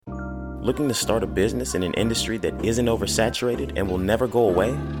Looking to start a business in an industry that isn't oversaturated and will never go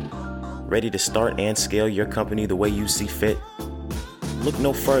away? Ready to start and scale your company the way you see fit? Look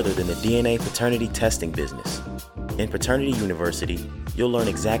no further than the DNA paternity testing business. In Paternity University, you'll learn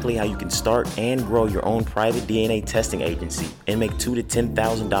exactly how you can start and grow your own private DNA testing agency and make $2,000 to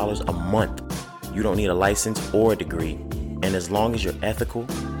 $10,000 a month. You don't need a license or a degree, and as long as you're ethical,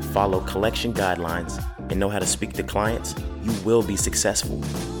 follow collection guidelines, and know how to speak to clients, you will be successful.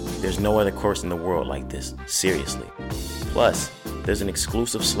 There's no other course in the world like this, seriously. Plus, there's an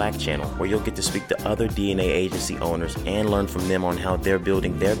exclusive Slack channel where you'll get to speak to other DNA agency owners and learn from them on how they're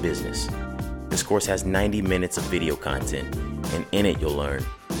building their business. This course has 90 minutes of video content, and in it you'll learn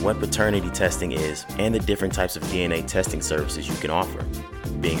what paternity testing is and the different types of DNA testing services you can offer.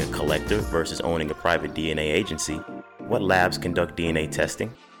 Being a collector versus owning a private DNA agency, what labs conduct DNA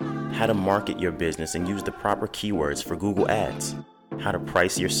testing, how to market your business and use the proper keywords for Google Ads, how to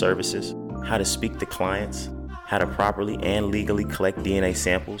price your services, how to speak to clients, how to properly and legally collect DNA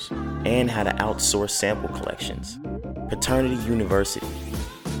samples, and how to outsource sample collections. Paternity University.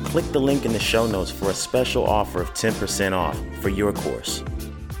 Click the link in the show notes for a special offer of 10% off for your course.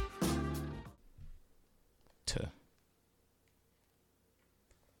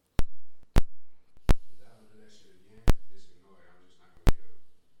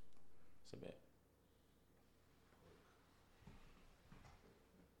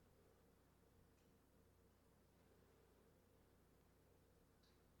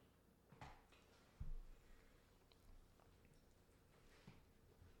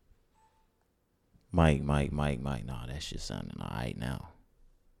 Mike. Nah, that shit sounding all right now.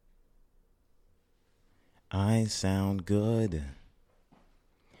 I sound good,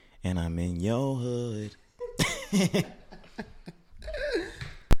 and I'm in your hood.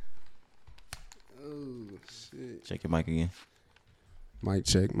 Oh, shit. Check your mic again. Mic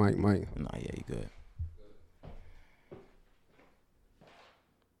check, mic. Nah, yeah, you good.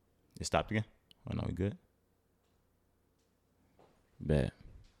 It stopped again? Oh, no, we good? Bet.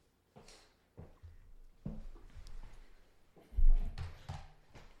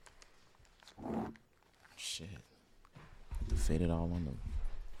 Shit. To fit it all on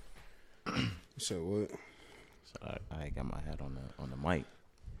the. So what? So I got my hat on the mic.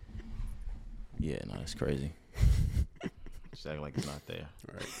 Yeah, no, that's crazy. Just act like it's not there.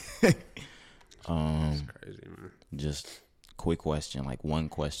 Right. It's crazy, man. Just quick question, like one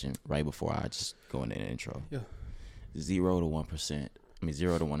question right before I just go into the intro. Yeah. 0 to 1%. I mean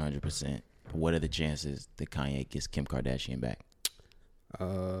 0 to 100%. What are the chances that Kanye gets Kim Kardashian back?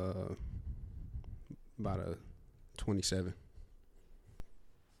 About a 27.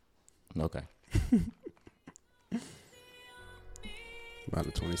 Okay. About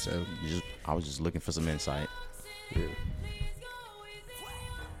a 27. I was just looking for some insight. Yeah.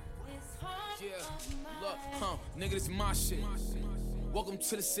 Look, nigga, this is my shit. Welcome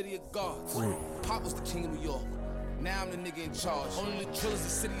to the city of gods. Pop was the king of New York. Now I'm the nigga in charge. Only the drillers, the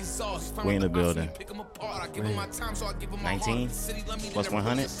city is ours. We in the building. Pick them apart. I give them my time, so I give them my 19 heart. plus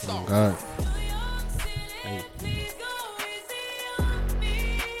 100. Oh, God. Hey.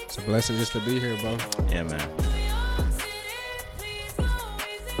 It's a blessing just to be here, bro. Yeah, man.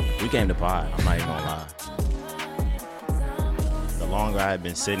 We came to pod. I'm not even gonna lie. The longer I had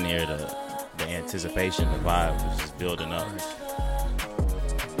been sitting here, the anticipation, the vibe was just building up.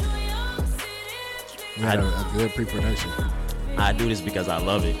 We had a good pre-production. I do this because I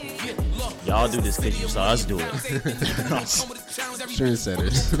love it. Y'all do this because you saw us do it.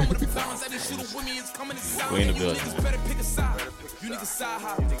 Trendsetters. We in the building. You niggas side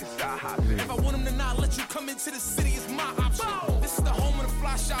hop. If I want them to not let you come into the city, it's my option. This is the home of the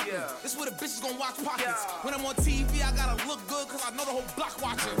fly shopping. This is where the bitches gon' watch pockets. When I'm on TV, I gotta look good, cause I know the whole block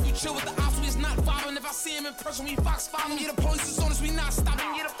watching. You chill with the ops, we is not vibing. If I see him in person, we Fox 5 him. Yeah, the police is on us, we not stopping.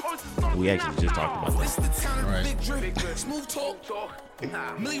 We actually just talked about This that. is the town of Right. big drip, smooth talk,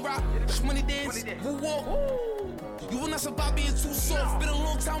 Millie Rock, money dance, woo walk. You will not survive being too soft. Been a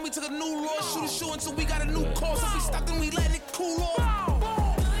long time, we took a new law. Shoot a shoe until we got a new course. If we stop, then we letting it cool off.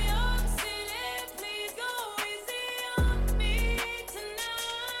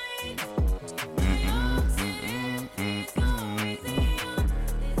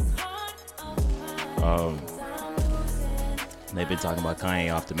 They've been talking about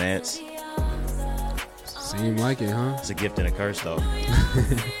Kanye off the meds. Seem like it, huh? It's a gift and a curse, though.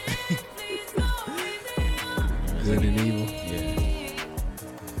 Good and evil. Yeah.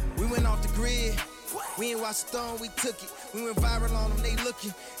 We went off the grid. We ain't watched Stone, we took it. We went viral on them, they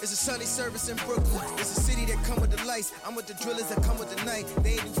looking. It's a Sunday service in Brooklyn. It's a city that come with the lights. I'm with the drillers that come with the night.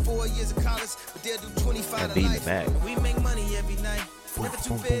 They ain't do 4 years of college, but they'll do 25 That to beat in the life. back. And we make money every night. Never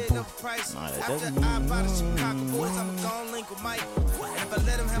too big of a price. After I buy the Chicago boys, I'm gon' link with Mike. And if I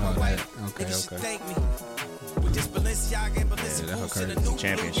let him have my wife, niggas should thank me. With this Balenciaga and Balenciaga boots and a new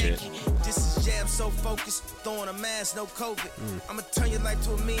championship. This is jam so focused, throwing a mask, no COVID. I'ma turn your life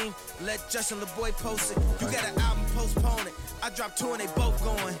to a meme, let Justin LeBoy post it. You got an album, postpone it. I dropped 2 and they both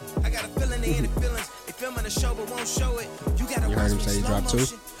going. I got a feeling they in the feelings. They filming the show but won't show it. You gotta watch me slow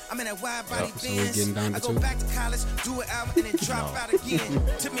motion. I'm in that wide body Benz. I go back to college, do an album, and then drop out again.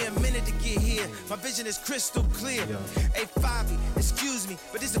 Took me a minute to get here. My vision is crystal clear. Hey, Fabi, excuse me,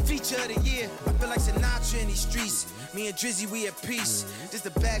 but this the feature of the year. I feel like Sinatra in these streets. Me and Drizzy, we at peace. This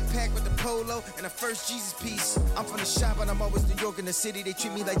the backpack with the polo and the first Jesus piece. I'm from the shop, but I'm always New York in the city. They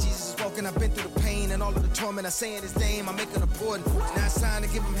treat me like Jesus is walking. I've been through the pain and all of the torment. I say in his name, I make an important. Now it's time to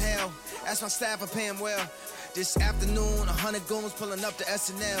give him hell. Ask my staff, I pay him well. This afternoon, 100 goons pulling up to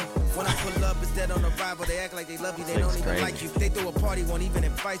SNL. When I pull up, it's dead on arrival. They act like they love you, they don't even like you. They throw a party, won't even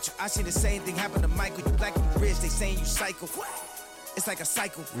invite you. I seen the same thing happen to Michael. You black and you rich, they saying you psycho. It's like a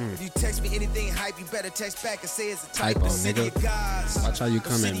cycle. If you text me anything hype, you better text back and say it's a typo. The city of gods. Watch how you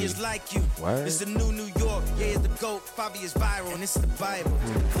come at me. The city is like you. What? This is the new York. Yeah, it's the GOAT. Fabi is viral, and this is the Bible.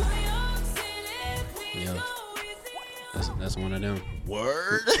 Yeah. That's one of them.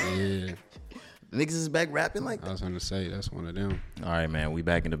 Word. Yeah. Niggas is back rapping like that. I was gonna say that's one of them. All right, man. We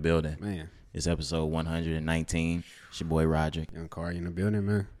back in the building. Man. It's episode 119. It's your boy Roderick. Young Kari in the building,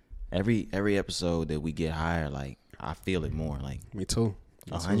 man. Every episode that we get higher, like I feel it more. Like Me too.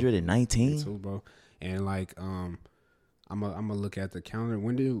 119. Me too, bro. And like I'm gonna look at the calendar.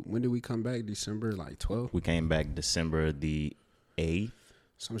 When did we come back? December like 12th? We came back December the 8th.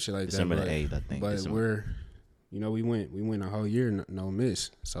 Some shit like December that. the 8th, I think. But December. we went a whole year, no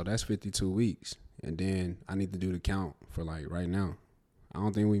miss. So that's 52 weeks. And then I need to do the count for like right now. I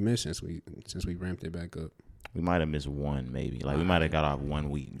don't think we missed since we ramped it back up. We might have missed one, maybe. Like we might have got off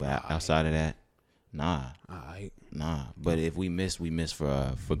 1 week, but outside of that, nah. But if we missed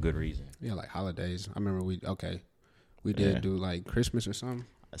for good reason. Yeah, like holidays. I remember we did do like Christmas or something.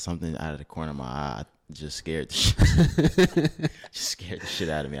 Something out of the corner of my eye just scared the shit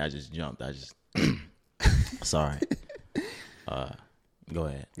out of me. I just jumped. Sorry. Go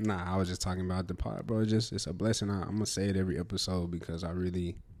ahead. Nah, I was just talking about the pod, bro. It's a blessing. I'm gonna say it every episode because I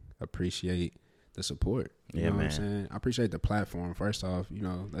really appreciate the support. You know man. What I'm saying? I appreciate the platform. First off,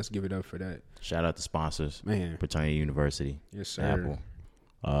 let's give it up for that. Shout out to sponsors. Man. Fraternity University. Yes, sir.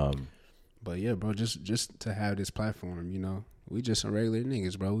 Apple. But yeah, bro, just to have this platform, we just some regular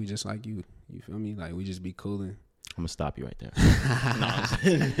niggas, bro. We just like you. You feel me? Like we just be coolin'. I'm gonna stop you right there.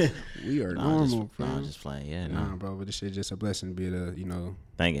 We are normal, bro. I'm just playing. Yeah, nah, bro. But this shit just a blessing to be able to,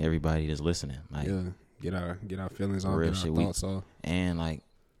 thank everybody that's listening. Like, get our feelings off, real get our shit. thoughts off, and like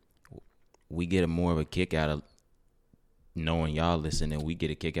we get more of a kick out of knowing y'all listen, and we get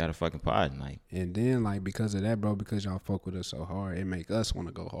a kick out of fucking podding. Like, and then like because of that, bro, because y'all fuck with us so hard, it make us want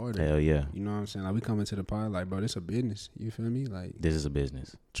to go harder. Hell yeah. You know what I'm saying? Like we come into the pod, like, bro, this a business. You feel me? Like this is a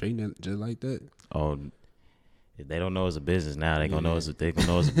business. Treating it just like that. Oh. If they don't know it's a business now, they gonna know it's a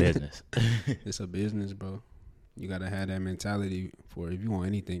business. It's a business, bro. You gotta have that mentality for if you want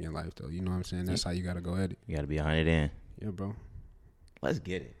anything in life, though. You know what I'm saying? That's how you gotta go at it. You gotta be 100 in. Yeah, bro. Let's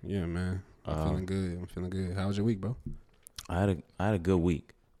get it. Yeah, man. I'm feeling good. How was your week, bro? I had a good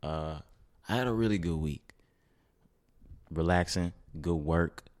week. I had a really good week. Relaxing, good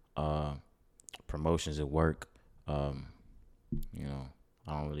work, promotions at work. I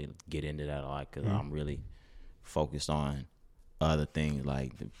don't really get into that a lot because I'm really focused on other things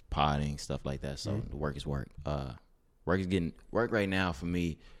like the podding, stuff like that. So the work is work. Work right now for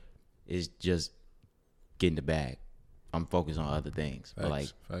me is just getting the bag. I'm focused on other things.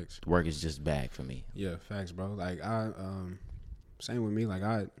 Facts. Work is just bag for me. Yeah, facts, bro. Like same with me. Like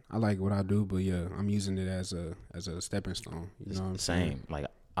I like what I do, but yeah, I'm using it as a stepping stone. You know what I'm saying? Same. Like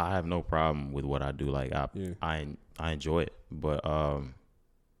I have no problem with what I do. Like I enjoy it, but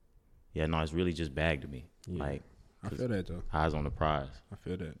it's really just bag to me. Yeah. Like I feel that though. Eyes on the prize. I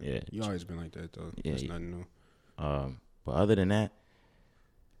feel that. Yeah. You always been like that though. Yeah. That's nothing new. But other than that,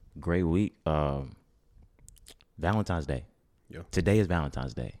 great week. Valentine's Day. Yo. Today is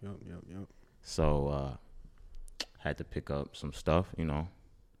Valentine's Day. Yep. So had to pick up some stuff,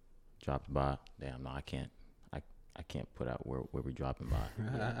 dropped by. Damn, no, I can't put out where we're dropping by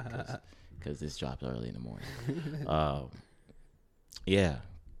because this drops early in the morning.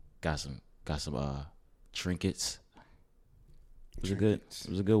 Got some trinkets. It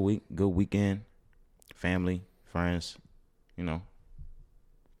was a good week, good weekend, family, friends,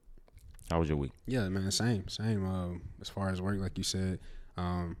 How was your week? Yeah, man, same. As far as work, like you said,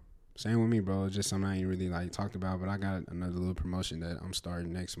 Same with me, bro. It's just something I ain't really like talked about, but I got another little promotion that I'm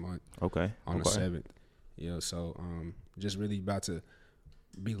starting next month. Okay. On the 7th. Yeah, so just really about to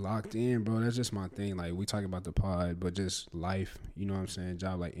be locked in, bro. That's just my thing. Like, we talk about the pod, but just life, you know what I'm saying?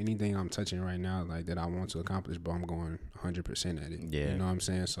 Job, like anything I'm touching right now, like that I want to accomplish, bro, I'm going 100% at it. Yeah. You know what I'm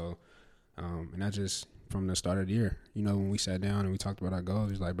saying? So, and that's just from the start of the year. You know, when we sat down and we talked about our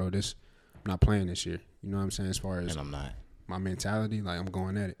goals, it's like, bro, I'm not playing this year. You know what I'm saying? As far as and I'm not. My mentality, like I'm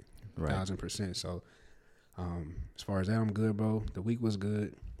going at it. Right. 1,000%. So, as far as that, I'm good, bro. The week was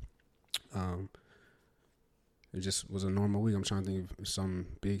good. It just was a normal week. I'm trying to think if something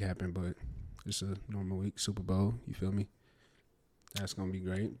big happened, but it's a normal week. Super Bowl, you feel me? That's gonna be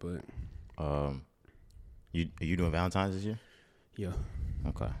great. But are you doing Valentine's this year? Yeah.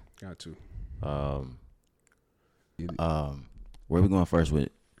 Okay. Got to. Where we going first with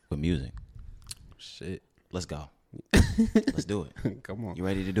music? Shit. Let's go. Let's do it. Come on. You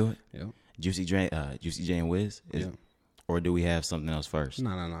ready to do it? Yeah. Juicy J and Wiz? Yeah. Or do we have something else first? No.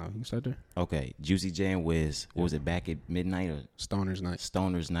 You can start there. Okay. Juicy J and Wiz. What was it, back at midnight or Stoner's Night?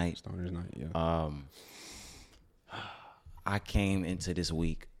 Stoner's Night. Stoner's Night, yeah. I came into this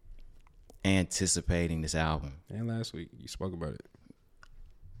week anticipating this album. And last week, you spoke about it.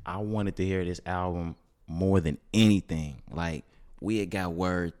 I wanted to hear this album more than anything. Like, we had got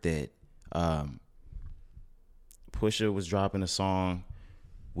word that Pusha was dropping a song.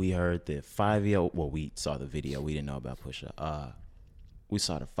 We heard that 5EO, well, we saw the video. We didn't know about Pusha. We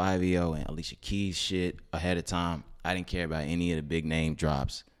saw the 5EO and Alicia Keys shit ahead of time. I didn't care about any of the big name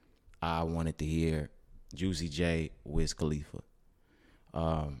drops. I wanted to hear Juicy J, Wiz Khalifa.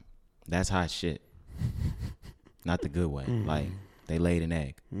 That's hot shit. Not the good way. Like, they laid an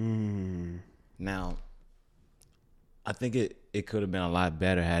egg. Now, I think it could have been a lot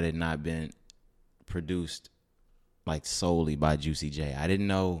better had it not been produced like solely by Juicy J. I didn't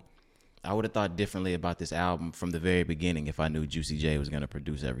know. I would have thought differently about this album from the very beginning if I knew Juicy J was going to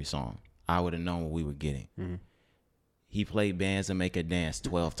produce every song. I would have known what we were getting. He played Bands and Make Her Dance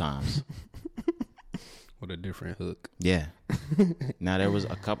 12 times. With a different hook. Yeah. Now, there was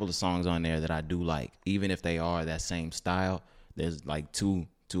a couple of songs on there that I do like. Even if they are that same style, there's like two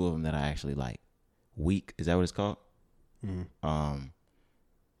of them that I actually like. Weak, is that what it's called?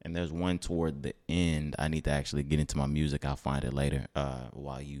 And there's one toward the end. I need to actually get into my music. I'll find it later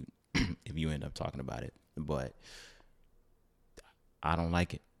while you, if you end up talking about it. But I don't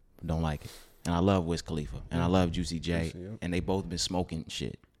like it. Don't like it. And I love Wiz Khalifa. And I love Juicy J. And they both been smoking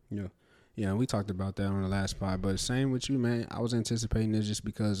shit. Yeah. Yeah, and we talked about that on the last pod. But same with you, man. I was anticipating this just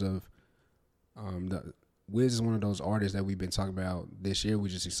because of Wiz is one of those artists that we've been talking about this year. We're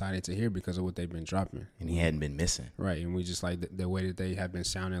just excited to hear because of what they've been dropping. And he hadn't been missing. Right, and we just like the way that they have been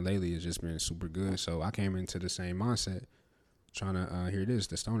sounding lately has just been super good. So I came into the same mindset trying to hear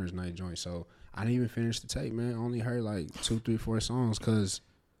the Stoner's Night joint. So I didn't even finish the tape, man. I only heard like 2, 3, 4 songs because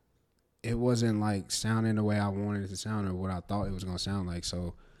it wasn't like sounding the way I wanted it to sound or what I thought it was going to sound like.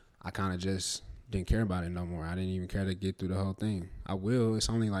 So I kind of just didn't care about it no more. I didn't even care to get through the whole thing. I will. It's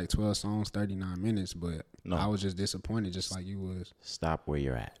only like 12 songs, 39 minutes, but no. I was just disappointed just like you was. Stop where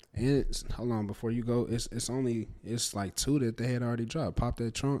you're at. And hold on, before you go, it's like 2 that they had already dropped. Pop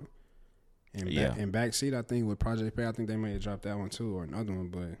That Trunk and Backseat, I think with Project Pay, I think they may have dropped that one too or another one,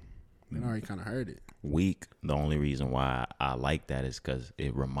 but I already kind of heard it. Weak, the only reason why I like that is because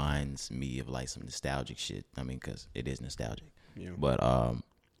it reminds me of like some nostalgic shit. I mean, because it is nostalgic. Yeah. But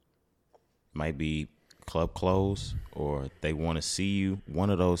might be Club Close or They Want to See You. One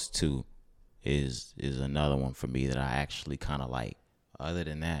of those two is another one for me that I actually kind of like. Other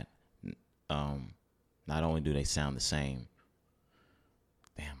than that, not only do they sound the same,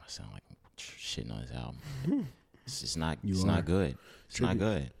 damn, I sound like I'm shitting on this album. It's just not. It's not good. It's not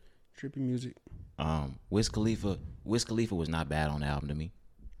good. Trippy music. Wiz Khalifa was not bad on the album to me.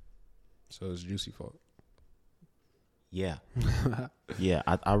 So it's Juicy fault. Yeah. Yeah,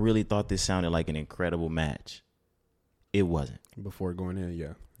 I really thought this sounded like an incredible match. It wasn't. Before going in,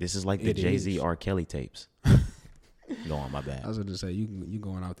 yeah. This is like the Jay-Z R. Kelly tapes. Go on, my bad. I was going to say, you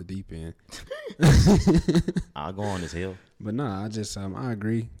going off the deep end. I'll go on this hill. But nah, I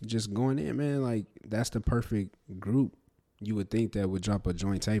agree. Just going in, man, like, that's the perfect group. You would think that would drop a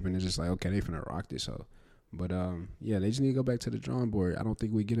joint tape and it's just like, okay, they finna rock this hoe. But, yeah, they just need to go back to the drawing board. I don't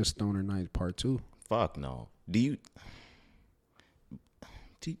think we get a Stoner Night Part 2. Fuck no. Do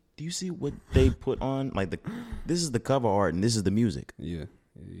you see what they put on? Like this is the cover art and this is the music. Yeah.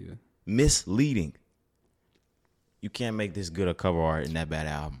 Misleading. You can't make this good a cover art in that bad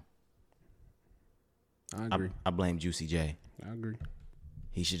album. I agree. I blame Juicy J. I agree.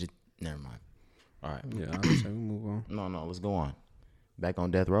 He should have. Never mind. All right. Yeah, I would say we move on. No, let's go on. Back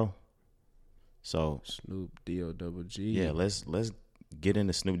on Death Row. So Snoop D-O-double-G. yeah, let's get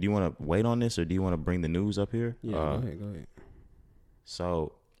into Snoop. Do you want to wait on this, or do you want to bring the news up here? Yeah, go ahead.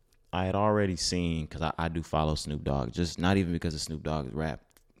 So I had already seen, because I do follow Snoop Dogg, just not even because of Snoop Dogg's rap.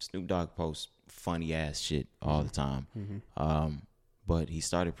 Snoop Dogg posts funny ass shit all the time. But he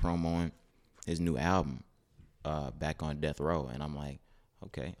started promoting his new album back on Death Row, and I'm like,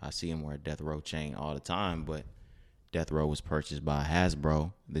 okay, I see him wear a Death Row chain all the time, but Death Row was purchased by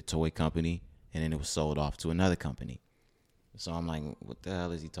Hasbro, the toy company, and then it was sold off to another company. So I'm like, what the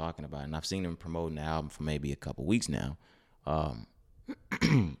hell is he talking about? And I've seen him promoting the album for maybe a couple weeks now.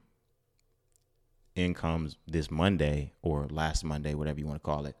 In comes this Monday, or last Monday, whatever you want to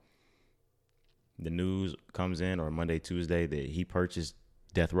call it. The news comes in, or Monday, Tuesday, that he purchased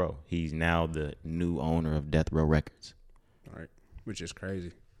Death Row. He's now the new owner of Death Row Records. All right, which is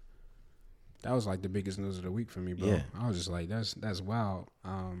crazy. That was like the biggest news of the week for me, bro. Yeah. I was just like, that's wild.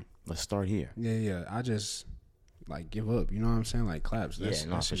 Let's start here. Yeah. I just like give up. You know what I'm saying? Like claps. That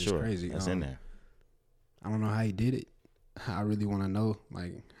for shit sure. is crazy. That's in there. I don't know how he did it. I really want to know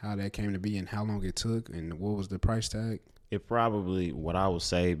like how that came to be and how long it took and what was the price tag. It probably, what I would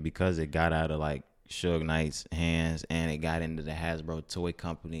say, because it got out of like Suge Knight's hands and it got into the Hasbro toy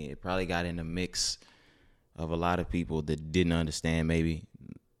company, it probably got in the mix of a lot of people that didn't understand maybe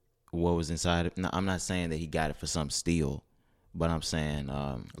what was inside it. No, I'm not saying that he got it for some steal, but I'm saying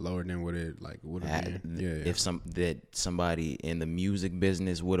Lower than what it like would have been. Yeah. If somebody in the music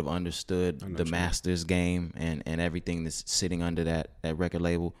business would have understood the master's game and everything that's sitting under that record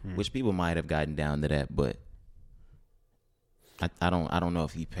label, which people might have gotten down to that, but I don't know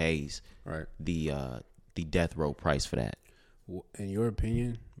if he pays right the Death Row price for that. In your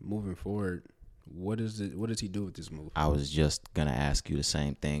opinion, moving forward, what does he do with this move? I was just gonna ask you the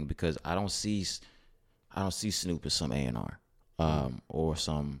same thing, because I don't see Snoop as some A&R or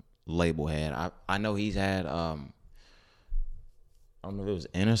some label head. I know he's had I don't know if it was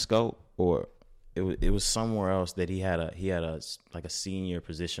Interscope or it was somewhere else that he had a like a senior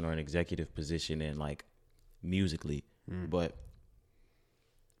position or an executive position in, like musically, but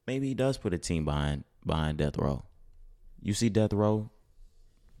maybe he does put a team behind Death Row. You see Death Row?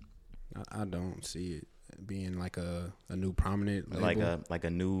 I don't see it being like a new prominent label. like a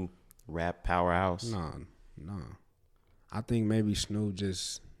new rap powerhouse. No. I think maybe Snoop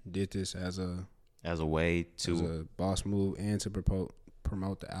just did this as a way to, as a boss move and to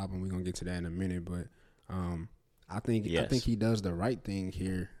promote the album. We're gonna get to that in a minute, but I think he does the right thing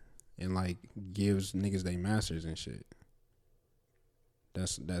here and like gives niggas they masters and shit.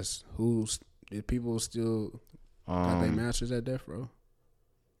 That's who's, if people still got their masters at Death Row.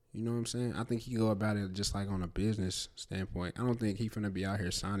 You know what I'm saying? I think he go about it just like on a business standpoint. I don't think he finna be out here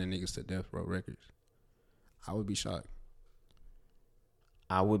signing niggas to Death Row Records. I would be shocked.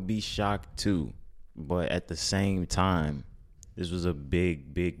 I would be shocked too, but at the same time, this was a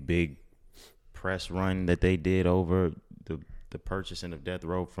big press run that they did over the purchasing of Death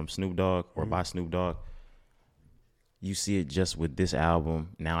Row from Snoop Dogg or by Snoop Dogg. You see it just with this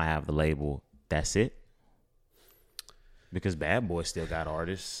album. Now I have the label. That's it. Because Bad Boy still got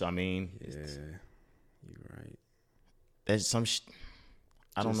artists. I mean, yeah, you're right. There's some.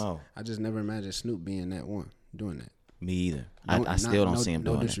 I don't know. I just never imagined Snoop being that one doing that. Me either. I still don't see him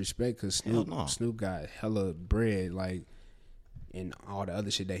doing that. No disrespect, because Snoop got hella bread, like, and all the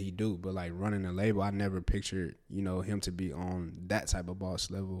other shit that he do. But like running a label, I never pictured, him to be on that type of boss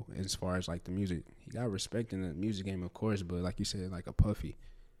level as far as like the music. He got respect in the music game, of course, but like you said, like a Puffy.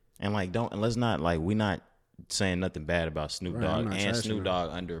 And like let's not, like, we not saying nothing bad about Snoop Dogg, and Snoop Dogg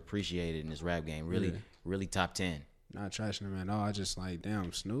underappreciated in this rap game. Really top 10. Not trashing him at all. I just like,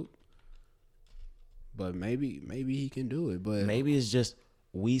 damn, Snoop. But maybe he can do it. But maybe it's just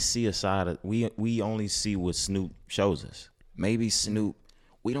we see a side of we only see what Snoop shows us. Maybe Snoop,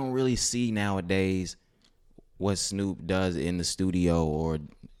 we don't really see nowadays what Snoop does in the studio or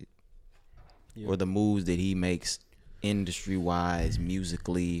the moves that he makes industry wise,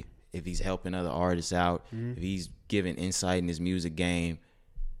 musically. If he's helping other artists out, if he's giving insight in his music game,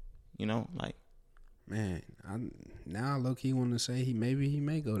 like, man, now low key want to say he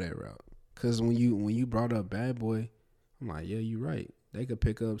may go that route. Cause when you brought up Bad Boy, I'm like, yeah, you're right. They could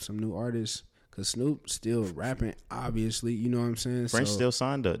pick up some new artists. Cause Snoop still rapping, obviously. You know what I'm saying? French still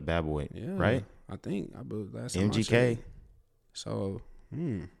signed up Bad Boy, right? I believe last time MGK. So,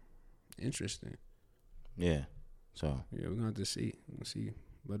 interesting. Yeah. So yeah, we're gonna have to see. We'll see.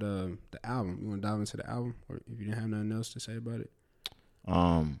 But the album, you want to dive into the album, or if you didn't have nothing else to say about it?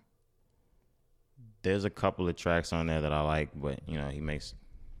 There's a couple of tracks on there that I like, but he makes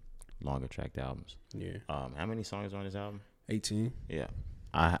longer tracked albums. Yeah. How many songs are on this album? 18. Yeah.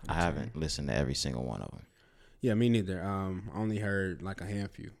 I haven't listened to every single one of them. Yeah, me neither. I only heard like a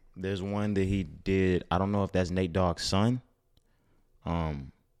handful. There's one that he did. I don't know if that's Nate Dogg's son. I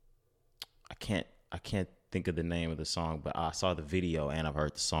can't think of the name of the song, but I saw the video and I've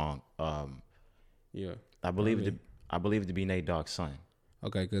heard the song. Yeah, I believe it to be Nate Dogg's son.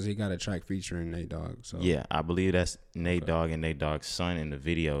 Okay, because he got a track featuring Nate Dogg. So Yeah, I believe that's Nate Dogg and Nate Dogg's son in the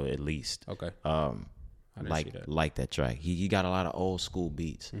video at least. Okay. I didn't see that. Like that track. He got a lot of old school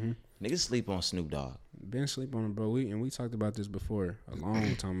beats. Niggas sleep on Snoop Dogg. Been sleep on it, bro. We talked about this before a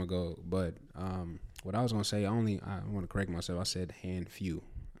long time ago. But what I was gonna say, I want to correct myself. I said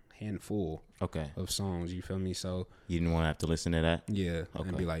handful. Okay. Of songs. You feel me? So You didn't want to have to listen to that? yeah, Okay.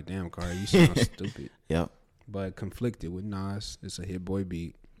 and be like, damn, Carl, you sound stupid. Yep. But Conflicted with Nas. It's a Hit Boy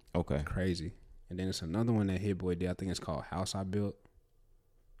beat. Okay. Crazy. And then it's another one that Hit Boy did. I think it's called House I Built.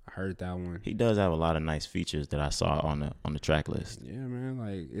 I heard that one. He does have a lot of nice features that I saw on the track list. Yeah, man.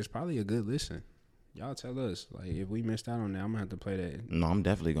 Like, it's probably a good listen. Y'all tell us. Like, if we missed out on that, I'm going to have to play that No, I'm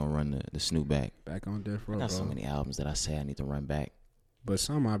definitely gonna run the Snoop back. back on Death Row, I got bro. so many albums that I say I need to run back. But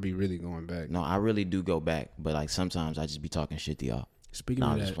some I'll be really going back. No, I really do go back, but like sometimes I just be talking shit to y'all. Speaking No,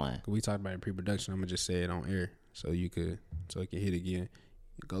 of I'm that, just playing. we talked about it in pre-production. I'm going to just say it on air so it can hit again.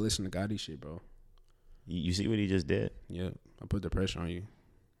 Go listen to Gotti shit, bro. You see what he just did? Yep. I put the pressure on you.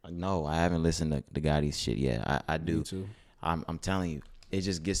 No, I haven't listened to the Gotti's shit yet. I do. Me too. I'm telling you, it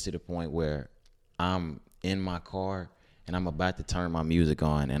just gets to the point where I'm in my car and I'm about to turn my music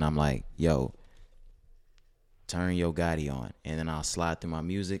on and I'm like, yo, turn your Gotti on. And then I'll slide through my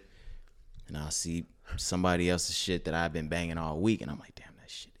music and I'll see somebody else's shit that I've been banging all week. And I'm like, damn, that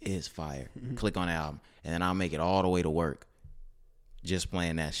shit is fire. Click on the album. And then I'll make it all the way to work just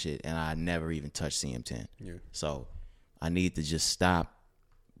playing that shit. And I never even touch CM10. Yeah. So I need to just stop,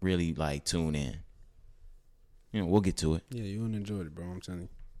 really like tune in. You know, we'll get to it. Yeah, you wouldn't enjoy it, bro. I'm telling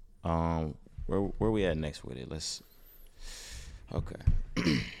you. Where we at next with it? Let's. Okay.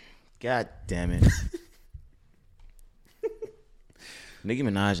 God damn it. Nicki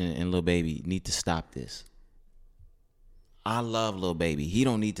Minaj and Lil Baby need to stop this. I love Lil Baby. He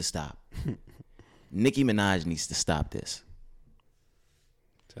don't need to stop. Nicki Minaj needs to stop this.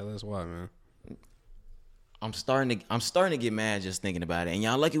 Tell us why, man. I'm starting to get mad just thinking about it. And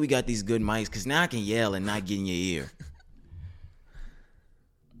y'all lucky we got these good mics, because now I can yell and not get in your ear.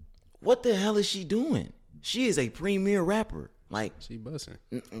 What the hell is she doing? She is a premier rapper. Like, She busting.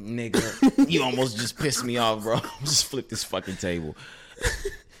 nigga, you almost just pissed me off, bro. Just flip this fucking table.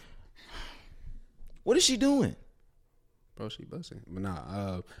 What is she doing? Bro, she busting. But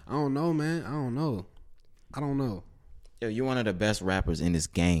nah, I don't know, man. I don't know. Yo, you're one of the best rappers in this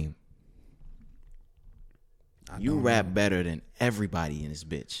game. You rap better than everybody in this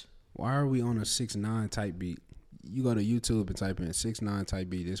bitch. Why are we on a 6ix9ine type beat? You go to YouTube and type in 6ix9ine type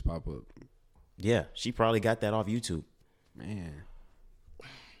beat, this pop up. Yeah, she probably got that off YouTube. Man.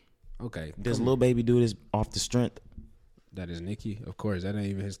 Okay. Does Lil Baby do this off the strength? That is Nicki. Of course, that ain't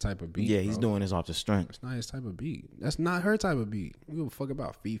even his type of beat. Yeah, he's bro. doing this off the strength. That's not his type of beat. That's not her type of beat. We give a fuck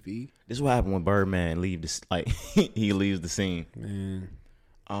about Fifi. This is what happened when Birdman leave this, like he leaves the scene. Man.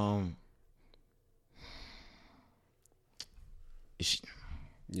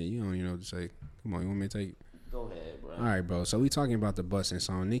 Yeah, you don't even know what to say. Come on, you want me to take it? Go ahead, bro. All right, bro. So we talking about the busting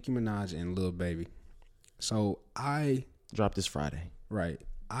song, Nicki Minaj and Lil Baby. So I Drop this Friday.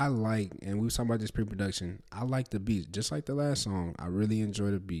 I like, and we was talking about this pre-production. I like the beat, just like the last song. I really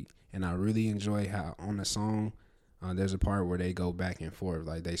enjoy the beat, and I really enjoy how on the song, there's a part where they go back and forth,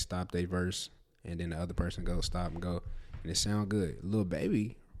 like they stop their verse, and then the other person goes stop and go, and it sound good. Lil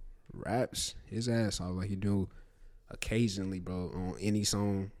Baby raps his ass off like he do occasionally, bro, on any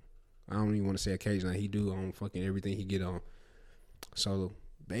song. I don't even want to say occasionally. He do on fucking everything he get on. So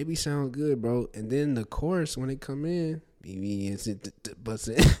Baby sound good, bro. And then the chorus when it come in, but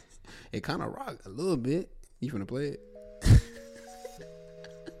it kind of rock a little bit. You finna play it?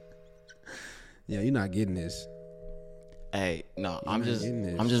 Yeah, you're not getting this. Hey, no, You're I'm not just getting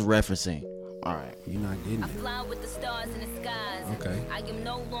this. referencing. All right. You're not getting I it. fly with the stars in the skies. Okay. I am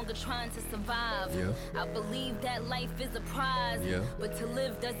no longer trying to survive. Yeah. I believe that life is a prize. Yeah. But to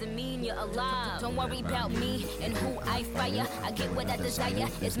live doesn't mean you're alive. Don't worry about me and who I fire. I get what I desire.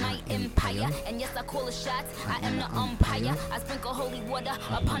 It's my empire. And yes, I call the shots. I am the umpire. I sprinkle holy water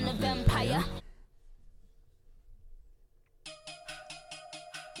upon the vampire.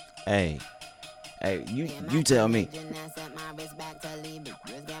 Hey, you tell me.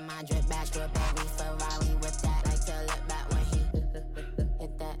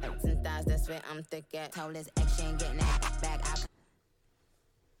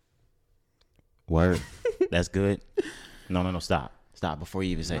 Word. That's good. No, stop. Stop before you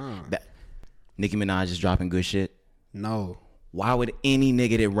even say Nah. that. Nicki Minaj is dropping good shit. No. Why would any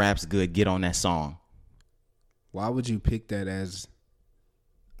nigga that raps good get on that song? Why would you pick that as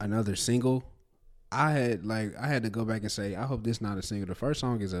another single? I had to go back and say, I hope this not a single. The first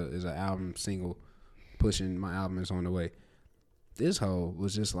song is an album single, pushing my album is on the way. This hoe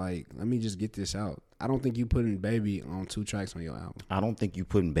was just like, let me just get this out. I don't think you putting Baby on 2 tracks on your album. I don't think you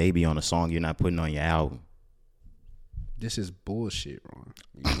putting Baby on a song you're not putting on your album. This is bullshit, Ron.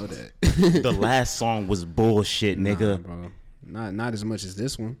 You know that. The last song was bullshit, nigga. Nah, bro. Not as much as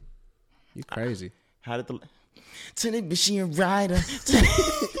this one. You crazy. How did the Tennessee Machine Rider?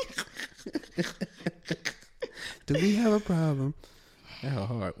 Do we have a problem? That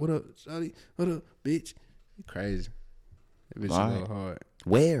hard. What up, shawty? What up, bitch? You crazy. That bitch All a right. little hard.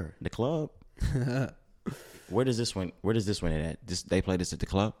 Where? The club? Where does this one at? They play this at the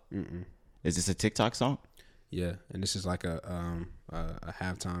club? Mm-mm. Is this a TikTok song? Yeah, and this is like a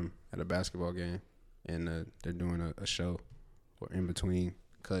halftime at a basketball game, and they're doing a show or in between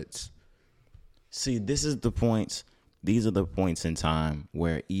cuts. See, this is the points. These are the points in time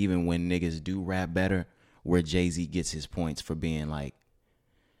where even when niggas do rap better, where Jay-Z gets his points for being like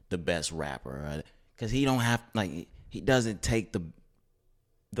the best rapper, because he don't have he doesn't take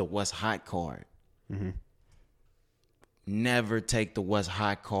the what's hot card. Mm-hmm. Never take the what's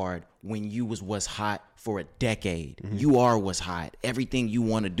hot card when you was what's hot for a decade. Mm-hmm. You are what's hot. Everything you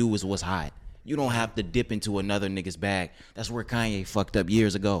want to do is what's hot. You don't have to dip into another nigga's bag. That's where Kanye fucked up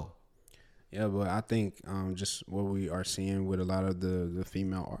years ago. Yeah, but I think just what we are seeing with a lot of the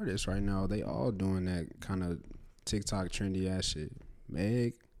female artists right now, they all doing that kind of TikTok trendy ass shit.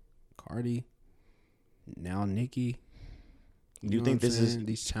 Meg, Cardi, now Nicki. Do you think this is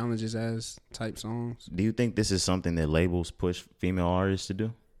these challenges as type songs? Do you think this is something that labels push female artists to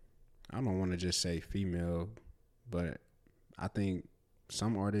do? I don't want to just say female, but I think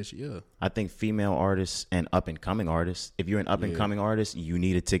some artists, yeah. I think female artists and up and coming artists. If you're an up and coming artist, you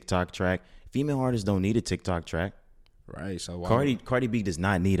need a TikTok track. Female artists don't need a TikTok track. Right. So why, Cardi B does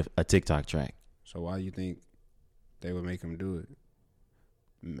not need a TikTok track. So why do you think they would make him do it?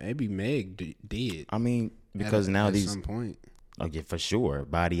 Maybe Meg did. I mean, because now at these. some point. Oh yeah, for sure.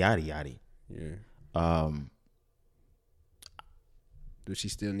 Body yaddy yaddy. Yeah. Does she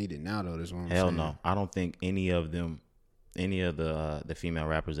still need it now though? That's what I'm saying. Hell no. I don't think any of the female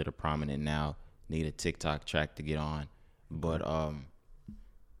rappers that are prominent now need a TikTok track to get on. But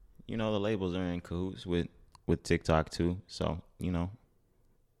the labels are in cahoots with TikTok too. So,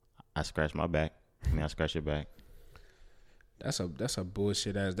 I scratch my back. I scratch your back. That's a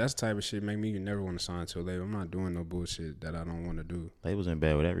bullshit ass. That's the type of shit make me never want to sign to a label. I'm not doing no bullshit that I don't want to do. Labels in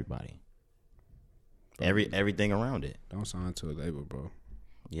bed with everybody. Bro, everything around it. Don't sign to a label, bro.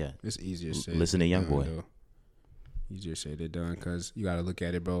 Yeah. It's easier said. Listen to Young Boy. Though. Easier said than done, because you got to look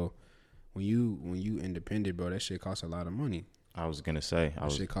at it, bro. When you independent, bro, that shit costs a lot of money. I was gonna say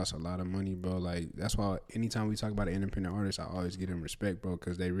that shit costs a lot of money, bro. Like, that's why anytime we talk about an independent artist, I always give them respect, bro,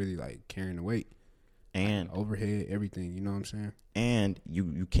 because they really like carrying the weight. And overhead, everything, you know what I'm saying? And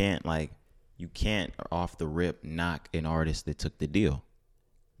you can't off the rip knock an artist that took the deal,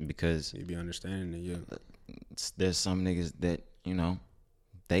 because you be understanding it. Yeah, there's some niggas that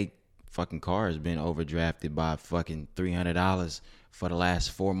they fucking car has been overdrafted by fucking $300 for the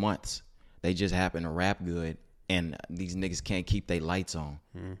last 4 months. They just happen to rap good, and these niggas can't keep their lights on.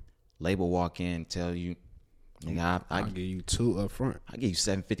 Mm-hmm. Label walk in, tell you. Nigga, I'll give you 2 up front. I give you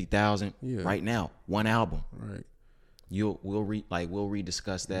 $750,000 right now, one album. Right. We'll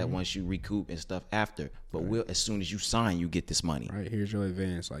rediscuss that once you recoup and stuff after. But as soon as you sign, you get this money. Right, here's your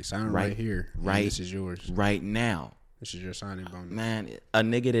advance. Like, sign right here. Right. This is yours. Right now. This is your signing bonus. Man, a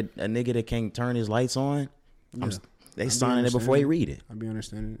nigga that can't turn his lights on, they signing it before he read it. I be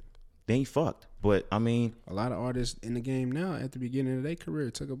understanding it. They ain't fucked. But I mean, a lot of artists in the game now at the beginning of their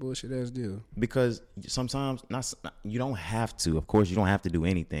career took a bullshit ass deal. Because sometimes you don't have to. Of course, you don't have to do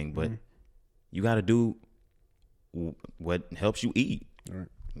anything, but you got to do what helps you eat. Right.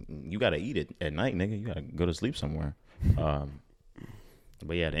 You got to eat it at night, nigga. You got to go to sleep somewhere. But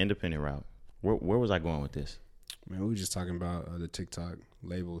yeah, the independent route. Where was I going with this? Man, we were just talking about the TikTok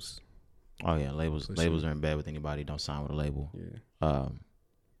labels. Oh yeah, labels are in bed with anybody. Don't sign with a label. Yeah.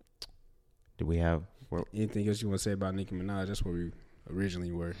 Do we have anything else you want to say about Nicki Minaj? That's where we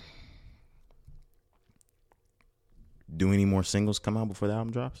originally were. Do any more singles come out before the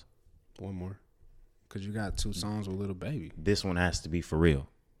album drops? One more. Because you got 2 songs with Lil Baby. This one has to be for real.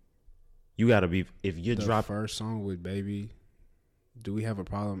 You got to be, if you drop first song with Baby, Do We Have a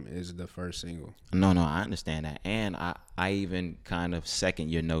Problem is the first single. No, I understand that. And I even kind of second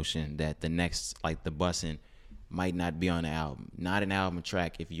your notion that the next, like the bussin', might not be on the album. Not an album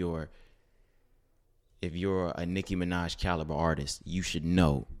track. If you're a Nicki Minaj caliber artist, you should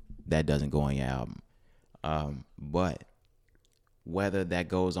know that doesn't go on your album. But whether that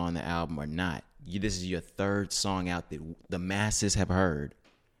goes on the album or not, this is your third song out that the masses have heard.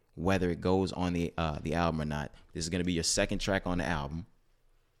 Whether it goes on the album or not, this is gonna be your second track on the album.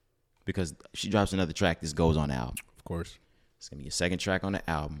 Because she drops another track, this goes on the album. Of course. It's gonna be your second track on the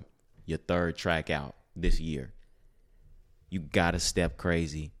album, your third track out this year. You gotta step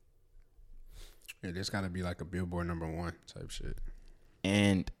crazy. Yeah, there's gotta be like a Billboard #1 type shit.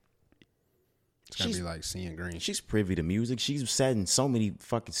 And it's gotta be like seeing green. She's privy to music. She's sat in so many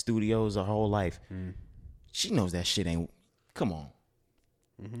fucking studios her whole life. She knows that shit ain't. Come on.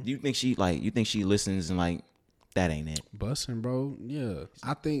 Do you think she listens and like that ain't it? Bussin', bro. Yeah,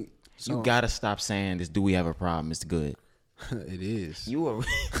 I think so. You gotta stop saying this. Do we have a problem? It's good. It is. You are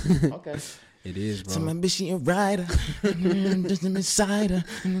okay. It is, bro. Some ambition rider, just an insider.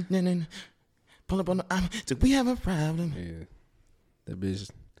 Pull up on the album. Do we have a problem? Yeah, that bitch.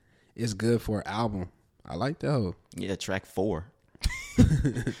 It's good for an album. I like that hoe. Yeah, track 4.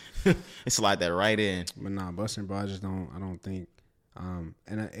 It's slide that right in. But nah, Bustin', bro. I don't think.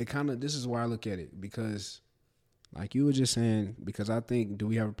 It kind of. This is why I look at it, because, like you were just saying, because I think "Do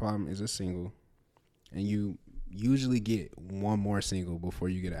We Have a Problem" is a single, and you usually get one more single before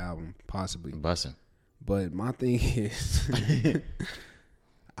you get an album, possibly. Bussin'. But my thing is,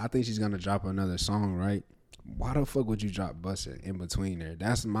 I think she's gonna drop another song, right? Why the fuck would you drop Bussin' in between there?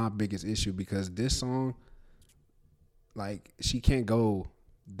 That's my biggest issue, because this song, like, she can't go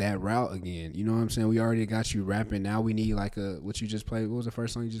that route again. You know what I'm saying? We already got you rapping. Now we need like what you just played. What was the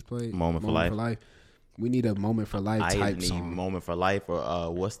first song you just played? Moment for Life. We need a Moment for Life type need song. Moment for Life,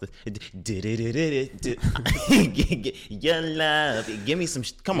 or what's the your love? Give me some.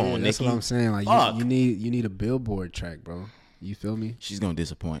 Come on, that's Nicki. what I'm saying. Like you need a Billboard track, bro. You feel me? She's gonna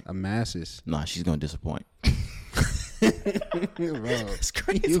disappoint. A masses. Nah, she's gonna disappoint. Bro, It's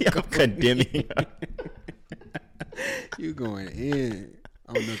crazy. I'm condemning her. You going in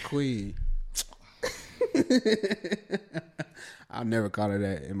on the queen. I've never called her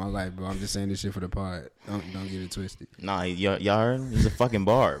that in my life, bro. I'm just saying this shit for the pod. Don't get it twisted. Nah, y'all heard him? He's a fucking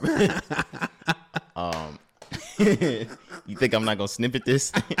barb. You think I'm not gonna snippet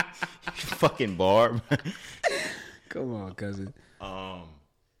this? Fucking barb. Come on, cousin.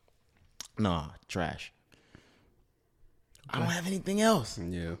 Nah, trash. I don't have anything else.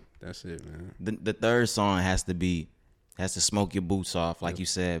 Yeah, that's it, man. The third song has to smoke your boots off, like you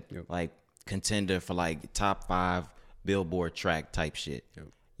said, like contender for like top 5 Billboard track type shit. Yep.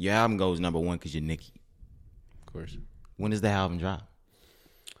 Your album goes #1 because you're Nicki. Of course. When does the album drop?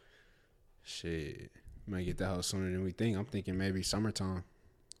 Shit, might get that house sooner than we think. I'm thinking maybe summertime,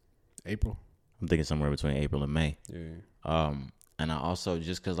 April. I'm thinking somewhere between April and May. Yeah. And I also,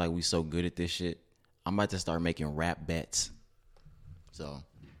 just because like we so good at this shit, I'm about to start making rap bets. So.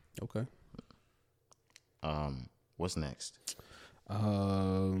 Okay. What's next?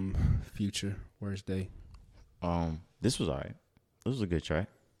 Future, Worst Day. This was alright. This was a good track.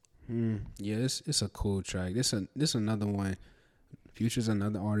 Yeah, it's a cool track. This another one. Future's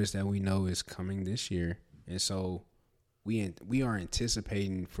another artist that we know is coming this year, and so we are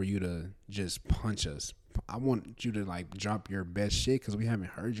anticipating for you to just punch us. I want you to like drop your best shit, because we haven't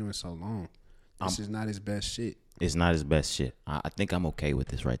heard you in so long. This is not his best shit. It's not his best shit. I think I'm okay with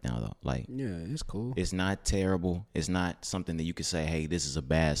this right now, though. Like, yeah, it's cool. It's not terrible. It's not something that you could say, "Hey, this is a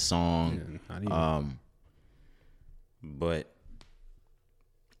bad song." Yeah, not even. But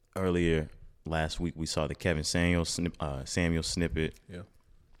earlier last week, we saw the Kevin Samuel snippet. Yeah,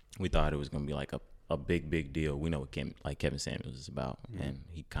 we thought it was gonna be like a big deal. We know what Kevin Samuels is about, and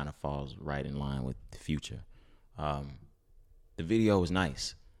he kind of falls right in line with the Future. The video was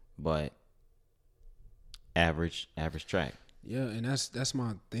nice, but average track. Yeah, and that's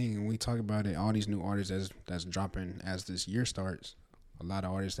my thing. When we talk about it, all these new artists that's dropping as this year starts. A lot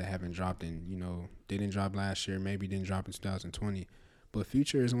of artists that haven't dropped in, didn't drop last year, maybe didn't drop in 2020. But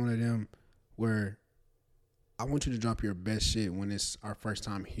Future is one of them where I want you to drop your best shit when it's our first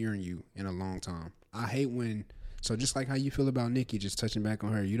time hearing you in a long time. I hate so just like how you feel about Nicki, just touching back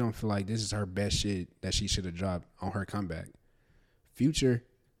on her, you don't feel like this is her best shit that she should have dropped on her comeback. Future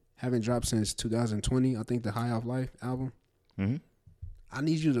haven't dropped since 2020, I think, the High Off Life album. Mm-hmm. I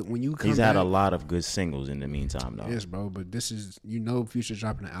need you to, when you come He's back, had a lot of good singles in the meantime, though. Yes, bro, but this is, Future's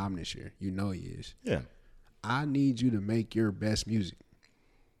dropping an album this year. You know he is. Yeah. I need you to make your best music.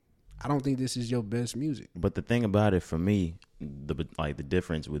 I don't think this is your best music. But the thing about it for me, the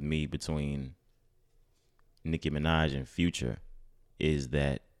difference with me between Nicki Minaj and Future is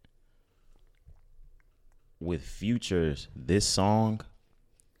that with Future's this song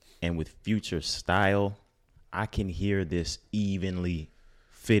and with Future's style, I can hear this evenly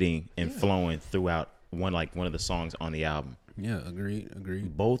fitting and flowing throughout one of the songs on the album. Yeah,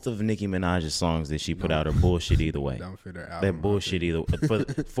 agreed. Both of Nicki Minaj's songs that she put out are bullshit either way. Don't fit her album. They're bullshit either.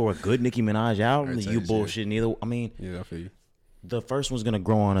 For a good Nicki Minaj album, you bullshitting either. I mean, yeah, I feel you. The first one's gonna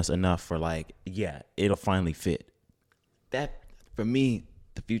grow on us enough for like, yeah, it'll finally fit. That for me,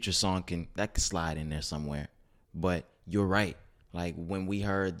 the Future song can slide in there somewhere. But you're right. Like when we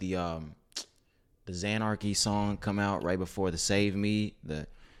heard the Xanarchy song come out right before the Save Me, the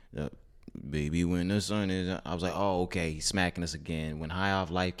Baby When the Sun Is, I was like, oh, okay, he's smacking us again. When High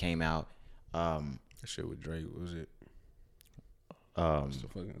Off Life came out, that shit with Drake, what was it?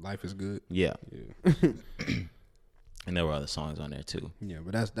 Life Is Good. Yeah. And there were other songs on there too. Yeah,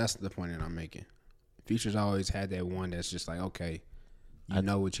 but that's the point that I'm making. Future's always had that one that's just like, okay, you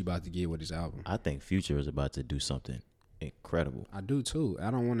know what you about to get with this album. I think Future is about to do something incredible. I do too.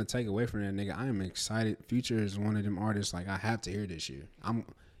 I don't want to take away from that nigga. I am excited. Future is one of them artists like I have to hear this year.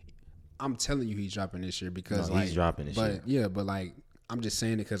 I'm telling you he's dropping this year because he's dropping this year. Yeah, but like I'm just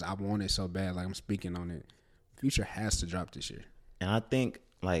saying it because I want it so bad. Like I'm speaking on it. Future has to drop this year. And I think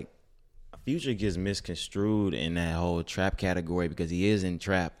like Future gets misconstrued in that whole trap category because he is in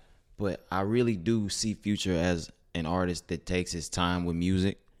trap. But I really do see Future as an artist that takes his time with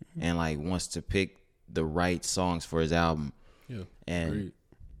music and like wants to pick the right songs for his album. Yeah. And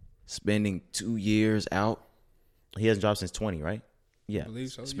spending 2 years out, he hasn't dropped since 20, right? Yeah. I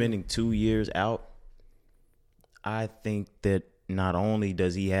believe so, spending 2 years out, I think that not only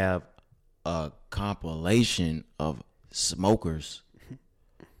does he have a compilation of smokers,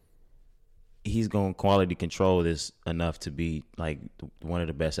 he's going to quality control this enough to be like one of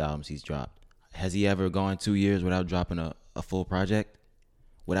the best albums he's dropped. Has he ever gone 2 years without dropping a full project?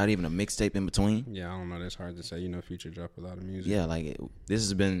 Without even a mixtape in between? Yeah, I don't know. That's hard to say. You know, Future dropped a lot of music. Yeah, like this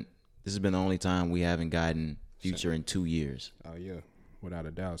has been the only time we haven't gotten Future in 2 years. Oh yeah, without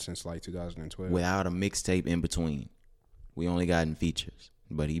a doubt, since like 2012. Without a mixtape in between, we only gotten features,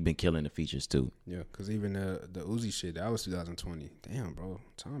 but he been killing the features too. Yeah, because even the Uzi shit that was 2020. Damn, bro,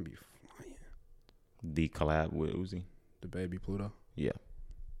 time be flying. The collab with Uzi, the Baby Pluto. Yeah,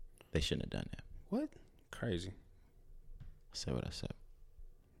 they shouldn't have done that. What? Crazy. I said what I said.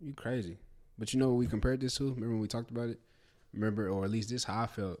 You crazy. But you know what we compared this to? Remember when we talked about it? Remember, or at least this how I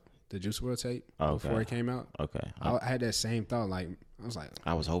felt, the Juice WRLD tape before it came out? Okay. I had that same thought. Like, I was like...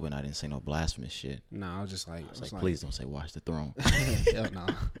 I was hoping I didn't say no blasphemous shit. Nah, I was just like... I was like, please don't say Watch the Throne. Hell no.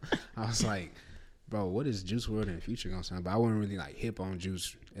 I was like, bro, what is Juice WRLD and Future gonna sound? But I wasn't really like hip on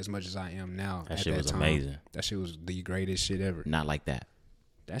Juice as much as I am now. That shit was amazing. That shit was the greatest shit ever. Not like that.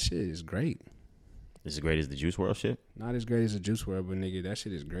 That shit is great. It's as great as the Juice WRLD shit? Not as great as the Juice WRLD, but nigga, that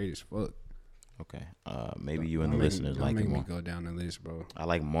shit is great as fuck. Okay. Maybe you and the listeners like it more. Make me go down the list, bro. I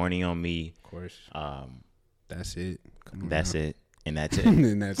like Morning on Me. Of course. That's it. Come on that's now. it. And that's it.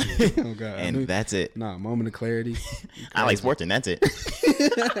 And that's it. Oh God. And that's it. Nah, Moment of Clarity. I like sports and that's it.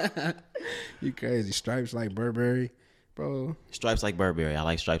 You crazy. Stripes Like Burberry. Bro. Stripes Like Burberry. I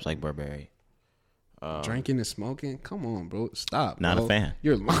like Stripes Like Burberry. Drinking and smoking? Come on, bro. Stop. Not bro. a fan.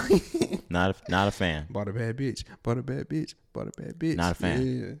 You're lying. Not a fan. Bought a bad bitch. Bought a bad bitch. Bought a bad bitch. Not a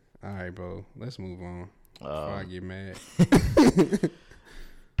fan. Yeah. All right, bro. Let's move on before I get mad.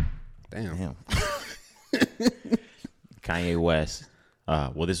 Damn. Kanye West.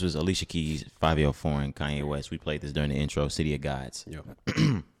 Well, this was Alicia Keys, 504, and Kanye West. We played this during the intro, City of Gods. Yep.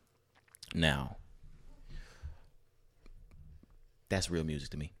 Now, that's real music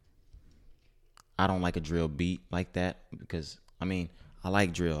to me. I don't like a drill beat like that because, I mean, I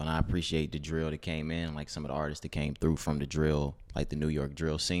like drill and I appreciate the drill that came in, like some of the artists that came through from the drill, like the New York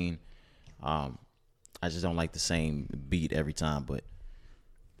drill scene. I just don't like the same beat every time, but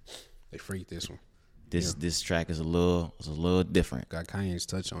they freaked this one. This track is a little different. Got Kanye's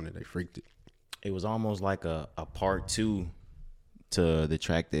touch on it. They freaked it. It was almost like a part two to the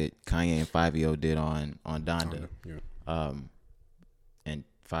track that Kanye and Fivio did on Donda. Yeah. And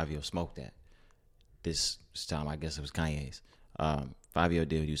Fivio smoked that. This time, I guess it was Kanye's. Fivio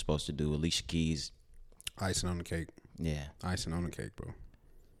did what he was supposed to do. Alicia Keys. Icing on the cake. Yeah. Icing on the cake, bro.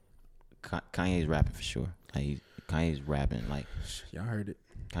 Kanye's rapping for sure. Like Kanye's rapping like. Y'all heard it.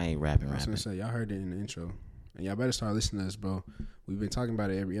 Kanye rapping. I was gonna say, y'all heard it in the intro. And y'all better start listening to us, bro. We've been talking about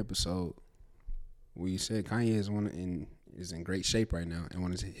it every episode. We said Kanye is in great shape right now, and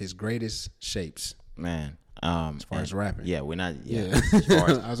one of his greatest shapes. Man. As far as rapping. Yeah, we're not. Yeah. As far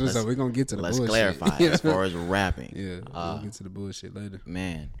as, I was gonna say, we're gonna get to the bullshit. Let's clarify. As far as rapping. Yeah, we'll get to the bullshit later.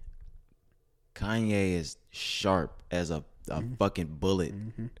 Man, Kanye is sharp as a fucking bullet,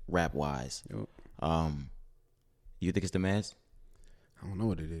 rap wise. Yep. You think it's the meds? I don't know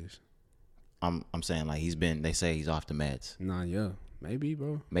what it is. I'm saying like they say he's off the meds. Nah, yeah, maybe,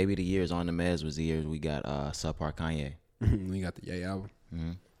 bro. Maybe the years on the meds was the years we got subpar Kanye. We got the Ye album.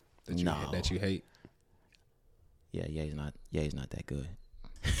 Mm-hmm. That you hate. Yeah, Ye's not that good.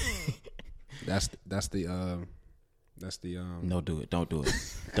 That's the No, do it. Don't do it.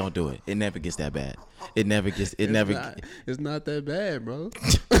 Don't do it. It never gets that bad. It's not that bad, bro.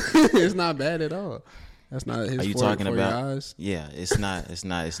 It's not bad at all. That's not his. Are you for, talking for about? Your eyes? Yeah, it's not. It's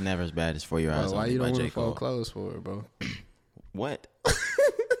never as bad as For Your Eyes. Why you by don't want J. to fold Cole. clothes for it, bro? What?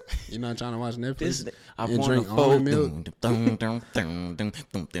 You're not trying to watch Netflix I and want drink to almond fold. milk.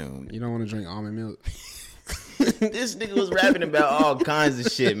 You don't want to drink almond milk. This nigga was rapping about all kinds of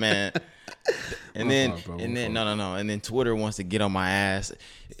shit, man. And then Twitter wants to get on my ass.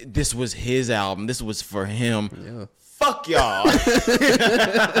 This was his album. This was for him. Yeah. Fuck y'all.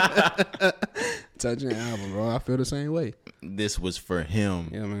 Touching album, bro. I feel the same way. This was for him.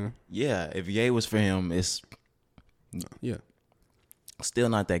 Yeah, man. Yeah, if Ye was for him, it's still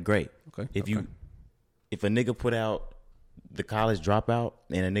not that great. Okay. If a nigga put out The College Dropout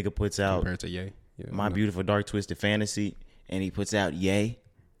and a nigga puts out Compared to Ye. Yeah, My Beautiful Dark Twisted Fantasy and he puts out Ye,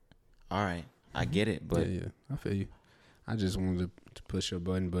 all right, I get it, but yeah, I feel you. I just wanted to push your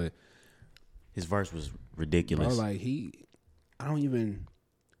button, but his verse was ridiculous. bro, like I don't even.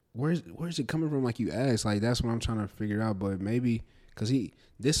 Where's it coming from? Like you asked, like that's what I'm trying to figure out. But maybe because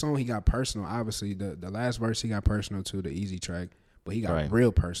this song he got personal. Obviously, the last verse he got personal to the Easy track, but he got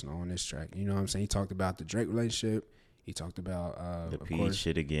real personal on this track. You know what I'm saying? He talked about the Drake relationship. He talked about the P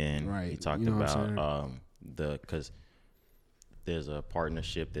shit again. Right. He talked about because there's a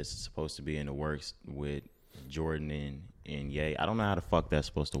partnership that's supposed to be in the works with Jordan and Ye. I don't know how the fuck that's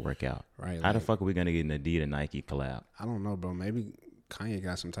supposed to work out. Right. How the fuck are we gonna get an Adidas Nike collab? I don't know, bro. Maybe Kanye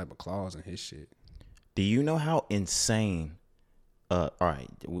got some type of clause in his shit. Do you know how insane? All right,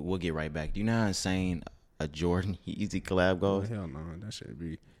 we'll get right back. Do you know how insane a Jordan Yeezy collab goes? Hell no, that should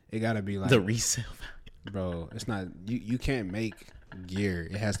be. It gotta be like The resale value. Bro, it's not. You can't make gear.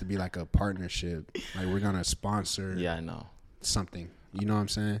 It has to be like a partnership. Like we're gonna sponsor. Yeah, I know. Something. You know what I'm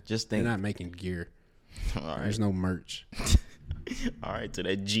saying? Just think. They're not making gear. All right. There's no merch. All right, so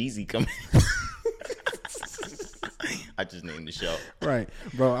that Jeezy coming. I just named the show. Right,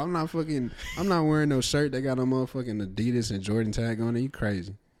 bro. I'm not wearing no shirt that got a motherfucking Adidas and Jordan tag on it. You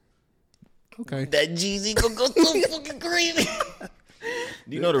crazy? Okay. That Jeezy gonna go so fucking crazy.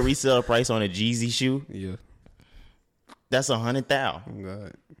 Do you know the resale price on a Jeezy shoe? Yeah. That's $100,000. Oh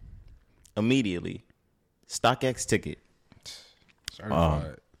God. Immediately. StockX ticket.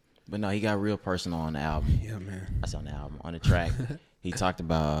 Certified. But no, he got real personal on the album. Yeah, man. That's on the album. On the track, he talked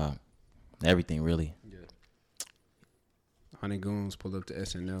about everything, really. Yeah. 100 goons pull up to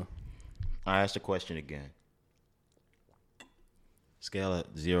SNL. I asked the question again. Scale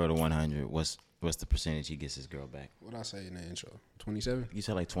of 0 to 100. What's the percentage he gets his girl back? What'd I say in the intro? 27? You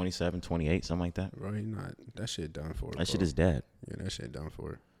said like 27, 28, something like that? Bro, he not. That shit done for it. That shit is dead. Yeah, that shit done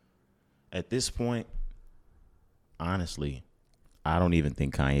for it. At this point, honestly, I don't even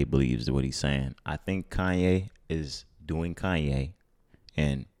think Kanye believes what he's saying. I think Kanye is doing Kanye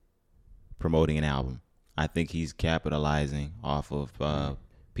and promoting an album. I think he's capitalizing off of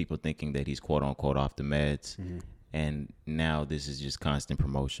people thinking that he's quote unquote off the meds. Mm-hmm. And now this is just constant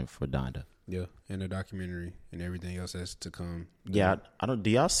promotion for Donda. Yeah, and the documentary and everything else that's to come. Yeah, I don't. Do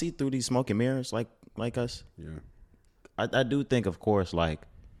y'all see through these smoke and mirrors like us? Yeah, I do think, of course, like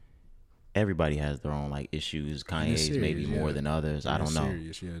everybody has their own like issues. Kanye's serious, maybe more than others. I don't know.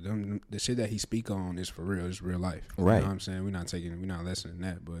 Serious, yeah. The shit that he speak on is for real. It's real life. Right. You know what I'm saying? We're not lessening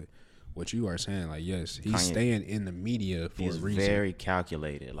that, but what you are saying, like, yes, he's Kanye, staying in the media for a reason. He's very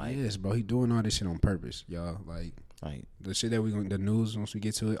calculated. Like, yes, bro, he doing all this shit on purpose, y'all. Like the shit that the news, once we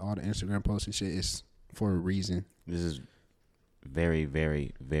get to it, all the Instagram posts and shit is for a reason. This is very,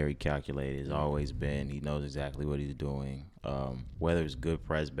 very, very calculated. It's always been. He knows exactly what he's doing. Whether it's good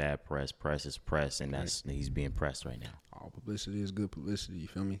press, bad press, press is press, and he's being pressed right now. All publicity is good publicity. You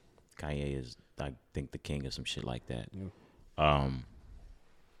feel me? Kanye is, I think, the king of some shit like that. Yeah.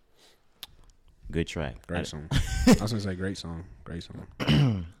 Good track. Great song. I was gonna say great song. Great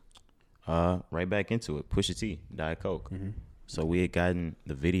song. Right back into it. Pusha T, Diet Coke. Mm-hmm. So we had gotten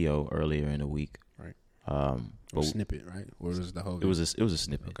the video earlier in the week. Right. A snippet, right? Or was it the whole video? It was a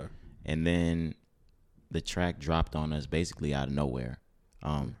snippet. Okay. And then the track dropped on us basically out of nowhere.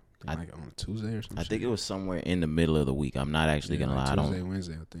 Like on Tuesday or something. I think it was somewhere in the middle of the week. I'm not actually gonna lie. Tuesday,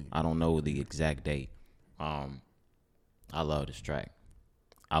 Wednesday, I think. I don't know the exact date. I love this track.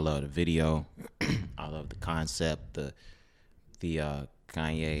 I love the video. I love the concept. The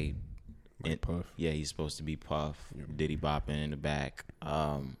Kanye Like Puff. Yeah, he's supposed to be Puff. Diddy bopping in the back.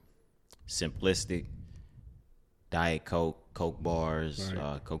 Simplistic. Diet Coke bars,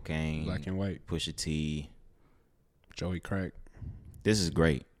 Right. cocaine. Black and White. Pusha T. Joey Crack. This is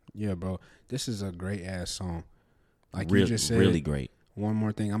great. Yeah, bro. This is a great ass song. Like you just said. Really great. One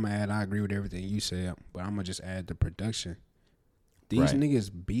more thing I'm gonna add. I agree with everything you said, but I'm gonna just add the production. These Right. niggas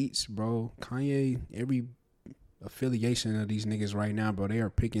beats, bro. Kanye, every affiliation of these niggas right now, bro, they are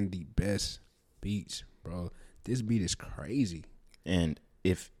picking the best beats, bro. This beat is crazy. And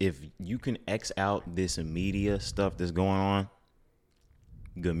if you can X out this media stuff that's going on,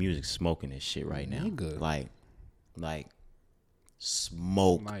 good music smoking this shit right now. Nigga. Like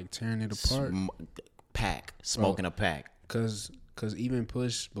smoke. Like tearing it apart. Smoking a pack. Cause even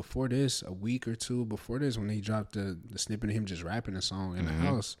Push before this, a week or two before this, when he dropped the snippet of him just rapping a song in the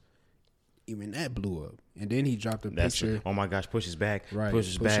house, even that blew up. And then he dropped a picture. Oh my gosh, Push is back. Right, Push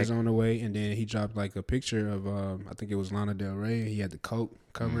is Push back. is on the way, and then he dropped like a picture of I think it was Lana Del Rey. He had the coat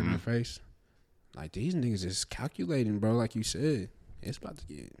covering her face. Like these niggas is calculating, bro. Like you said, it's about to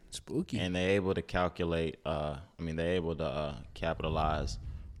get spooky. And they're able to calculate. They're able to capitalize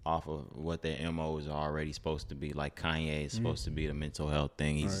off of what their MO is already supposed to be. Like Kanye is supposed to be the mental health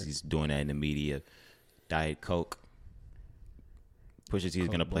thing. He's doing that in the media. Diet Coke. Pusha T is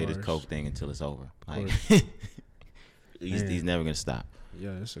gonna play this Coke thing until it's over. Like he's never gonna stop.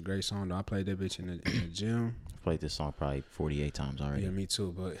 Yeah, it's a great song though. I played that bitch in the gym. I've played this song probably 48 times already. Yeah, me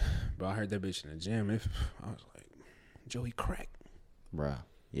too. But I heard that bitch in the gym. I was like, Joey Crack. Bruh.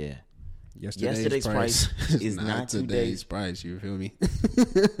 Yeah. Yesterday's price is not today's price. You feel me?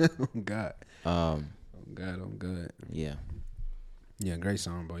 Oh God. Um. I'm good. Yeah. Yeah, great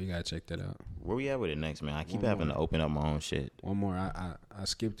song, bro. You gotta check that out. Where we at with it next, man? I keep One having more. to open up my own shit. One more. I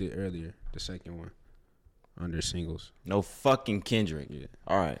skipped it earlier. The second one under singles. No fucking Kendrick. Yeah.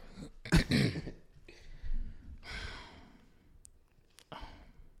 All right.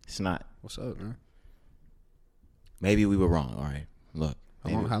 It's not. What's up, man? Maybe we were wrong. All right. Look.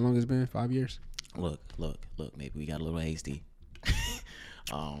 How long it's been? 5 years? Look. Maybe we got a little hasty. It's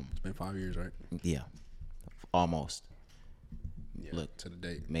been 5 years, right? Yeah. Almost. Yeah, Look, to the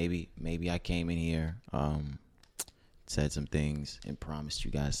date. Maybe I came in here, said some things and promised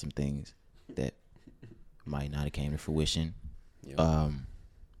you guys some things that might not have came to fruition. Yeah.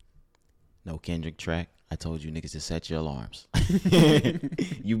 No Kendrick track. I told you niggas to set your alarms.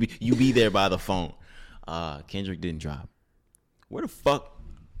 you be there by the phone. Kendrick didn't drop. Where the fuck?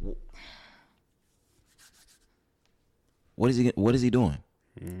 What is he doing?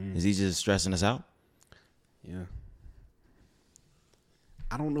 Is he just stressing us out? Yeah.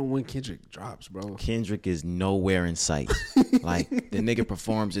 I don't know when Kendrick drops, bro. Kendrick is nowhere in sight. Like, the nigga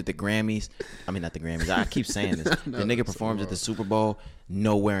performs at the Grammys. I mean, not the Grammys. I keep saying this. The nigga performs at the Super Bowl.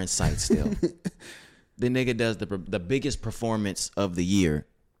 Nowhere in sight still. The nigga does the biggest performance of the year.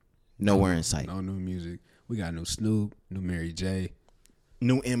 Nowhere in sight. No new music. We got new Snoop, new Mary J,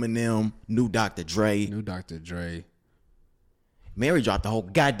 New Eminem, new Dr. Dre. new Dr. Dre, Mary dropped the whole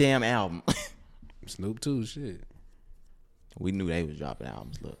goddamn album. Snoop too. Shit. We knew they was dropping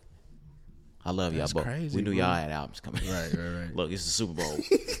albums. Look. I love y'all, That's but crazy, we knew bro. y'all had albums coming. Right. Look, it's the Super Bowl.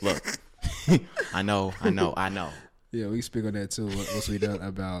 Look. I know. Yeah, we speak on that too. What's we done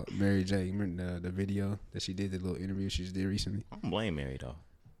about Mary J? You remember the video that she did, the little interview she just did recently? I don't blame Mary though.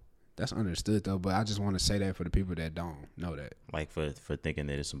 That's understood though, but I just want to say that for the people that don't know that. Like for thinking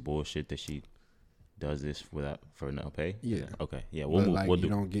that it's some bullshit that she does this for no pay. Yeah. Okay. Yeah. But We'll move. like We'll you do.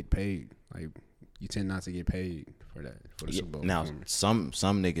 don't get paid. Like you tend not to get paid for that for the Yeah, Super Bowl. now performance. some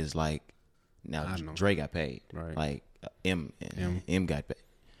niggas like now I know. Dre got paid. Right. Like M got paid.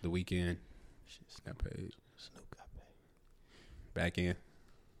 The Weeknd got paid. Snoop got paid. Back in.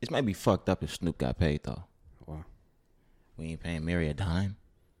 This might be fucked up if Snoop got paid though. Wow. We ain't paying Mary a dime.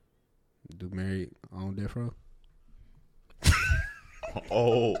 Do Mary on death row?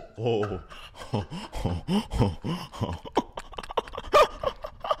 Oh.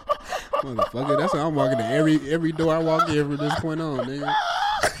 Motherfucker, that's how I'm walking to every door I walk in from this point on,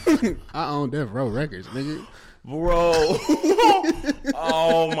 nigga. I own Death Row Records, nigga. Bro.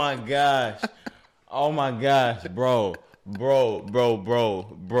 Oh my gosh, bro.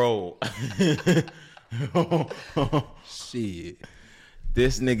 Shit.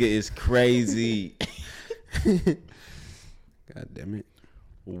 This nigga is crazy. God damn it.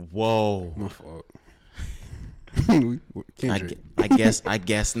 Whoa. My fault. Kendrick. I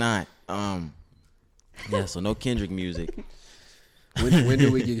guess not. Yeah, so no Kendrick music. When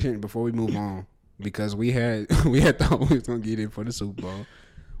do we get Kendrick before we move on? Because we had thought we was gonna get it for the Super Bowl.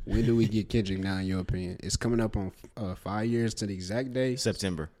 When do we get Kendrick now, in your opinion? It's coming up on 5 years to the exact day.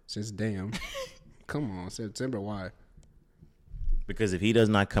 September. Since damn. Come on, September. Why? Because if he does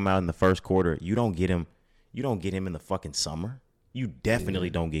not come out in the first quarter, you don't get him. You don't get him in the fucking summer. You definitely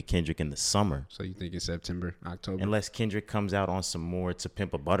don't get Kendrick in the summer. So you think it's September, October? Unless Kendrick comes out on some more To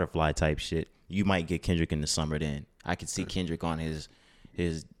Pimp a Butterfly type shit, you might get Kendrick in the summer then. I could see Kendrick on his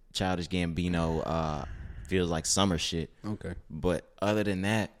Childish Gambino feels like summer shit. Okay. But other than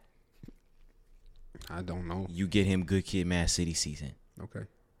that, I don't know. you get him Good Kid, Mad City season. Okay.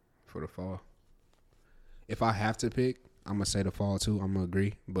 For the fall. If I have to pick, I'm going to say the fall too. I'm going to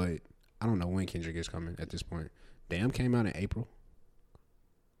agree. But I don't know when Kendrick is coming at this point. Damn came out in April.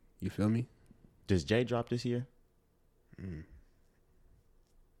 You feel me? Does Jay drop this year? I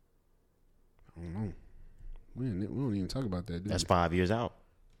don't know. We don't even talk about that, do That's we? 5 years out.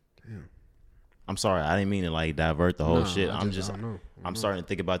 Damn. I'm sorry, I didn't mean to like divert the whole Nah, shit. I I'm don't know. I'm starting to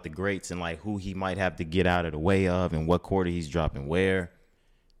think about the greats and like who he might have to get out of the way of and what quarter he's dropping where.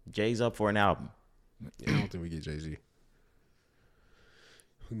 Jay's up for an album. Yeah, I don't think we get Jay-Z.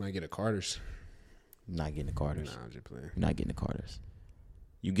 We might get a Carter's. Not getting the Carters. Nah, I'm just playing. You're not getting the Carters.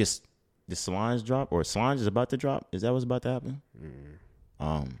 You get the Solange drop or Solange is about to drop. Is that what's about to happen?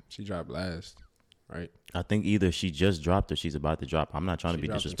 She dropped last, right? I think either she just dropped or she's about to drop. I'm not trying to She be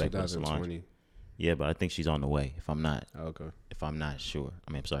dropped in disrespectful to Solange. 2020. Yeah, but I think she's on the way. If I'm not, Oh, okay. if I'm not sure.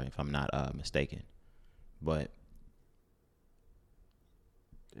 I mean, I'm sorry, if I'm not mistaken. But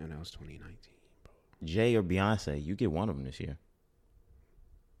And that was 2019, bro. Jay or Beyonce, you get one of them this year.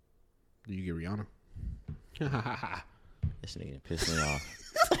 Do you get Rihanna? This nigga pissed me off.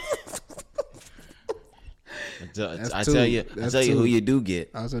 That's I two. tell you That's who two. you do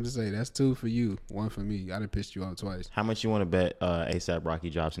get. I was going to say, that's 2 for you, 1 for me. I done pissed you off twice. How much you want to bet ASAP Rocky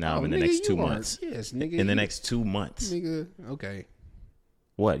drops an album in the nigga, next 2 you are- months? Yes, nigga. In the you- next 2 months. Nigga, okay.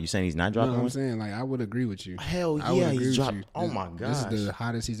 What? You saying he's not dropping No, I'm one? saying, like, I would agree with you. Hell I would yeah, agree he's with dropped. you. Oh my This gosh. is the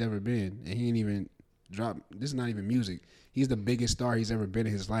hottest he's ever been. And he ain't even dropped. This is not even music. He's the biggest star he's ever been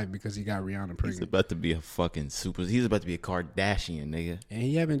in his life because he got Rihanna He's pregnant. about to be a fucking super. He's about to be a Kardashian, nigga. And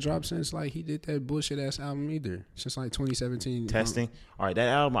he haven't dropped since, like, he did that bullshit ass album either. Since, like, 2017. Testing. All right, that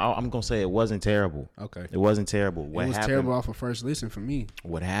album. I'm gonna say it wasn't terrible. Okay. It wasn't terrible. What It was happened? terrible off of first listen for me.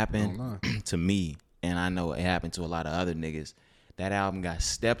 What Don't happened lie. to me, and I know it happened to a lot of other niggas. That album got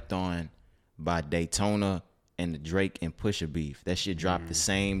stepped on by Daytona and the Drake and Pusha beef. That shit dropped the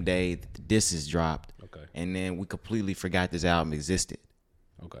same day that the disses dropped. Okay. And then we completely forgot this album existed.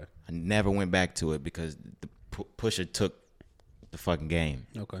 Okay. I never went back to it because the Pusha took the fucking game.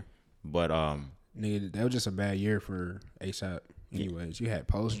 Okay. But Nigga, that was just a bad year for ASAP. Anyways, you had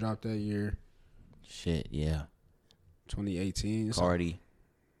Post drop that year, shit, yeah. 2018. So, Cardi.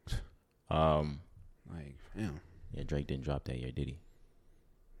 like, damn. Yeah, Drake didn't drop that year, did he?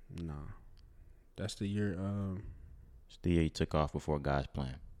 Nah. That's the year, It's the year he took off before God's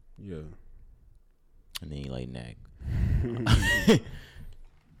plan. yeah. And then he laid an egg.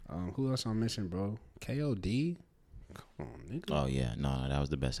 Who else I'm missing, bro? KOD? Come on, nigga. Oh, yeah. No, that was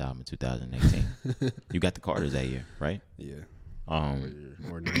the best album in 2018. You got the Carters that year, right? Yeah. Um,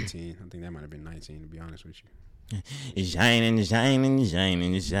 Or 19. I think that might have been 19, to be honest with you. Shining, shining,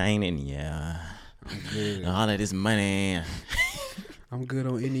 shining, shining, yeah. I'm good. All of this money. I'm good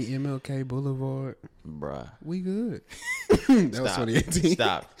on any MLK Boulevard. Bruh. We good. That was 2018.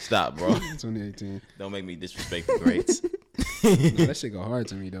 Stop, bro. 2018. Don't make me disrespect the greats. No, that shit go hard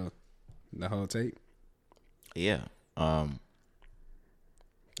to me, though. The whole tape. Yeah. That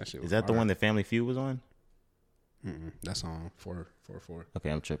shit Is was that the hard. one that Family Feud was on? That's on 444. Okay,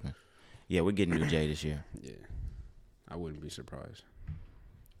 I'm tripping. Yeah, we're getting new Jay this year. Yeah. I wouldn't be surprised.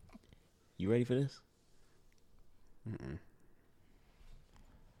 You ready for this?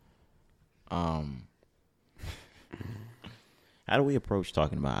 How do we approach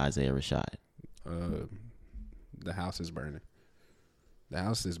talking about Isaiah Rashad? The house is burning. The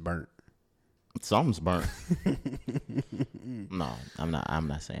house is burnt. Something's burnt. No, I'm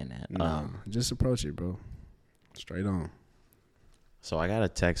not saying that. Nah, just approach it, bro. Straight on. So I got a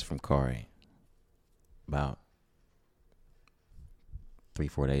text from Corey about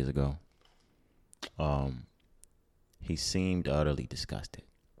 3-4 days ago. He seemed utterly disgusted.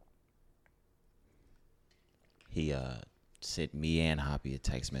 He sent me and Hoppy a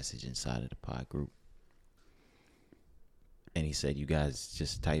text message inside of the pod group. And he said, you guys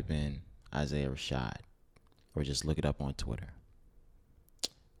just type in Isaiah Rashad or just look it up on Twitter.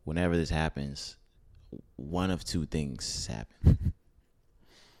 Whenever this happens, one of two things happen.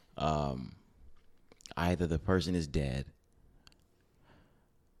 Either the person is dead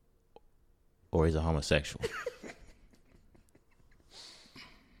or he's a homosexual.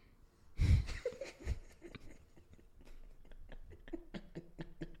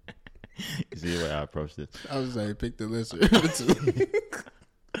 see the way I approach this. I was like, pick the lesser.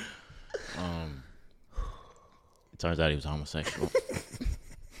 It turns out he was homosexual.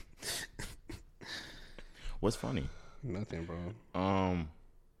 What's funny? Nothing, bro.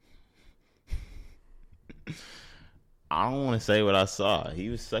 I don't want to say what I saw. He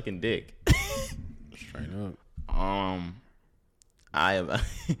was sucking dick. Straight up. I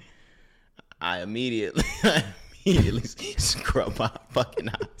immediately scrub my fucking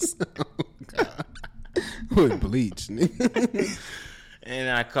eyes. God. With bleach, nigga. And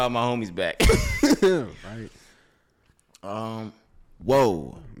I called my homies back. Right.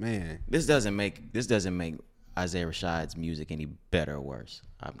 Whoa, Man. this doesn't make Isaiah Rashad's music any better or worse.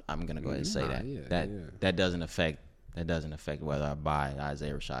 I'm gonna go ahead and say that doesn't affect whether I buy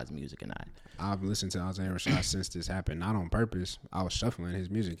Isaiah Rashad's music or not. I've listened to Isaiah Rashad since this happened, not on purpose. I was shuffling, his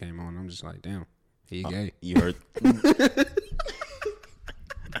music came on. I'm just like, damn, he gay. You heard?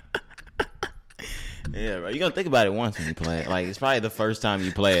 Yeah, bro. You're gonna think about it once when you play it. Like, it's probably the first time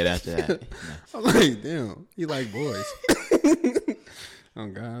you play it after that. I'm like, damn, he like boys. Oh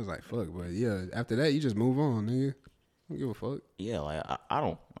God, I was like, fuck, but yeah, after that you just move on, nigga. Don't give a fuck. Yeah, like I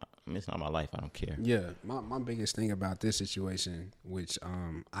don't. I mean, it's not my life. I don't care. Yeah, my biggest thing about this situation, which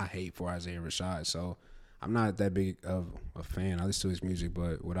I hate for Isaiah Rashad, so I'm not that big of a fan. I listen to his music,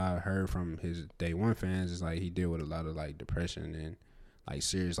 but what I heard from his day one fans is like he deal with a lot of like depression and like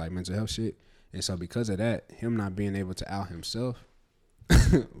serious like mental health shit, and so because of that, him not being able to out himself.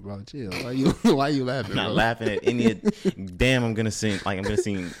 Bro, chill. Why you laughing? I'm not bro? laughing at any. Damn, I'm gonna seem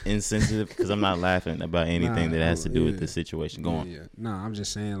insensitive because I'm not laughing about anything that has to do with the situation going. Yeah. No, I'm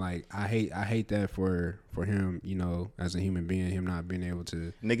just saying like I hate that for him. You know, as a human being, him not being able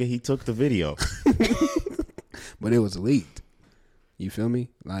to. Nigga, he took the video. But it was leaked. You feel me?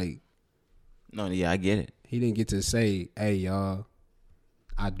 Like, No, yeah, I get it. he didn't get to say, "Hey, y'all,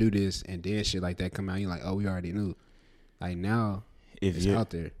 I do this," and then shit like that come out. You're like, "Oh, we already knew." Like now. If It's you're out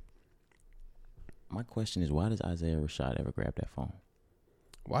there. My question is, why does Isaiah Rashad ever grab that phone?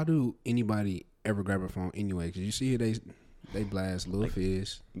 Why do anybody ever grab a phone anyway? Because you see they blast Lil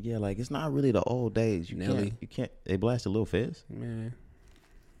Fizz. Yeah, like it's not really the old days. Nelly. You can't. They blasted Lil Fizz. Man.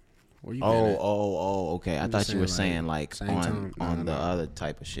 Where you been at? Okay. I I'm thought just you were saying, saying like same on time. on Nah. the other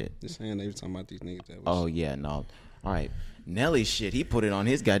type of shit. Just saying they was talking about these niggas that was Oh yeah, no. All right, Nelly shit. He put it on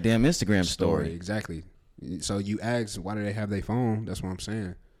his goddamn Instagram story. Exactly. So you ask, why do they have their phone? That's what I'm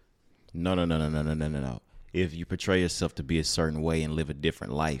saying. No. If you portray yourself to be a certain way and live a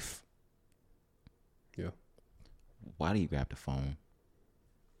different life, Yeah. why do you grab the phone?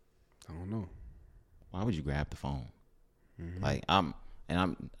 I don't know. Why would you grab the phone? Mm-hmm. Like I'm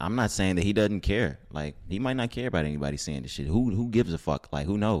not saying that he doesn't care. Like he might not care about anybody seeing this shit. Who gives a fuck? Like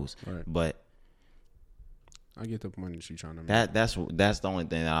who knows? Right. But I get the point that you're trying to make. that's the only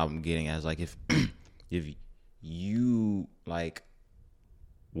thing that I'm getting at is like if you like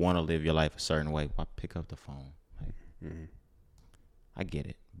want to live your life a certain way, why pick up the phone? Like, I get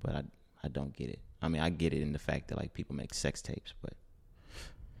it, but I don't get it. I mean, I get it in the fact that like people make sex tapes, but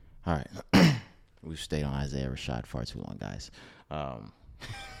all right, we've stayed on Isaiah Rashad far too long, guys. What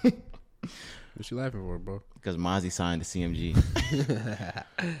you laughing for, bro? Because Mozzie signed to CMG.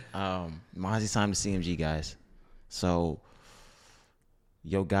 Mozzie signed to CMG, guys. So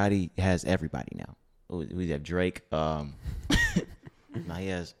Yo Gotti has everybody now. We have Drake. Now he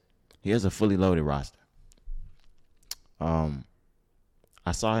has a fully loaded roster.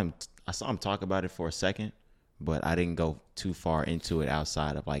 I saw him talk about it for a second, but I didn't go too far into it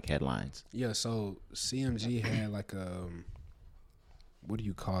outside of like headlines. Yeah, so CMG had like a, what do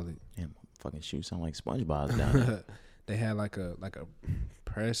you call it? Damn, fucking shoes sound like SpongeBob down there. They had like a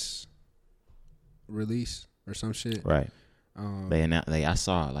press release or some shit. Right. I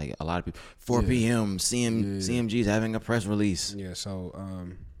saw like a lot of people. 4 p.m. CMG's having a press release. Yeah, so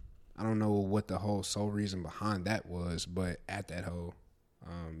I don't know what the whole sole reason behind that was, but at that whole,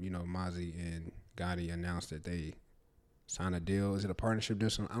 Mozzie and Gotti announced that they signed a deal. Is it a partnership deal?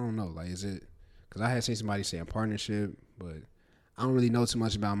 I don't know. Like, is it? Because I had seen somebody say a partnership, but I don't really know too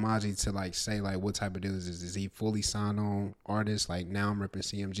much about Mozzie to like say like what type of deal is this? Is he fully signed on artist? Like now I'm repping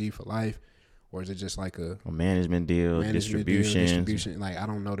CMG for life. Or is it just like a management deal, distribution? Like, I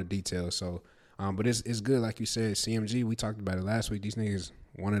don't know the details. So, but it's good. Like you said, CMG, we talked about it last week. These niggas,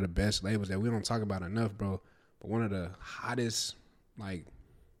 one of the best labels that we don't talk about enough, bro. But one of the hottest, like,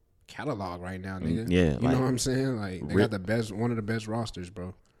 catalog right now, nigga. Yeah. You know what I'm saying? Like, they got one of the best rosters,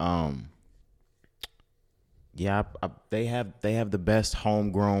 bro. Yeah, they have the best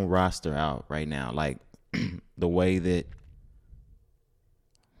homegrown roster out right now. Like, the way that,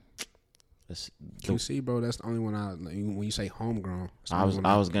 QC, bro, that's the only one when you say homegrown. I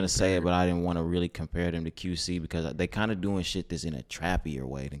was gonna say it, but I didn't want to really compare them to QC because they kind of doing shit that's in a trappier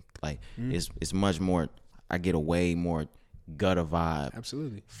way. Like it's much more. I get a way more gutter vibe,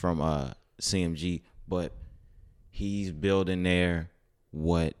 absolutely, from CMG, but he's building there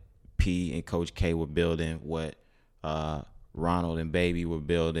what P and Coach K were building, what Ronald and Baby were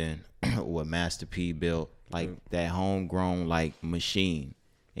building, what Master P built, like that homegrown like machine.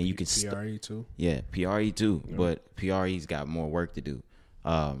 And you can PRE too. Yeah, PRE too. Yeah. But PRE's got more work to do.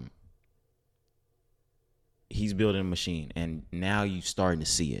 He's building a machine, and now you starting to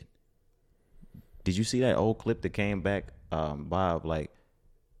see it. Did you see that old clip that came back, Bob? Like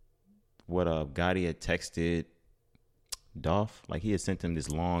what Gotti had texted Dolph? Like he had sent him this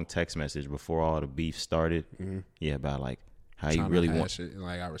long text message before all the beef started. Mm-hmm. Yeah, about like how you really want it.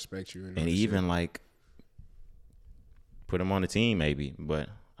 Like I respect you, and even like put him on the team maybe, but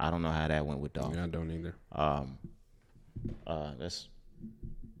I don't know how that went with Dolph. Yeah, I don't either. That's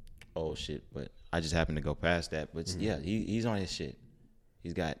old shit, but I just happened to go past that. But yeah, he's on his shit.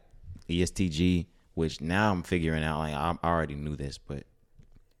 He's got ESTG, which now I'm figuring out. Like I already knew this, but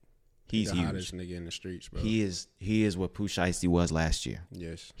he's the huge. Hottest nigga in the streets, bro. He is what Pooh Shiesty was last year.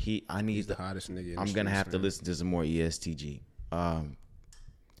 Yes. He's the hottest nigga. I'm gonna have to listen to some more ESTG.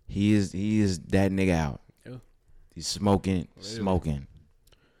 He is that nigga out. Yeah. He's smoking.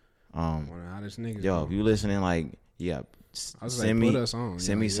 One of the hottest niggas. Yo, bro. if you listening, like, yeah, send me some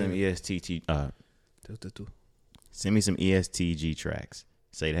ESTG. Send me some ESTG tracks.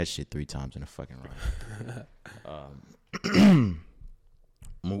 Say that shit 3 times in a fucking row.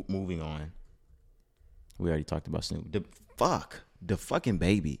 Moving on. We already talked about Snoop. The fucking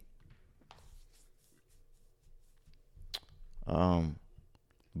baby.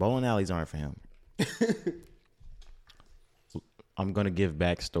 Bowling alleys aren't for him. I'm gonna give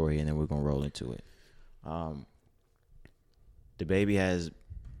backstory and then we're gonna roll into it. The baby has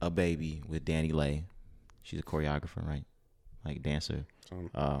a baby with Danny Lay. She's a choreographer, right? Like dancer,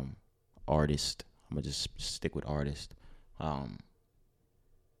 artist. I'm gonna just stick with artist.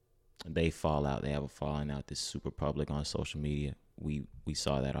 They fall out. They have a falling out that's super public on social media. We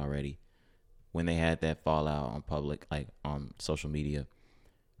saw that already. When they had that fallout on public, like on social media,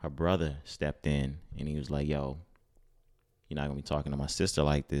 her brother stepped in and he was like, yo, you're not gonna be talking to my sister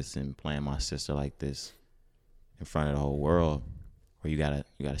like this and playing my sister like this in front of the whole world, or you gotta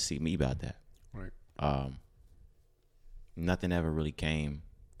see me about that. Right. Nothing ever really came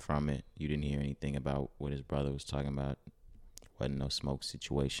from it. You didn't hear anything about what his brother was talking about. Wasn't no smoke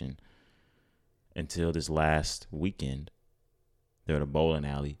situation until this last weekend. They're at a bowling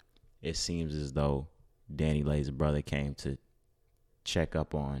alley. It seems as though Danny Lay's brother came to check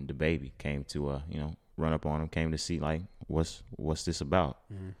up on the baby, came to run up on him, came to see like what's this about.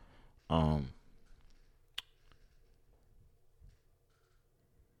 Mm-hmm.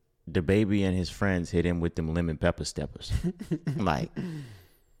 The baby and his friends hit him with them lemon pepper steppers. like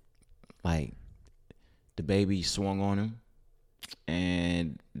the baby swung on him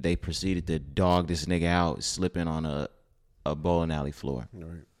and they proceeded to dog this nigga out, slipping on a bowling alley floor.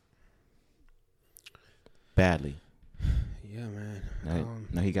 Right. Badly. Yeah, man.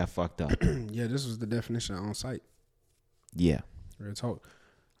 No, he got fucked up. Yeah, this was the definition of on site. Yeah. Real talk.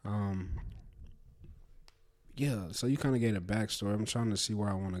 Yeah, so you kind of gave a backstory. I'm trying to see where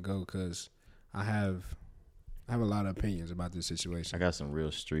I want to go because I have a lot of opinions about this situation. I got some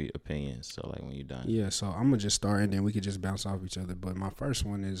real street opinions. So like when you're done. Yeah, so I'm gonna just start and then we could just bounce off each other. But my first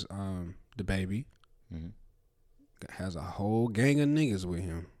one is the baby has a whole gang of niggas with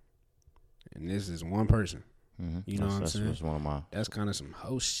him, and this is one person. Mm-hmm. You know what I'm saying? That's one of my. That's kind of some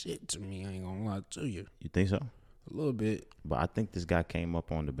hoe shit to me. I ain't gonna lie to you. You think so? A little bit. But I think this guy came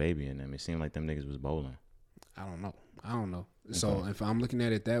up on the baby and them. It seemed like them niggas was bowling. I don't know. Okay. So if I'm looking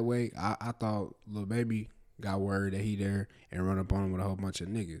at it that way, I thought Lil Baby got word that he there and run up on him with a whole bunch of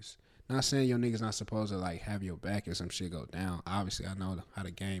niggas. Not saying your niggas not supposed to like have your back if some shit go down. Obviously, I know how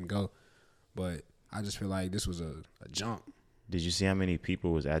the game go, but I just feel like this was a jump. Did you see how many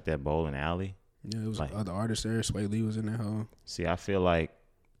people was at that bowling alley? Yeah, it was like other artists there. Sway Lee was in that hole. See, I feel like.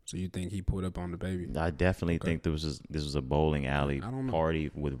 So you think he pulled up on the baby? I definitely think this was a bowling alley party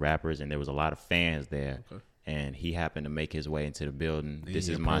with rappers, and there was a lot of fans there. Okay. And he happened to make his way into the building. This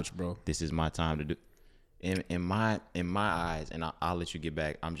is my time to do. In my eyes, and I'll let you get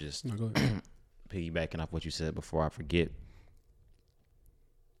back. I'm just piggybacking off what you said before I forget.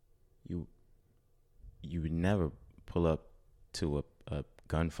 You would never pull up to a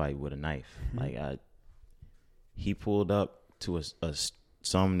gunfight with a knife. Like he pulled up to a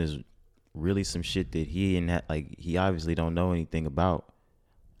something that's really some shit that he obviously don't know anything about.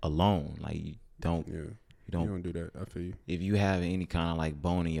 alone. Like you don't You don't do that. I feel you. if you have any kind of like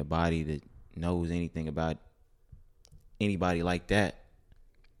bone in your body that knows anything about anybody like that,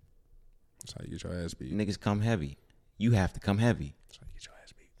 That's how you get your ass beat. niggas come heavy. You have to come heavy. That's how you get your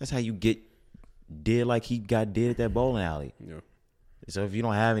ass beat. That's how you get did like he got did at that bowling alley. Yeah. So if you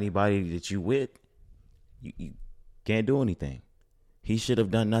don't have anybody that you with, you can't do anything. He should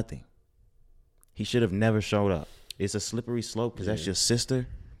have done nothing. He should have never showed up. It's a slippery slope because that's your sister.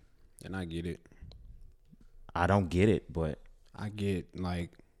 And I get it. I don't get it, but I get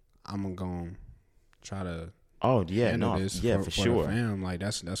like I'm gonna try to oh yeah, handle no, this yeah, for sure. The fam. Like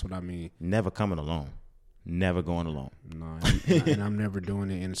that's what I mean. Never coming alone. Never going alone. No, and I'm never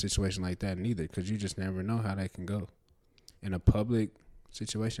doing it in a situation like that neither, because you just never know how that can go. In a public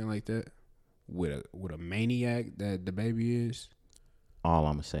situation like that, with a maniac that the baby is. All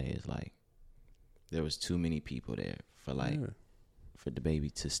I'm gonna say is like, there was too many people there for for the baby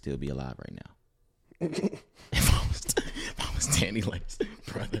to still be alive right now. if I was Danny Lace,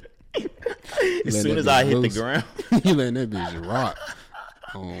 brother, as soon as I hit the ground, you letting that bitch rock.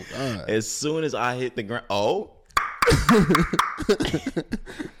 Oh God! As soon as I hit the ground,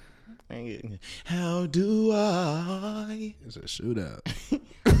 how do I? It's a shootout.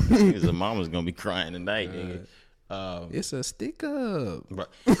 His mama's gonna be crying tonight, nigga. It's a stick up. Bro,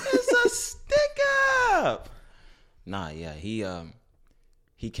 it's a stick up. Nah, yeah,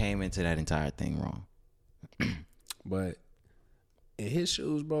 he came into that entire thing wrong. But in his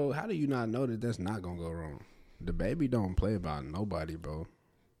shoes, bro, how do you not know that that's not gonna go wrong? The baby don't play about nobody, bro.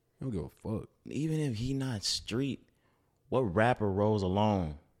 He don't give a fuck. Even if he not street, what rapper rolls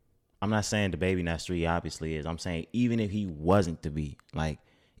alone? I'm not saying the baby not street, obviously is. I'm saying even if he wasn't to be, like,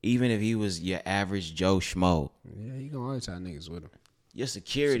 even if he was your average Joe Schmo. Yeah, he gonna always have niggas with him. Your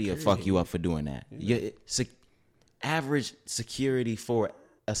security will fuck you up for doing that. Yeah. Your average security for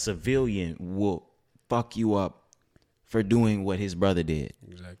a civilian will fuck you up for doing what his brother did.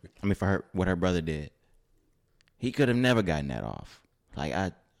 Exactly. I mean, for what her brother did. He could have never gotten that off.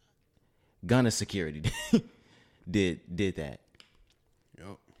 Like, Gunna security did that.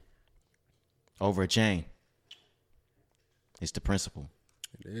 Yep. Over a chain. It's the principle.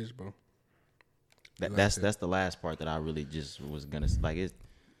 It is, bro. That's the last part that I really just was gonna like.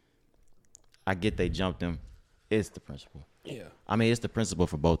 I get they jumped him. It's the principle. Yeah. I mean, it's the principle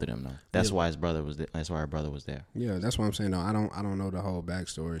for both of them though. That's why his brother was. That's why her brother was there. Yeah, that's what I'm saying. Though I don't know the whole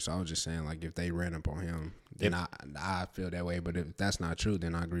backstory, so I was just saying like if they ran up on him, then I feel that way. But if that's not true,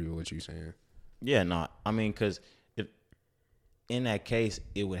 then I agree with what you're saying. Yeah, no. I mean, because if in that case,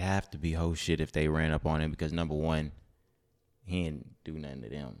 it would have to be whole shit if they ran up on him because number one, he didn't do nothing to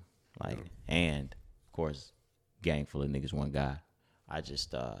them. Like, and of course, gang full of niggas, one guy. I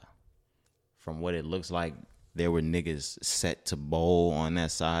just from what it looks like, there were niggas set to bowl on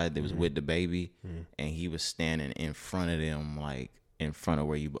that side that was with the baby, and he was standing in front of them, like in front of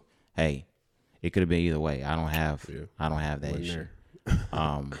where you. Hey, it could have been either way. I don't have that issue.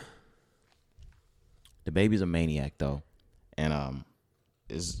 The baby's a maniac though, and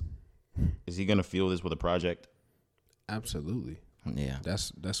is he gonna feel this with a project? Absolutely. Yeah.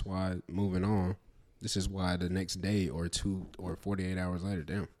 That's why moving on. This is why the next day or 2 or 48 hours later,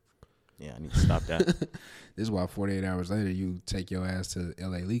 damn. Yeah, I need to stop that. This is why 48 hours later you take your ass to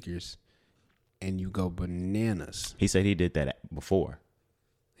LA Leakers and you go bananas. He said he did that before.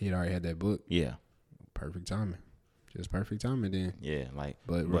 He'd already had that book. Yeah. Perfect timing. Just perfect timing then. Yeah, like.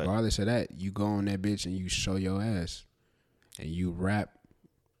 But regardless of that, you go on that bitch and you show your ass and you rap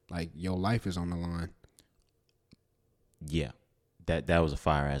like your life is on the line. Yeah. That was a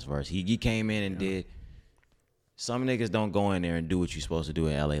fire ass verse. He came in and did. Some niggas don't go in there and do what you're supposed to do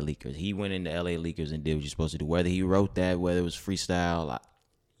at LA Leakers. He went into LA Leakers and did what you're supposed to do. Whether he wrote that, whether it was freestyle,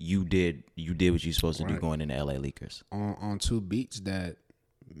 you did what you're supposed to do going into LA Leakers. On 2 beats that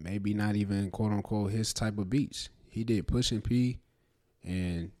maybe not even quote unquote his type of beats. He did Pushin' P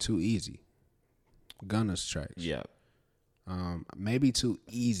and Too Easy. Gunna's tracks. Yeah. Maybe Too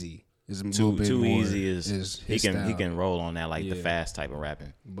Easy is a Too little bit more Easy is his he style. can roll on that like the fast type of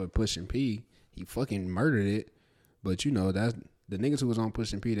rapping. But Pushin' P, he fucking murdered it. But you know that's the niggas who was on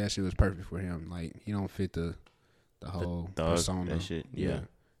Pushin' P. That shit was perfect for him. Like he don't fit the whole persona. That shit. Yeah.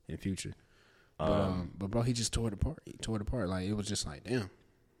 In Future. But bro, he just tore it apart. He tore it apart. Like it was just like damn.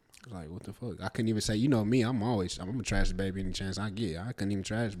 Like what the fuck? I couldn't even say. You know me. I'm gonna trash the baby any chance I get. I couldn't even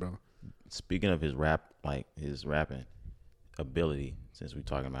trash, bro. Speaking of his rap, like his rapping ability, since we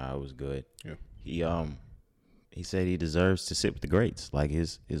talking about how it was good. Yeah. He said he deserves to sit with the greats. Like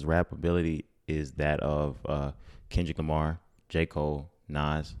his rap ability is that of Kendrick Lamar, J. Cole,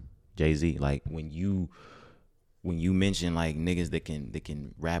 Nas, Jay-Z. Like when you when you mention like niggas that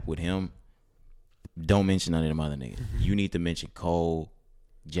can rap with him, don't mention none of them other niggas. You need to mention Cole,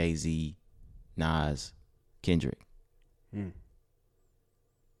 Jeezy, Nas, Kendrick.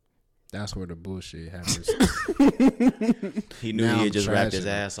 That's where the bullshit happens. He knew Now he I'm had just rapped his trashing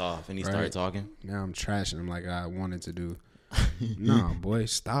ass off, and he started talking. Now I'm trashing him like I wanted to do. Nah, boy,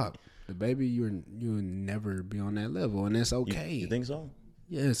 stop. The baby, you'll never be on that level, and it's okay. You think so?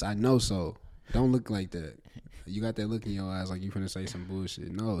 Yes, I know so. Don't look like that. You got that look in your eyes like you finna say some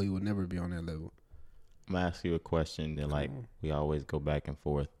bullshit. No, he will never be on that level. I'm gonna ask you a question that like we always go back and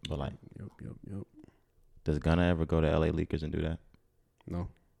forth, but like, Yep. does Gunna ever go to LA Leakers and do that? No.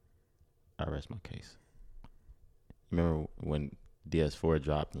 I rest my case. Remember when DS4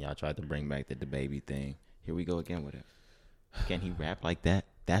 dropped and y'all tried to bring back the baby thing? Here we go again with it. Can he rap like that?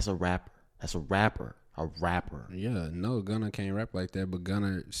 That's a rapper. That's a rapper. A rapper. Yeah, no, Gunna can't rap like that, but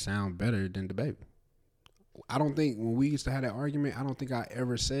Gunna sound better than the baby. I don't think when we used to have that argument, I don't think I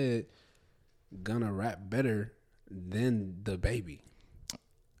ever said Gunna rap better than the baby.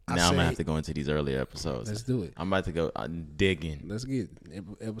 Now I'm gonna have to go into these earlier episodes. Let's do it. I'm about to go digging. Let's get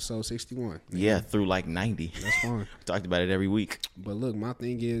episode 61. Yeah, through like 90. That's fine. We talked about it every week. But look, my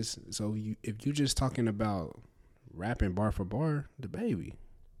thing is, so if you just talking about rapping bar for bar, the baby,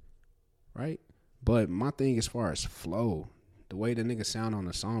 right? But my thing as far as flow, the way the nigga sound on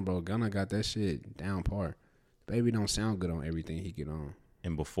the song, bro, Gunna got that shit down par. Baby don't sound good on everything he get on.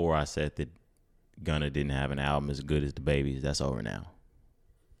 And before I said that Gunna didn't have an album as good as the baby's, that's over now.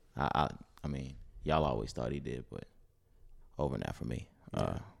 I mean, y'all always thought he did, but over now for me.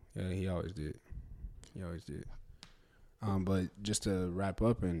 Yeah, he always did. He always did. But just to wrap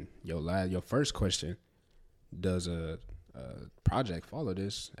up, and your first question, does a project follow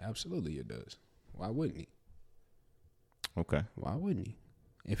this? Absolutely, it does. Why wouldn't he? Okay. Why wouldn't he?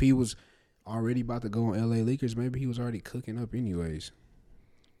 If he was already about to go on LA Leakers, maybe he was already cooking up anyways.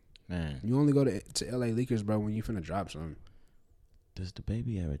 Man, You only go to LA Leakers, bro, when you finna drop something. does the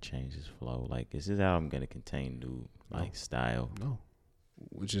baby ever change his flow? Like, is his album gonna contain new style? No.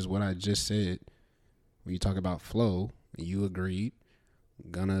 Which is what I just said. When you talk about flow, and you agreed,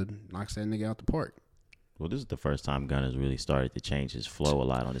 Gunna knocks that nigga out the park. Well, this is the first time Gunna's really started to change his flow a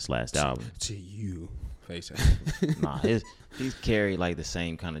lot on this last album. To you, face Nah, he's carried like the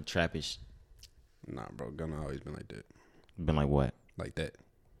same kind of trappish. Nah, bro, Gunna always been like that. Been like what? Like that.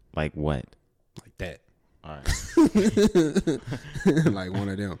 Like what? Like that. All right. Like one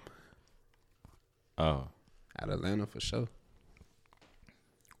of them. Oh, Out of Atlanta for sure.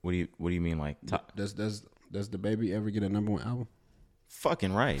 what do you mean like? Does the baby ever get a number one album?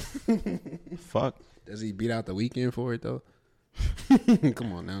 Fucking right. Fuck. Does he beat out the Weeknd for it though?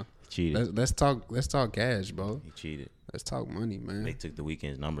 Come on now. Cheated. Let's talk cash, bro. He cheated. Let's talk money, man. They took the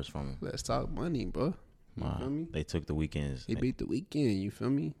Weeknd's numbers from him. Let's talk money, bro. You feel me? They took the Weeknd's. He beat the Weeknd. You feel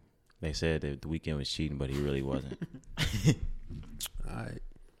me? They said that the Weeknd was cheating, but he really wasn't. All right.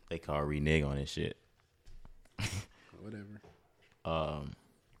 They call renege on this shit. Whatever.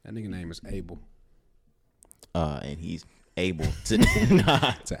 That nigga name is Abel. And he's able to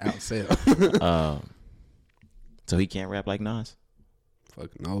not To outsell. So he can't rap like Nas.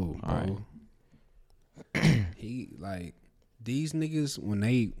 Fuck no, bro. All He like these niggas when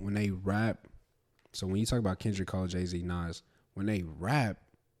they rap. So when you talk about Kendrick, Cole, Jay-Z, Nas, when they rap,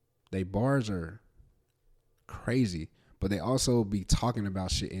 they bars are crazy, but they also be talking about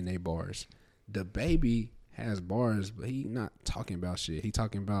shit in their bars. The baby has bars, but he not talking about shit. He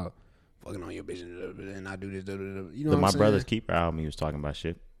talking about fucking on your bitch and I do this. You know what I'm My saying? Brother's Keeper album, he was talking about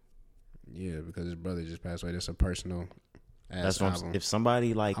shit. Yeah, because his brother just passed away. That's a personal ass That's what album. if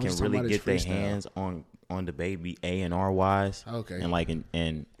somebody like I can was talking really about get his their freestyle. hands on the baby A&R wise, Okay. and like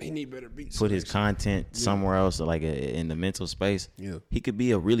and He need better beats. put his content somewhere else, like in the mental space. Yeah. He could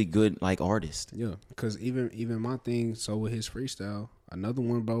be a really good like artist. Yeah, because even my thing, so with his freestyle, another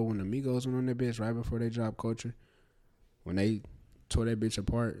one, bro, when the Migos went on that bitch right before they dropped Culture, when they tore that bitch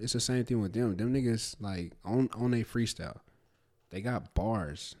apart, it's the same thing with them. Them niggas, like, on their freestyle, they got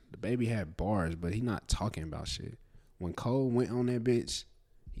bars. The baby had bars, but he not talking about shit. When Cole went on that bitch,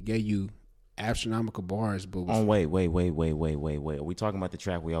 he gave you astronomical bars, but was, Oh wait. Are we talking about the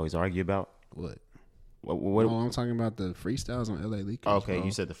track we always argue about? what? What? No, I'm talking about the freestyles on LA Leakers. Okay, bro.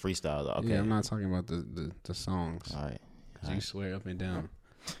 you said the freestyle. Okay, Yeah, I'm not talking about the songs. All right. You swear up and down.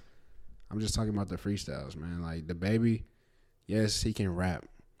 I'm just talking about the freestyles, man. Like the baby, yes, he can rap.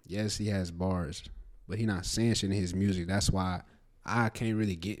 Yes, he has bars, but he not saying shit in his music. That's why I can't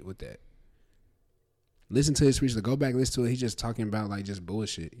really get with that. Listen to his freestyle. Go back, listen to it. He's just talking about like just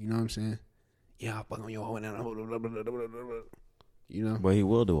bullshit. You know what I'm saying? Yeah, I'll fuck on your hoe and then you know. But he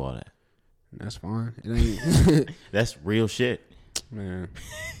will do all that. That's fine. It ain't. That's real shit. Man,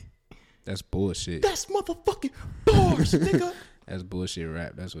 that's bullshit. That's motherfucking bars, nigga. That's bullshit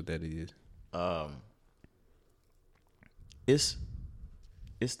rap. That's what that is. It's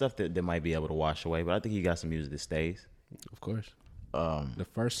stuff that might be able to wash away, but I think he got some music that stays. Of course. The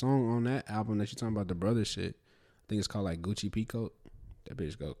first song on that album that you talking about, the brother shit, I think it's called like Gucci Peacoat. That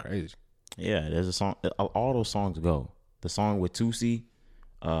bitch go crazy. Yeah, there's a song. All those songs go. The song with Tusi.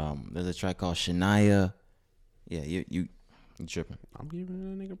 There's a track called Shania. Yeah, you tripping. I'm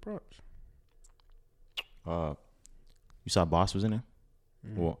giving that nigga props. You saw Boss was in there?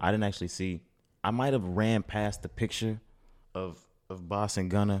 Well, I didn't actually see. I might have ran past the picture of Boss and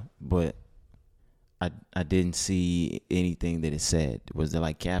Gunna, but I didn't see anything that it said. Was there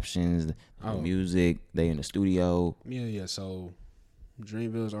like captions, the music, they in the studio? Yeah. So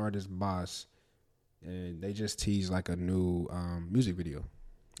Dreamville's artist Boss, and they just teased like a new music video.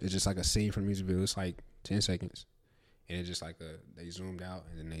 It's just like a scene from the music video. It's like 10 seconds. And it's just like they zoomed out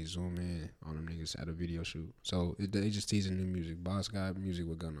and then they zoom in on them niggas at a video shoot. So they just teasing new music. Boss got music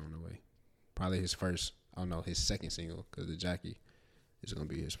with Gunna on the way. Probably his first, I don't know, his second single, because the Jackie is going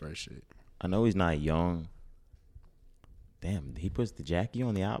to be his first shit. I know he's not young. Damn, he puts the Jackie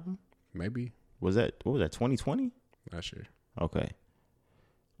on the album? Maybe. What was that, 2020? Not sure. Okay.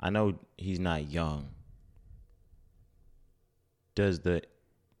 I know he's not young. Is the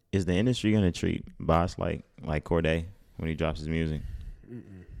industry going to treat Boss like Cordae when he drops his music?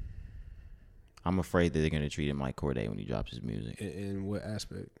 Mm-mm. I'm afraid that they're going to treat him like Cordae when he drops his music. In what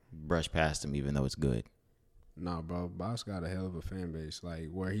aspect? Brush past him even though it's good. Nah, bro. Boss got a hell of a fan base. Like,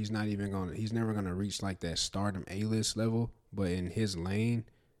 where he's never going to reach like that stardom A-list level. But in his lane,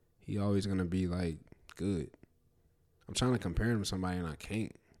 he always going to be like good. I'm trying to compare him to somebody and I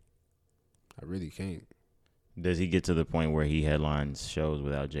can't. I really can't. Does he get to the point where he headlines shows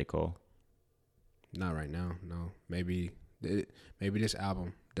without J. Cole? Not right now, no. Maybe this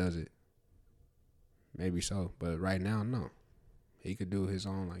album does it. Maybe so. But right now, no. He could do his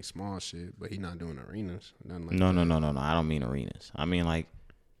own like small shit, but he not doing arenas. Nothing like No. that. I don't mean arenas. I mean like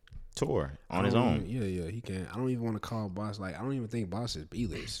tour on his own. Yeah, he can. I don't even want to call Boss, like, I don't even think Boss is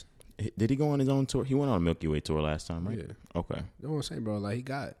B-list. Did he go on his own tour? He went on a Milky Way tour last time, right? Yeah. Okay. You know what I'm saying, bro? Like, he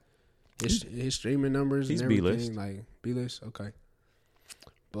got his streaming numbers He's and everything. B-list. Like, B-list, okay.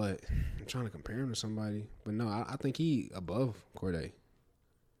 But I'm trying to compare him to somebody. But no, I think he above Cordae.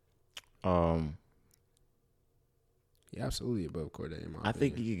 Yeah, absolutely above Cordae in my opinion.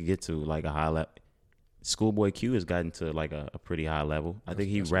 think he could get to like a high level. Schoolboy Q has gotten to like a pretty high level. I think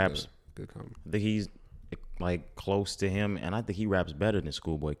he raps. Good comment. I think he's like close to him, and I think he raps better than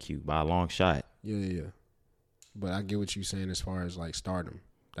Schoolboy Q by a long shot. Yeah. But I get what you're saying as far as like stardom.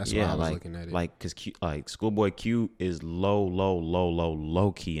 That's why I was looking at it. Like, cause Schoolboy Q is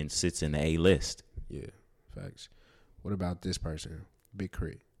low key and sits in the A list. Yeah, facts. What about this person, Big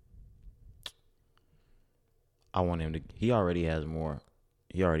Crit? I want him to. He already has more.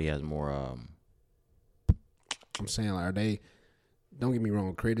 I'm saying, like, are they? Don't get me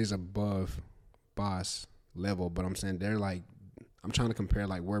wrong, Crit is above Boss level, but I'm saying they're like. I'm trying to compare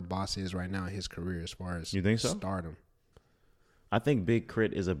like where Boss is right now in his career as far as you think so? Stardom. I think Big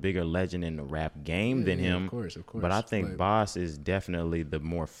Crit is a bigger legend in the rap game than him. Of course. But I think Boss is definitely the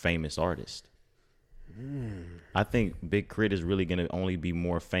more famous artist. I think Big Crit is really going to only be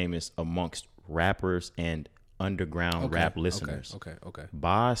more famous amongst rappers and underground rap listeners. Okay.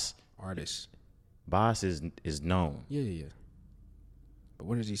 Boss is known. Yeah. But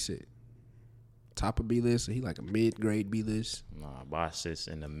where does he sit? Top of B list? Or he like a mid-grade B list? Nah, Boss sits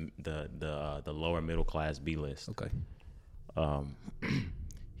in the lower middle class B list. Okay.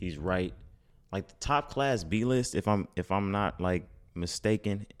 He's right, like the top class B list. If I'm not like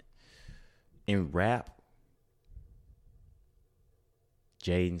mistaken, in rap,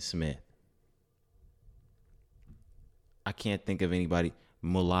 Jaden Smith. I can't think of anybody.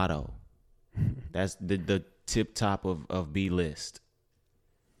 Mulatto. That's the tip top of B list.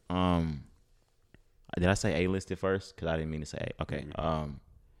 Did I say A listed first? Because I didn't mean to say A. Okay.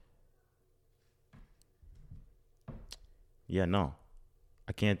 Yeah, no.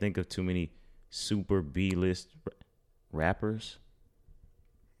 I can't think of too many super B list rappers.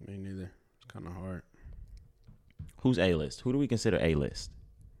 Me neither. It's kind of hard. Who's A list? Who do we consider A list?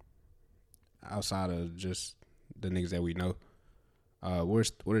 Outside of just the niggas that we know. Where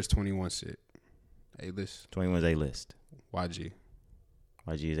does 21 sit? A list? 21's A list. YG.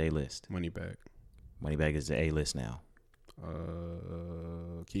 YG is A list. Moneybag. Moneybag is the A list now.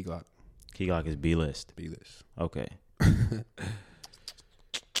 Key Glock. Key Glock is B list. B list. Okay.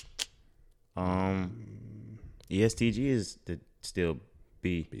 ESTG is still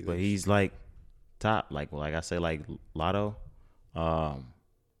B. B-list. But he's like top, like I say, like Lotto.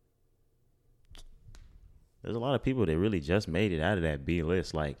 There's a lot of people that really just made it out of that B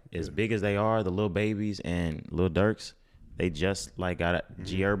list. Like as big as they are, the Lil Babies and Lil Durks, they just like got it.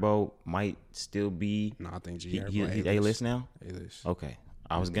 G Herbo might still be. No, I think G He's Herbo A list now. A-list. Okay,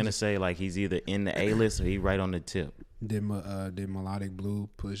 I was gonna say like he's either in the A list or he right on the tip. Did Melodic Blue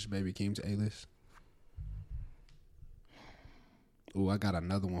push Baby Keem to A-list? Ooh, I got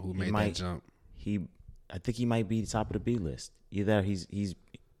another one who made that jump. I think he might be the top of the B list. Either he's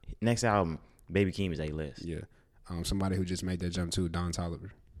next album, Baby Keem is A list. Yeah. Somebody who just made that jump too, Don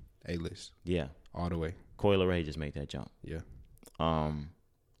Toliver, A-list. Yeah, All the way. Coi Leray just made that jump. Yeah.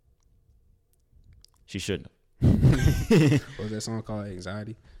 She shouldn't. What was that song called?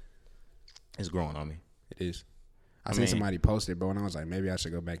 Anxiety? It's growing on me. It is. I seen somebody post it, bro, and I was like, maybe I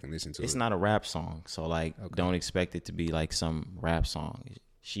should go back and listen to it. It's not a rap song, so like, don't expect it to be like some rap song.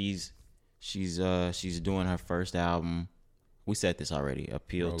 She's doing her first album. We said this already.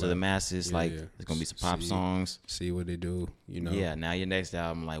 Appeal to the masses. Yeah, like, yeah. there's gonna be some pop songs. See what they do. You know. Yeah. Now your next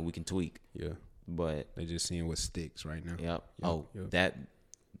album, like, we can tweak. Yeah. But they just seeing what sticks right now. Yep. That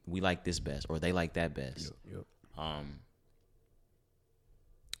we like this best, or they like that best. Yep.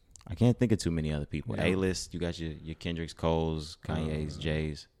 I can't think of too many other people. A list, you got your Kendricks, Coles, Kanye's,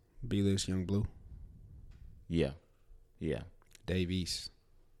 Jay's. B list, Young Blue. Yeah. Dave East,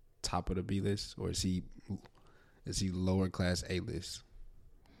 top of the B list, or is he lower class A list?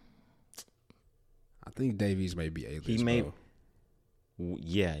 I think Dave East may be A list. He may.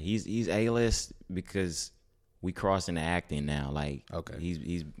 Yeah, he's A list because we crossing the acting now. Like, okay,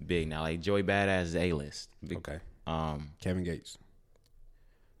 he's big now. Like Joey Badass is A list. Okay. Kevin Gates.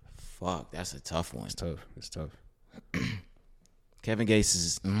 Fuck, that's a tough one. It's tough. Kevin Gates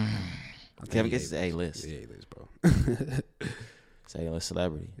is. Kevin Gates is A list. Yeah, A list, bro. It's A list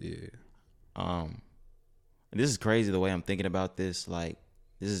celebrity. Yeah. This is crazy the way I'm thinking about this. Like,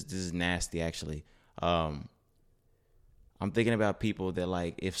 this is nasty actually. I'm thinking about people that,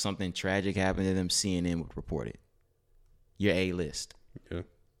 like, if something tragic happened to them, CNN would report it. You're A list. Yeah.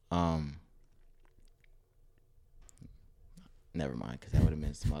 Never mind, because that would have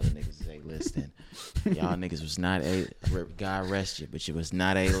been some other niggas A list, and y'all niggas was not A. God rest you, but you was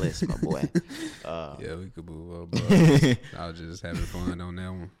not A list, my boy. Yeah, we could move on, bro. I was just having fun on that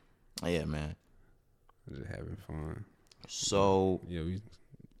one. Yeah, man. Just having fun. So yeah, we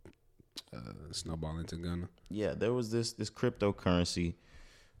snowballing to Ghana. Yeah, there was this cryptocurrency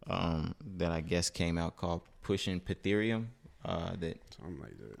that I guess came out called Pushing Ethereum. That something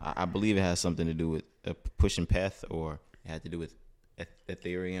like that. I believe it has something to do with Pushing Peth, or it had to do with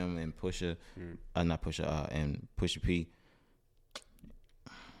Ethereum and Pusha, not Pusha, and Pusha P.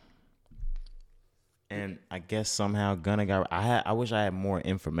 And I guess somehow Gunna got. I wish I had more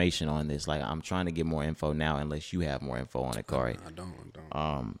information on this. Like, I'm trying to get more info now, unless you have more info on it, Corey. I don't.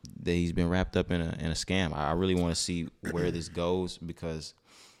 That he's been wrapped up in a scam. I really want to see where this goes, because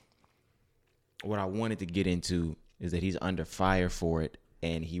what I wanted to get into is that he's under fire for it,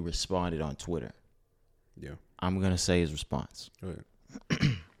 and he responded on Twitter. Yeah. I'm gonna say his response. Go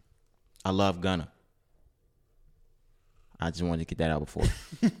ahead. I love Gunna. I just wanted to get that out before.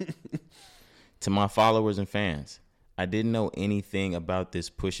 To my followers and fans, I didn't know anything about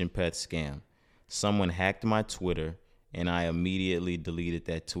this Push and Pet scam. Someone hacked my Twitter, and I immediately deleted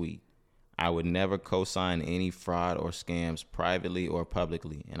that tweet. I would never co-sign any fraud or scams privately or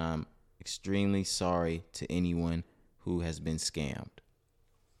publicly, and I'm extremely sorry to anyone who has been scammed.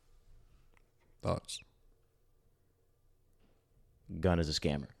 Thoughts? Gunna's a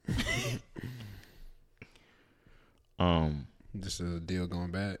scammer. This is a deal going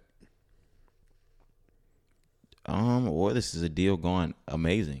bad. Or this is a deal going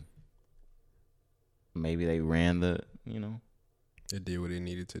amazing. Maybe they ran It did what it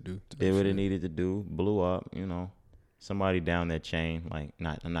needed to do. Did what it needed to do, blew up, somebody down that chain, like,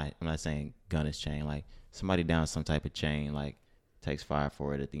 I'm not saying Gunna's chain, like somebody down some type of chain, like, takes fire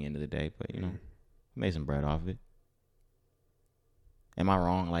for it at the end of the day, but made some bread off of it. Am I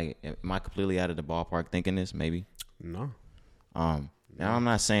wrong? Like, am I completely out of the ballpark thinking this? Maybe. No. Now, I'm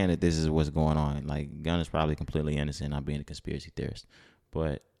not saying that this is what's going on. Like, Gunna's probably completely innocent. I'm being a conspiracy theorist,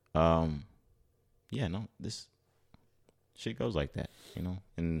 but this shit goes like that,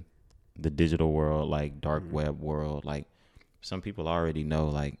 in the digital world, like dark web world. Like, some people already know,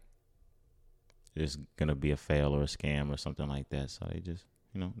 like, there's gonna be a fail or a scam or something like that, so they just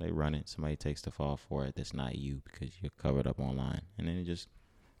they run it. Somebody takes the fall for it. That's not you, because you're covered up online, and then it just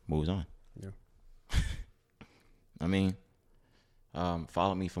moves on. Yeah. I mean,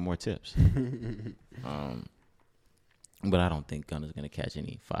 follow me for more tips. But I don't think Gunna's gonna catch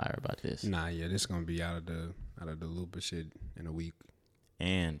any fire about this. Nah, yeah, this gonna be out of the loop of shit in a week.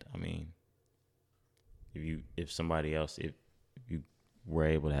 And I mean, if you were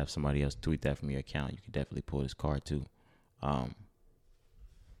able to have somebody else tweet that from your account, you could definitely pull this card too. But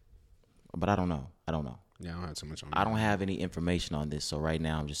I don't know. Yeah, I don't have too much on. I don't have any information on this, so right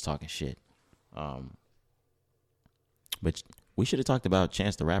now I'm just talking shit. But we should have talked about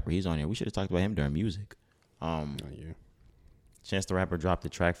Chance the Rapper. He's on here. We should have talked about him during music. Yeah. Chance the Rapper dropped the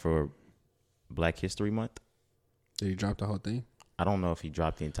track for Black History Month. Did he drop the whole thing? I don't know if he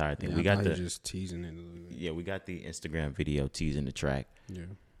dropped the entire thing. Yeah, We got the just teasing it a little bit. Yeah, we got the Instagram video teasing the track. Yeah.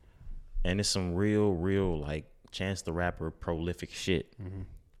 And it's some real like Chance the Rapper prolific shit. Mm-hmm.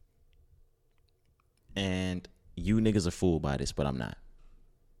 And you niggas are fooled by this, but I'm not.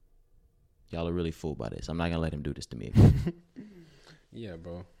 Y'all are really fooled by this. I'm not gonna let him do this to me again. Yeah,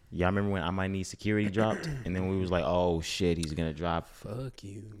 bro. Y'all remember when I Might Need Security dropped? And then we was like, oh shit, he's gonna drop. Fuck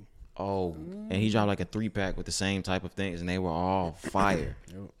you. Oh, and he dropped like a 3-pack with the same type of things, and they were all fire.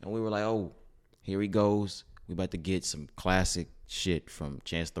 Yep. And we were like, oh, here he goes. We about to get some classic shit from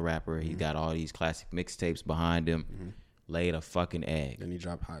Chance the Rapper. He got all these classic mixtapes behind him. Laid a fucking egg. Then he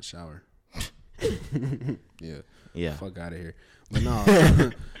dropped Hot Shower. Yeah. Fuck out of here. But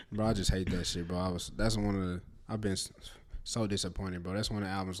no, bro, I just hate that shit, bro. I've been so disappointed, bro. That's one of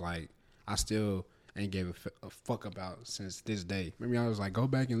the albums like I still ain't gave a fuck about since this day. Maybe I was like, go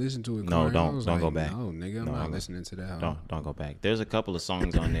back and listen to it. No, don't like, go back. No, nigga, I'm not listening to that. Don't go back. There's a couple of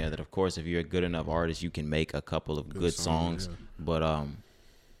songs on there that, of course, if you're a good enough artist, you can make a couple of good songs. Yeah. But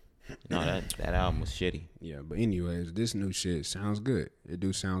no, that album was shitty. Yeah, but anyways, this new shit sounds good. It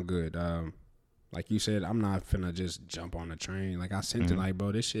do sound good. Like you said, I'm not finna just jump on the train. Like I sent it, like,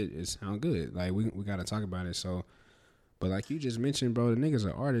 bro, this shit is sound good. Like we gotta talk about it. So, but like you just mentioned, bro, the nigga's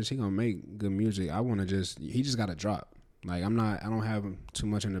an artist. He gonna make good music. He just gotta drop. Like I don't have too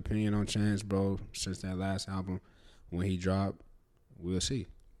much an opinion on Chance, bro. Since that last album, when he dropped, we'll see.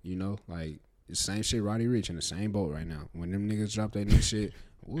 You know, like it's the same shit. Roddy Ricch in the same boat right now. When them niggas drop that new shit,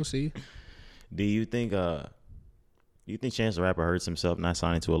 we'll see. Do you think Chance the Rapper hurts himself not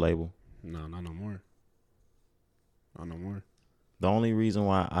signing to a label? No, not no more. Not no more. The only reason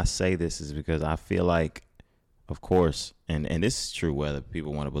why I say this is because I feel like, of course, and this is true whether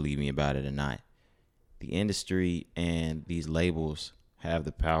people want to believe me about it or not, the industry and these labels have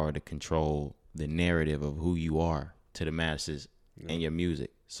the power to control the narrative of who you are to the masses and your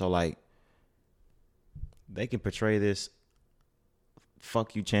music. So, like, they can portray this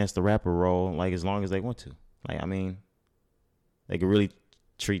fuck you Chance the Rapper role, like, as long as they want to. Like, I mean, they could really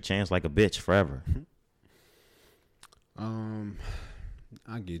treat Chance like a bitch forever.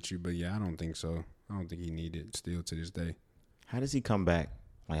 I get you, but yeah, I don't think so. I don't think he needed it still to this day. How does he come back?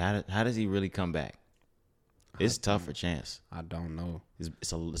 Like, how does he really come back? It's tough for Chance. I don't know.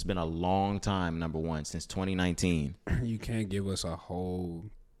 It's been a long time, number one, since 2019. You can't give us a whole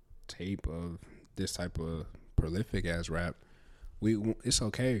tape of this type of prolific ass rap. It's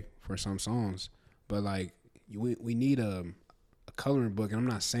okay for some songs, but like we need a coloring book, and I'm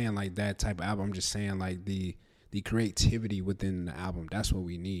not saying like that type of album. I'm just saying like the creativity within the album. That's what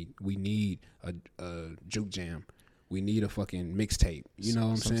we need. We need a juke jam. We need a fucking mixtape. You know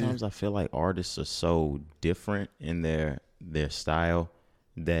what I'm saying? Sometimes I feel like artists are so different in their style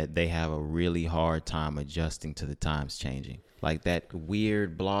that they have a really hard time adjusting to the times changing. Like that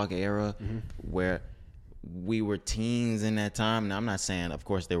weird blog era where we were teens in that time. Now, I'm not saying, of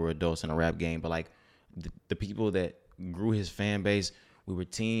course, there were adults in the rap game, but like the people that grew his fan base, we were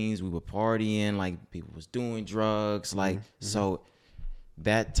teens, we were partying, like people was doing drugs, like so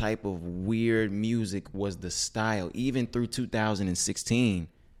that type of weird music was the style. Even through 2016,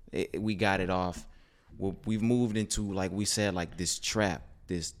 we got it off. We've moved into, like we said, like this trap,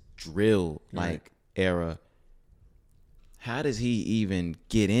 this drill like era. How does he even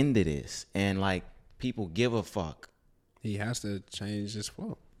get into this? And like people give a fuck. He has to change his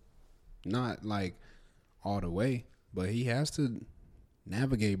flow. Not like all the way, but he has to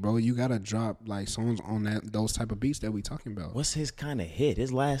navigate, bro. You gotta drop like songs on those type of beats that we talking about. What's his kind of hit?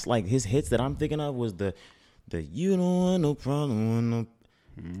 His last, like his hits that I'm thinking of was the you don't want no problem,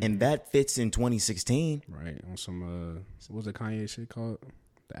 and that fits in 2016. Right, on some what's the Kanye shit called?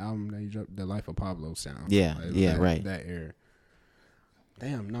 The album that he dropped, The Life of Pablo sound. Yeah, like, right. That era.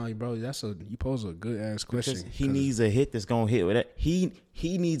 Damn, no, bro. You pose a good ass question. Because he needs a hit that's gonna hit with it.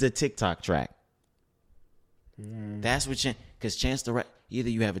 He needs a TikTok track. That's what because Chance the Rapper, either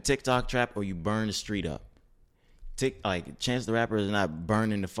you have a TikTok trap or you burn the street up. Like Chance the Rapper is not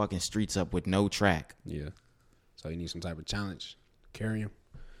burning the fucking streets up with no track. Yeah. So he needs some type of challenge. Carry him.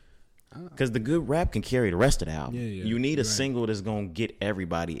 Because the good rap can carry the rest of the album. Yeah, you need a right. single that's gonna get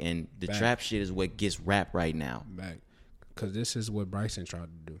everybody, and the Back. trap shit is what gets rap right now. Back, because this is what Bryson tried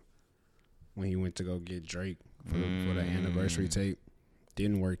to do when he went to go get Drake for the anniversary tape.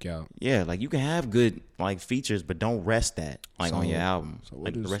 Didn't work out. Yeah, like you can have good like features, but don't rest that like on your album. So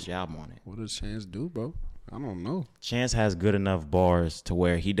Like the rest of your album on it. What does Chance do, bro? I don't know. Chance has good enough bars to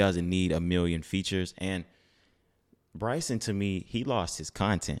where he doesn't need a million features. And Bryson, to me, he lost his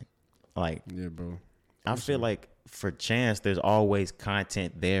content. Like, Yeah, bro. I feel like for Chance, there's always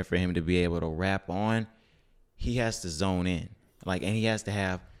content there for him to be able to rap on. He has to zone in, like, and he has to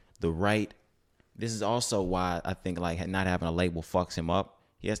have the right. This is also why I think like not having a label fucks him up.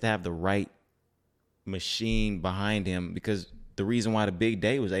 He has to have the right machine behind him, because the reason why the Big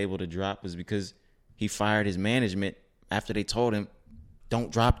Day was able to drop was because he fired his management after they told him,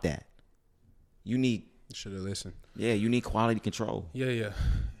 "Don't drop that. You need, Should have listened. yeah, you need quality control." Yeah.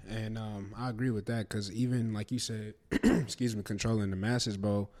 And I agree with that, because even like you said, excuse me, controlling the masses,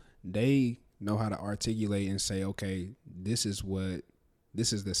 bro, they know how to articulate and say, okay, this is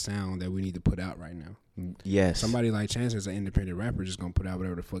the sound that we need to put out right now. Yes. Somebody like Chance is an independent rapper, just gonna put out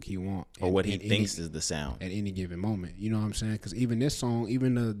whatever the fuck he want, Or what he thinks is the sound. at any given moment. You know what I'm saying? Because even this song,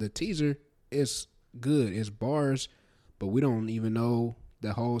 even the teaser, is good. It's bars, but we don't even know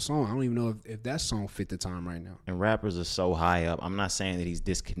the whole song. I don't even know if that song fit the time right now. And rappers are so high up. I'm not saying that he's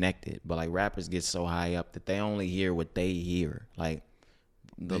disconnected, but like rappers get so high up that they only hear what they hear. Like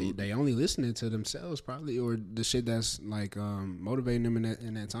They only listening to themselves probably, or the shit that's like motivating them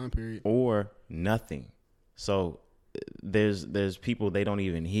in that time period. or nothing. So there's people they don't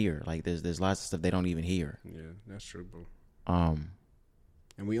even hear. Like there's lots of stuff they don't even hear. Yeah, that's true, bro.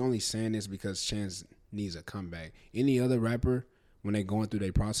 And we only saying this because Chance needs a comeback. Any other rapper, when they going through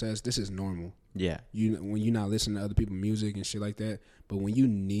their process, this is normal. yeah. When you're not listening to other people's music and shit like that, but when you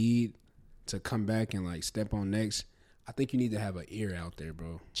need to come back and like step on next, I think you need to have an ear out there,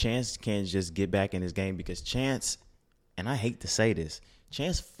 bro. Chance can't just get back in his game, because Chance, and I hate to say this,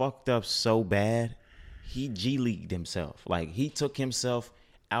 Chance fucked up so bad, he G-leagued himself. Like he took himself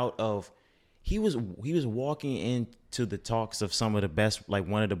out of, he was walking into the talks of some of the best, like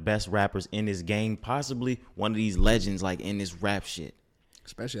one of the best rappers in this game, possibly one of these legends like in this rap shit.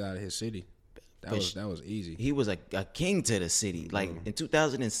 Especially out of his city. That was easy. He was a king to the city. Like in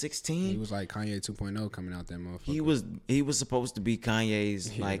 2016, He was like Kanye 2.0 coming out that motherfucker. he was supposed to be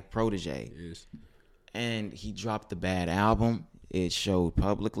Kanye's like protege. Yes. And he dropped the bad album. It showed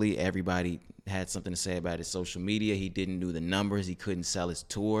publicly. Everybody had something to say about his social media. He didn't do the numbers. He couldn't sell his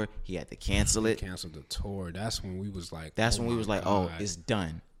tour. He had to cancel it. Canceled the tour. That's when we was like, Oh, it's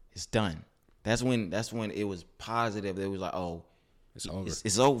done. It's done. That's when it was positive. It was like, oh, it's over.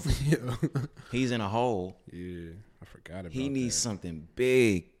 it's over. He's in a hole. Yeah, I forgot about He needs that. something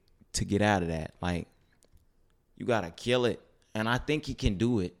big to get out of that. Like, you gotta kill it. And I think he can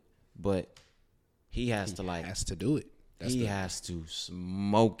do it, but he has to do it. Has to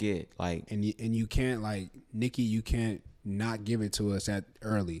smoke it. Like, And you can't, like, Nicki, you can't not give it to us at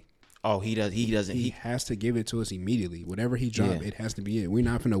early. oh, he doesn't. He has to give it to us immediately. Whatever he drop, Yeah. it has to be it. We're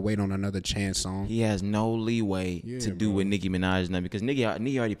not finna wait on another Chance song. He has no leeway to do what Nicki Minaj done, because Nicki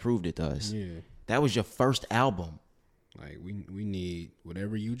already proved it to us. Yeah. That was your first album. Like, we need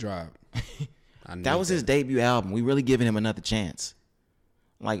whatever you drop. That was his debut album. We really giving him another chance.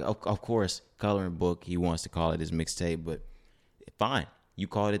 Like, of course, Coloring Book, he wants to call it his mixtape, but fine. You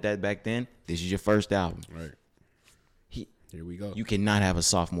called it that back then. This is your first album. Right. Here we go. You cannot have a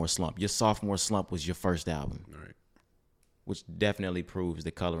sophomore slump. Your sophomore slump was your first album. Right. Which definitely proves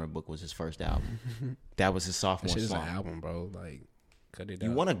that Coloring Book was his first album. That was his sophomore That shit is slump. an album, bro. Like, cut it out.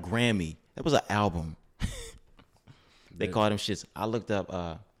 You won a Grammy. That was an album. They called him shits. I looked up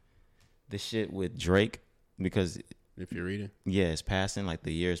the shit with Drake, because If you're reading. yeah, it's passing, like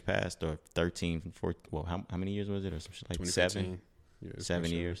the years passed, or 13, 14, well, how many years was it, or some shit like 2015. Yeah, it's 7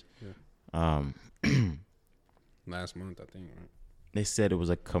 been years. Yeah. Last month, I think, right? They said it was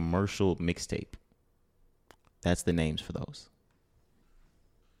a commercial mixtape. That's the names for those.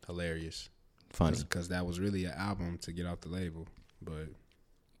 Hilarious. Funny. Because that was really an album to get off the label. But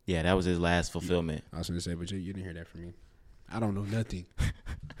Yeah, that was his last fulfillment. I was going to say, but you didn't hear that from me. I don't know nothing.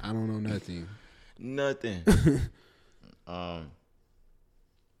 I don't know nothing. Nothing. I've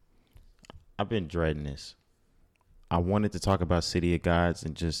been dreading this. I wanted to talk about City of Gods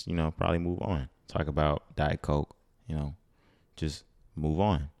and just, probably move on. Talk about Diet Coke, just move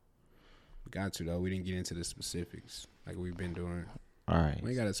on. We got to, though. We didn't get into the specifics like we've been doing. All right. We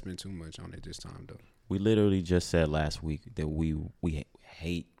ain't got to spend too much on it this time, though. We literally just said last week that we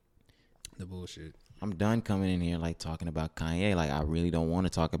hate The bullshit. I'm done coming in here like talking about Kanye. Like I really don't want to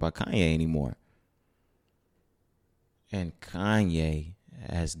talk about Kanye anymore. And Kanye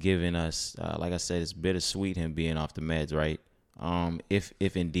has given us, like I said, it's bittersweet him being off the meds, right?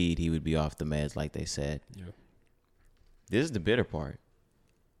 If indeed he would be off the meds, like they said. Yeah. This is the bitter part.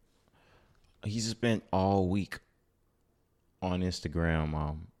 He's spent all week on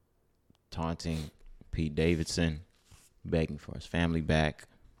Instagram taunting Pete Davidson, begging for his family back.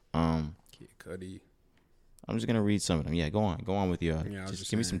 Kid Cudi. I'm just gonna read some of them. Yeah, go on with your. Yeah, just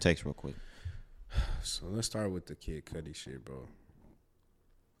give me some text real quick. So let's start with the Kid Cudi shit, bro.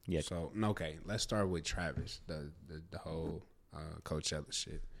 Yeah. So okay, let's start with Travis, the whole Coachella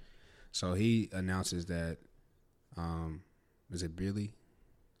shit. So he announces that, is it Billy?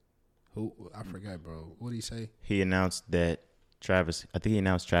 Who I forgot, bro. What did he say? He announced that Travis. I think he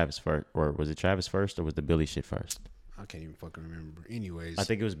announced Travis first, or was it Travis first, or was the Billy shit first? I can't even fucking remember. Anyways, I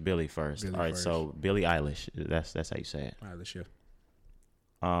think it was Billy first. Billy All right, first. so Billie Eilish. That's how you say it. All right, let's hear.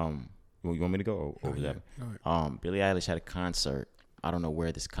 You want me to go over that? Billie Eilish had a concert. I don't know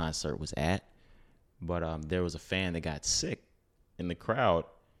where this concert was at, but there was a fan that got sick in the crowd,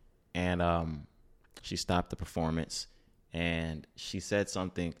 and she stopped the performance, and she said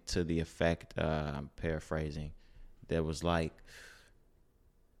something to the effect, I'm paraphrasing, that was like,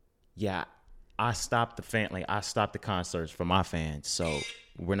 yeah, I stopped the concerts for my fans, so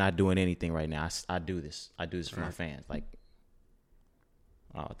we're not doing anything right now. I do this for my fans. Like,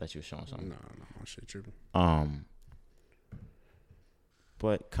 oh, I thought you were showing something. No, shit tripping.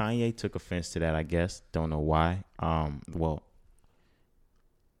 But Kanye took offense to that, I guess. Don't know why. Well,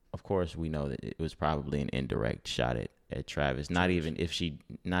 of course we know that it was probably an indirect shot at Travis. Not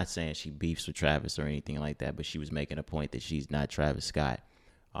saying she beefs with Travis or anything like that, but she was making a point that she's not Travis Scott.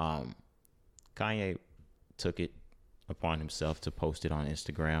 Kanye took it upon himself to post it on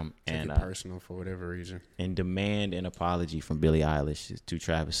Instagram and personal for whatever reason, and demand an apology from Billie Eilish to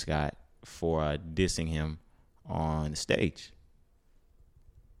Travis Scott for dissing him on the stage.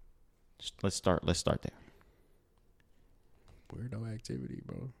 Let's start there. Weirdo activity,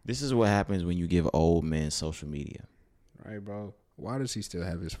 bro. This is what happens when you give old men social media. Right, bro. Why does he still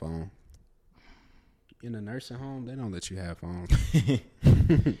have his phone? In a nursing home, they don't let you have phones.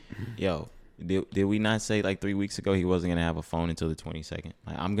 Yo, did we not say like 3 weeks ago he wasn't gonna have a phone until the 22nd?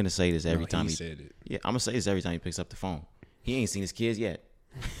 Like, I'm gonna say this every time he said it. Yeah, I'm gonna say this every time he picks up the phone. He ain't seen his kids yet.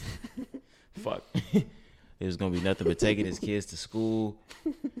 Fuck. It was gonna be nothing but taking his kids to school.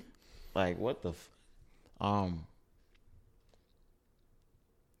 Like, what the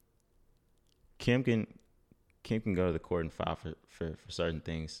Kim can go to the court and file for certain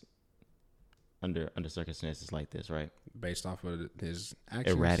things under circumstances like this, right? Based off of his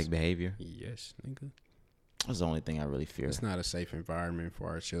actions. Erratic behavior. Yes, nigga. That's the only thing I really fear. It's not a safe environment for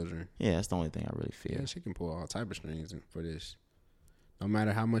our children. Yeah, that's the only thing I really fear. Yeah, she can pull all type of strings for this. No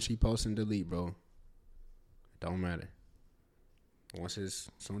matter how much he posts and delete, bro. It don't matter. As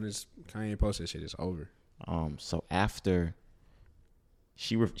soon as Kanye posts that shit, it's over. So after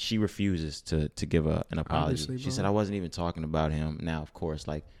she refuses to give an apology. Obviously, she bro. said, I wasn't even talking about him. Now, of course,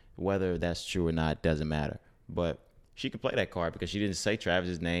 like, whether that's true or not doesn't matter. But she could play that card because she didn't say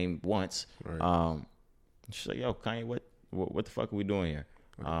Travis's name once. Right. She's like, yo, Kanye, what the fuck are we doing here?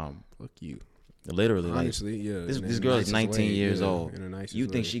 Fuck you. Literally, honestly, like, yeah. This girl is 19 years old. You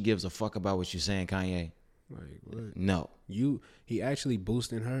think way. she gives a fuck about what you're saying, Kanye? Like, what? No. He actually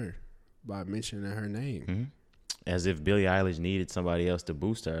boosting her by mentioning her name. Mm-hmm. As if Billie Eilish needed somebody else to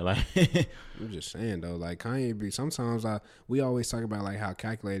boost her. Like, I'm just saying though, like Kanye be sometimes we always talk about like how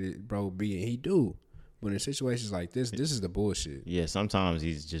calculated bro be, and he do. But in situations like this is the bullshit. Yeah, sometimes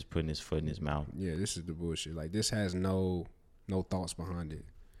he's just putting his foot in his mouth. Yeah, this is the bullshit. Like, this has no thoughts behind it.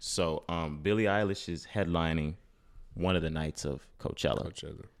 So, Billie Eilish is headlining one of the nights of Coachella.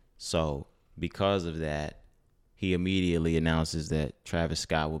 So, because of that, he immediately announces that Travis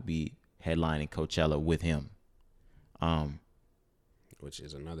Scott will be headlining Coachella with him. Which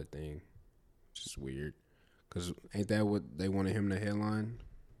is another thing. Just weird. Because ain't that what they wanted him to headline?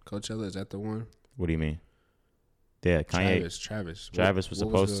 Coachella, is that the one? What do you mean? Yeah, Kanye. Travis was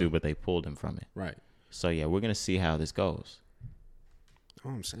supposed to, but they pulled him from it. Right. So, yeah, we're going to see how this goes. Oh,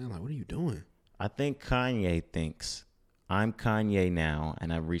 I'm saying, like, what are you doing? I think Kanye thinks, I'm Kanye now,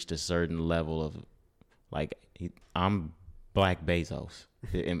 and I've reached a certain level of, like, I'm Black Bezos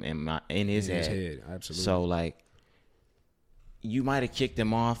in his head. Absolutely. So, like, you might have kicked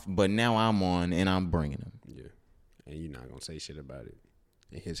him off, but now I'm on, and I'm bringing him. Yeah. And you're not going to say shit about it.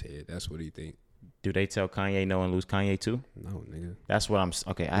 In his head, that's what he think. Do they tell Kanye no and lose Kanye too? No, nigga. That's what I'm.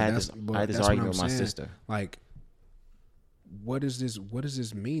 Okay, I had this argument with my sister. Like, what does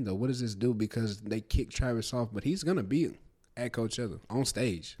this mean though? What does this do? Because they kicked Travis off, but he's gonna be at Coachella on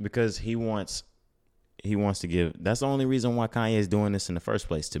stage because he wants to give. That's the only reason why Kanye is doing this in the first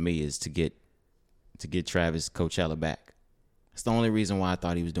place. To me, is to get Travis Coachella back. That's the only reason why I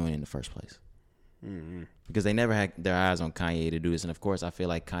thought he was doing it in the first place. Mm-hmm. Because they never had their eyes on Kanye to do this, and of course, I feel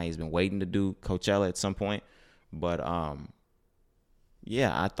like Kanye's been waiting to do Coachella at some point. But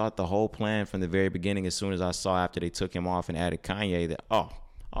yeah, I thought the whole plan from the very beginning, as soon as I saw after they took him off and added Kanye, that all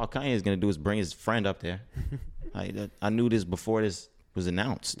Kanye is gonna do is bring his friend up there. I knew this before this was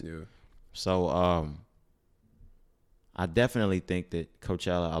announced. Yeah. So I definitely think that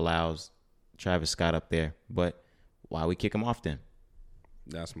Coachella allows Travis Scott up there, but why we kick him off then?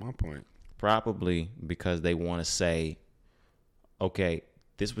 That's my point. Probably because they want to say, okay,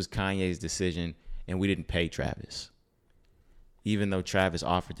 this was Kanye's decision and we didn't pay Travis, even though Travis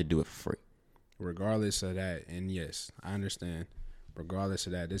offered to do it for free. Regardless of that, and yes, I understand. Regardless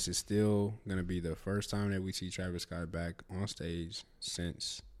of that, this is still going to be the first time that we see Travis Scott back on stage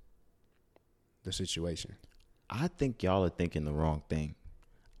since the situation. I think y'all are thinking the wrong thing.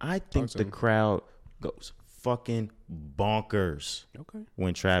 I think the crowd goes fucking bonkers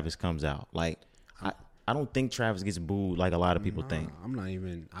when Travis comes out. Like, I don't think Travis gets booed like a lot of people think. I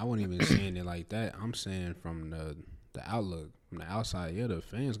wasn't even saying it like that. I'm saying from the outlook, from the outside, yeah, the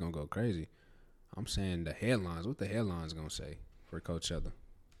fans going to go crazy. I'm saying the headlines. What the headlines going to say for Coachella?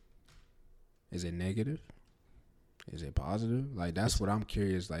 Is it negative? Is it positive? Like, that's what I'm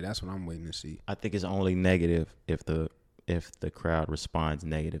curious. Like, that's what I'm waiting to see. I think it's only negative if the crowd responds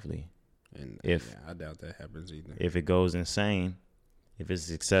negatively. And I doubt that happens either. If it goes insane, if it's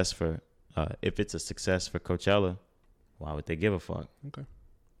a success for Coachella, why would they give a fuck? Okay.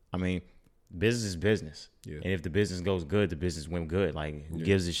 I mean, business is business. Yeah. And if the business goes good, the business went good. Like, who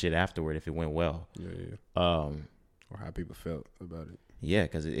gives a shit afterward if it went well? Yeah. Or how people felt about it. Yeah,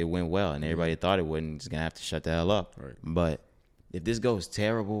 because it went well, and everybody thought it wouldn't. It's gonna have to shut the hell up. Right. But if this goes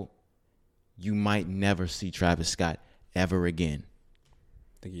terrible, you might never see Travis Scott ever again.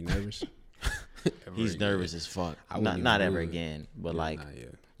 Think he nervous? He's nervous as fuck. Not ever again, but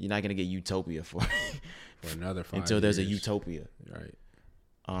you're not gonna get Utopia for another 5 until there's a Utopia.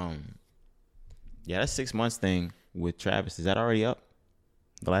 Right. Yeah, that 6 months thing with Travis, is that already up?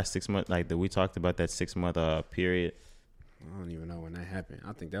 The last 6 months, like we talked about that 6 month period. I don't even know when that happened.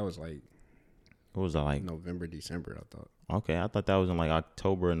 I think that was like, what was that like? November, December, I thought. Okay, I thought that was in like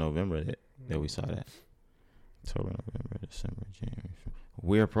October or November that we saw that. October, November, December, January.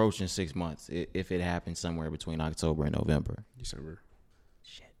 We're approaching 6 months if it happens somewhere between October and November. December.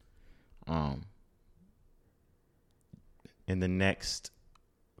 Shit. In the next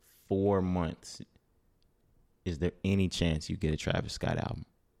 4 months, is there any chance you get a Travis Scott album?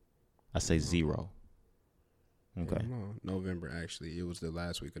 I say 0. Okay. No, November, actually. It was the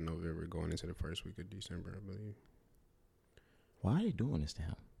last week of November going into the first week of December, I believe. Why are they doing this to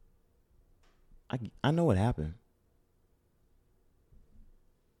him? I know what happened.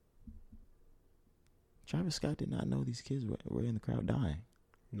 Travis Scott did not know these kids were in the crowd dying.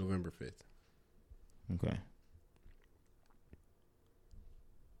 November 5th. Okay.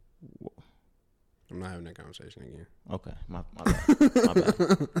 I'm not having that conversation again. Okay. My bad. My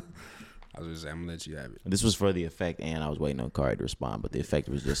bad. I was just saying, I'm going to let you have it. This was for the effect, and I was waiting on Kari to respond, but the effect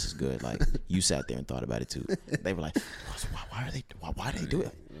was just as good. Like, you sat there and thought about it, too. They were like, why do they do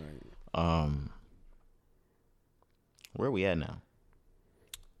it? Right. Where are we at now?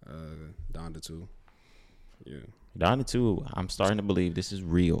 Donda 2. Yeah. Donda 2, I'm starting to believe this is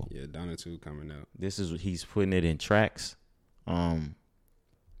real. Yeah, Donda 2 coming out. He's putting it in tracks. And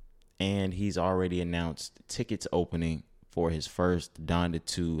he's already announced tickets opening for his first Donda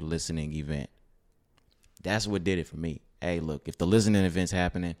 2 listening event. That's what did it for me. Hey, look, if the listening event's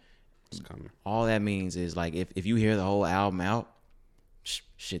happening, it's coming. All that means is, like, if you hear the whole album out,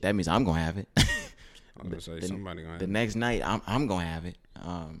 shit, that means I'm going to have it. I'm going to say somebody going to have it. The next night, I'm going to have it.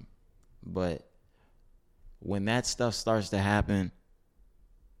 But when that stuff starts to happen,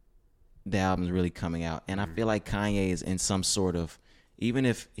 the album's really coming out. And I feel like Kanye is in some sort of, even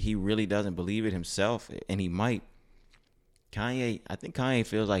if he really doesn't believe it himself, and he might, I think Kanye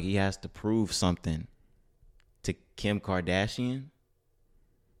feels like he has to prove something to Kim Kardashian.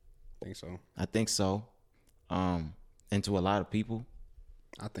 I think so. And to a lot of people.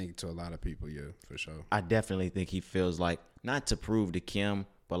 I think to a lot of people, yeah, for sure. I definitely think he feels like, not to prove to Kim,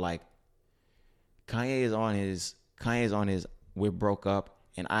 but like Kanye is on his we're broke up,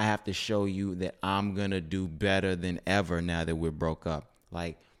 and I have to show you that I'm gonna do better than ever now that we're broke up.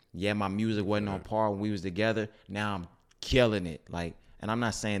 Like, yeah, my music wasn't on par when we was together. Now I'm killing it. Like, And I'm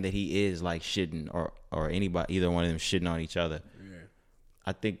not saying that he is like shitting or anybody, either one of them shitting on each other. Yeah.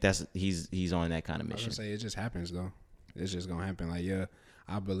 I think he's on that kind of mission. I was gonna say it just happens though. It's just gonna happen. Like, yeah,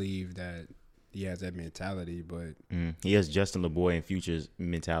 I believe that he has that mentality, but he has Justin LeBoy and Future's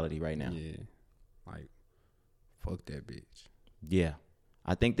mentality right now. Yeah, like fuck that bitch. Yeah,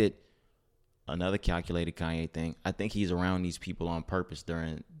 I think that another calculated Kanye thing. I think he's around these people on purpose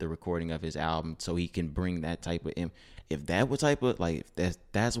during the recording of his album, so he can bring that type of. If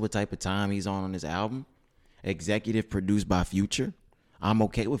that's what type of time he's on his album, executive produced by Future, I'm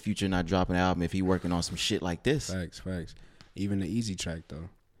okay with Future not dropping an album if he working on some shit like this. Facts. Even the Easy track though,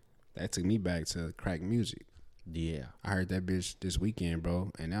 that took me back to crack music. Yeah, I heard that bitch this weekend,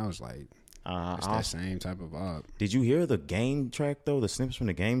 bro, and that was like, it's that same type of vibe. Did you hear the Game track though? The snippets from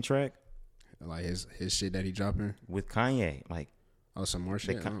the Game track, like his shit that he dropping with Kanye, like some more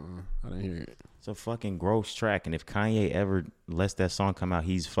shit. I didn't hear it. It's a fucking gross track, and if Kanye ever lets that song come out,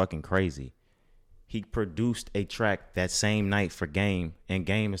 he's fucking crazy. He produced a track that same night for Game, and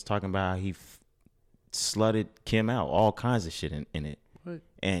Game is talking about how he slutted Kim out, all kinds of shit in it. What?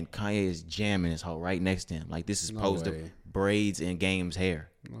 And Kanye is jamming his hoe right next to him. Like, this is posed to braids in Game's hair.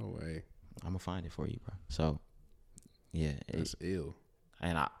 No way. I'm gonna find it for you, bro. So, yeah, that's ill.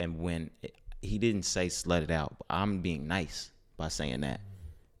 And when he didn't say slut it out, I'm being nice by saying that.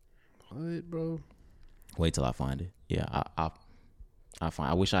 What, bro? Wait till I find it. Yeah, I find.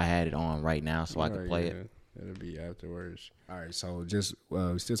 I wish I had it on right now so I could play it. It'll be afterwards. All right, so just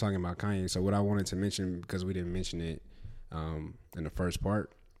still talking about Kanye. So what I wanted to mention, because we didn't mention it in the first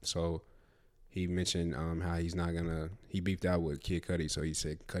part. So he mentioned how he beefed out with Kid Cudi. So he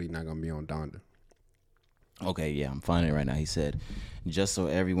said Cudi not gonna be on Donda. Okay, yeah, I'm finding it right now. He said, just so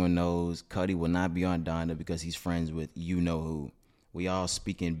everyone knows, Cudi will not be on Donda because he's friends with you-know-who. We all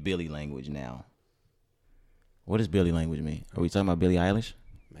speak in Billy language now. What does Billy language mean? Are we talking about Billie Eilish?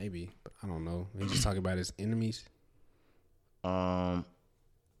 Maybe, but I don't know. He's just talking about his enemies.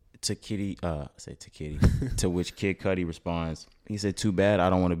 To Kitty, to which Kid Cudi responds, he said, too bad I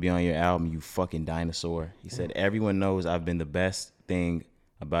don't want to be on your album, you fucking dinosaur. He said, everyone knows I've been the best thing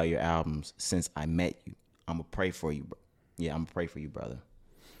about your albums since I met you. I'm going to pray for you, bro. Yeah, I'm going to pray for you, brother.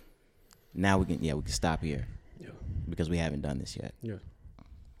 Now we can stop here. Yeah. Because we haven't done this yet. Yeah.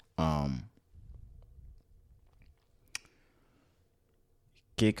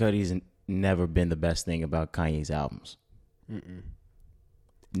 Kid Cudi's never been the best thing about Kanye's albums. Mm-mm.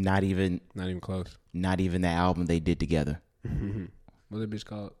 Not even close. Not even that album they did together. What's that bitch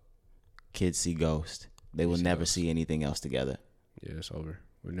called? Kids See Ghost. They will never see anything else together. Yeah, it's over.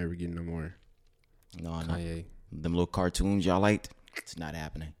 We're never getting no more. No, Kanye. Them little cartoons y'all liked, it's not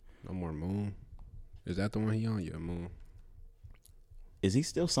happening. No more Moon. Is that the one he on? Yeah, Moon. Is he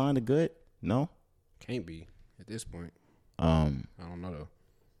still signed to Good? No? Can't be at this point. I don't know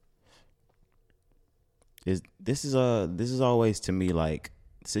though. This is always to me like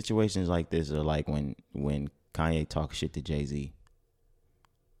situations like this are like when Kanye talks shit to Jeezy.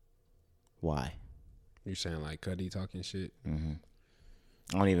 Why? You saying like Cudi talking shit? Mm-hmm.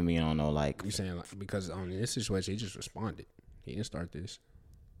 I don't even mean I don't know like you saying like because on this situation he just responded. He didn't start this.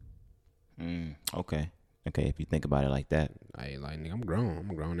 Okay. If you think about it like that. Nigga, I'm grown.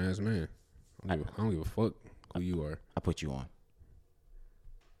 I'm a grown ass man. I don't give a fuck who you are. I put you on.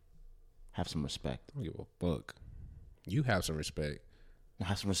 Have some respect. I don't give a fuck. You have some respect.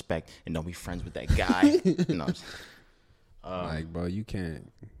 Have some respect and don't be friends with that guy. No. Like, bro, you can't.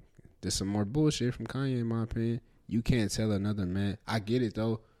 There's some more bullshit from Kanye, in my opinion. You can't tell another man. I get it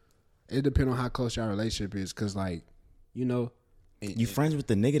though. It depends on how close your relationship is, cause like, you know, you friends with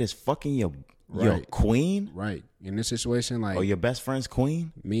the nigga that's fucking your queen, right? In this situation, like, or your best friend's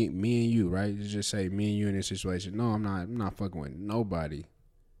queen. Me and you, right? You just say me and you in this situation. No, I'm not. I'm not fucking with nobody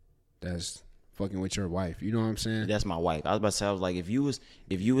that's fucking with your wife. You know what I'm saying? That's my wife. I was about to say, I was like, if you was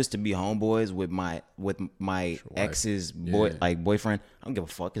to be homeboys with my ex's boyfriend, I don't give a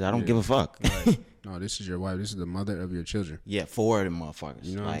fuck because I don't give a fuck. Right. No, this is your wife. This is the mother of your children. Yeah, 4 of them motherfuckers.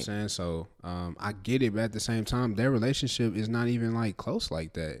 You know what I'm saying? So I get it, but at the same time, their relationship is not even like close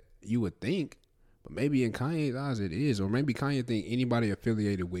like that. You would think, but maybe in Kanye's eyes it is, or maybe Kanye think anybody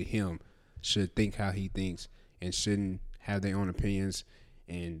affiliated with him should think how he thinks and shouldn't have their own opinions,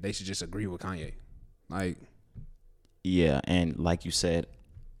 and they should just agree with Kanye. Like, yeah, and like you said,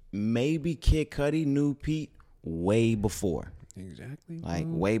 maybe Kid Cudi knew Pete way before. Exactly. Like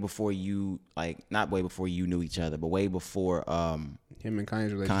way before you, like not way before you knew each other, but way before him and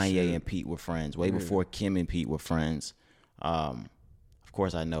Kanye's relationship. Kanye and Pete were friends. Way before Kim and Pete were friends. Of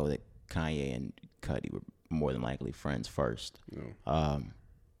course, I know that Kanye and Cudi were more than likely friends first. No.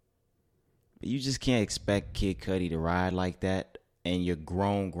 But you just can't expect Kid Cudi to ride like that and you're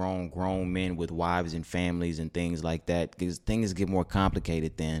grown men with wives and families and things like that, because things get more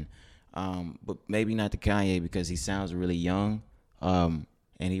complicated then. But maybe not to Kanye because he sounds really young. And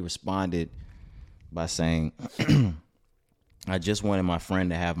he responded by saying, I just wanted my friend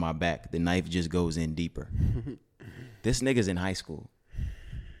to have my back. The knife just goes in deeper. This nigga's in high school.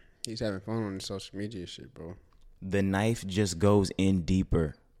 He's having fun on the social media shit, bro. The knife just goes in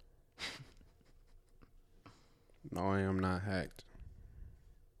deeper. No, I am not hacked.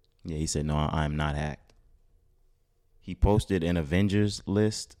 Yeah, he said, no, I am not hacked. He posted an Avengers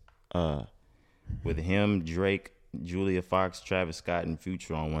list with him, Drake, Julia Fox, Travis Scott, and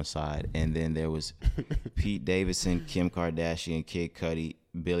Future on one side. And then there was Pete Davidson, Kim Kardashian, Kid Cudi,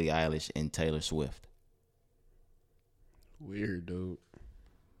 Billie Eilish, and Taylor Swift. Weird, dude.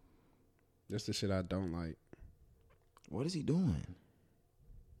 That's the shit I don't like. What is he doing?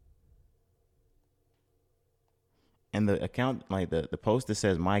 And the account, like the post that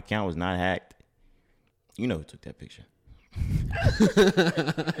says my account was not hacked, you know who took that picture.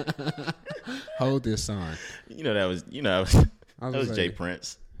 Hold this sign. That was like, Jay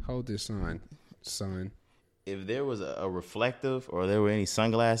Prince. Hold this sign, son. If there was a reflective or there were any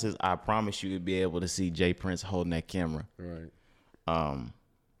sunglasses, I promise you would be able to see Jay Prince holding that camera. Right.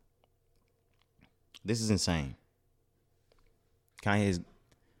 This is insane.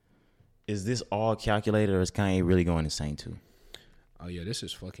 Is this all calculated, or is Kanye really going insane too? Oh yeah, this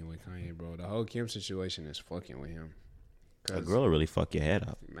is fucking with Kanye, bro. The whole Kim situation is fucking with him. A girl will really fuck your head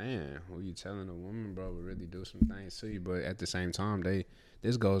up. Man, who you telling a woman, bro, will really do some things to you. But at the same time,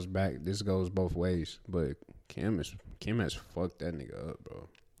 this goes both ways. But Kim has fucked that nigga up, bro.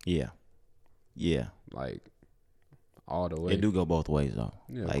 Yeah. Like all the way. It do go both ways though.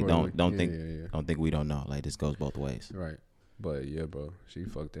 Yeah, like don't think we don't know. Like this goes both ways. Right. But yeah, bro, she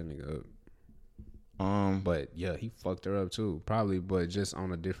fucked that nigga up. But yeah, he fucked her up too, probably, but just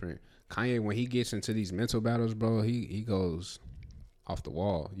on a different. Kanye, when he gets into these mental battles, bro, he goes off the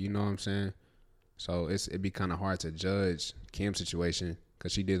wall. You know what I'm saying? So it'd be kind of hard to judge Kim's situation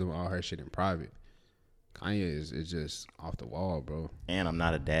because she did all her shit in private. Kanye is just off the wall, bro. And I'm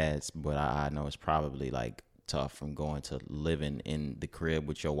not a dad, but I know it's probably like tough from going to living in the crib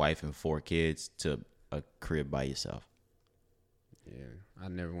with your wife and 4 kids to a crib by yourself. Yeah, I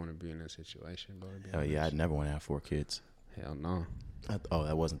never want to be in that situation, bro. Hell yeah, I'd never want to have 4 kids. Hell no. Oh,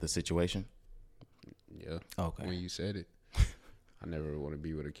 that wasn't the situation? Yeah. Okay. When you said it. I never want to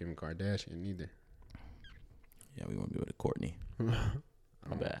be with a Kim Kardashian either. Yeah, we want to be with a Courtney. My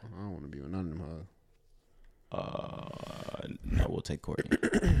bad. I don't want to be with none of them hoes. No, we'll take Courtney.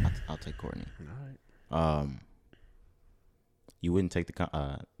 I'll take Courtney. All right. You wouldn't take the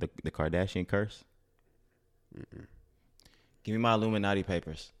Kardashian curse? Mm-mm. Give me my Illuminati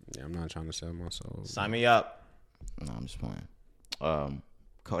papers. Yeah, I'm not trying to sell my soul. Sign me up. No, I'm just playing.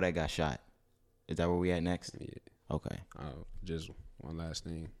 Kodak got shot. Is that where we at next? Yeah. Okay. Just one last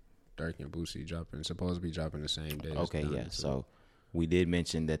thing. Dirk and Boosie supposed to be dropping the same day. Okay, yeah. So we did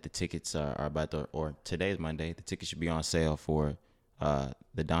mention that the tickets are about to, or today is Monday. The tickets should be on sale for the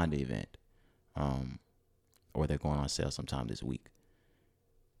Donda event, or they're going on sale sometime this week.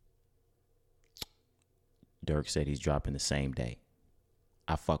 Dirk said he's dropping the same day.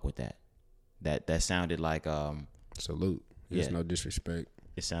 I fuck with that. That sounded like salute. There's no disrespect.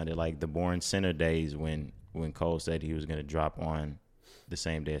 It sounded like the Born Sinner days when Cole said he was gonna drop on the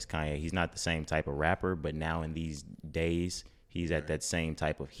same day as Kanye. He's not the same type of rapper, but now in these days he's at that same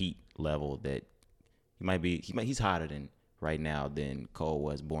type of heat level that he's hotter than right now than Cole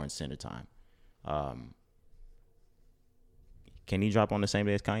was Born Sinner time. Can he drop on the same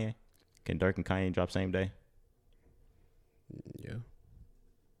day as Kanye? Can Dirk and Kanye drop same day? Yeah.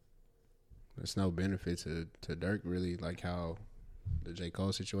 There's no benefit to Dirk really, like how the J.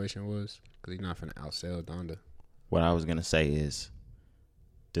 Cole situation was, because he's not finna outsell Donda. What I was gonna say is,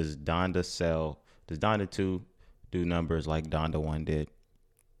 does Donda 2 do numbers like Donda 1 did?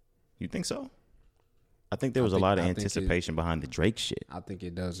 You think so? I think there was a lot of anticipation behind the Drake shit. I think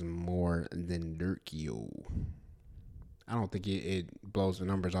it does more than Dirk, yo. I don't think it blows the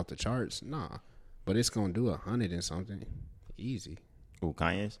numbers off the charts, nah. But it's gonna do 100 and something, easy. Ooh,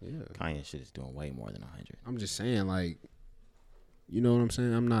 Kanye's? Yeah. Kanye's shit is doing way more than 100. I'm just saying, like, you know what I'm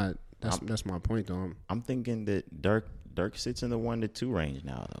saying? I'm not. That's my point, though. I'm thinking that Dirk sits in the 1 to 2 range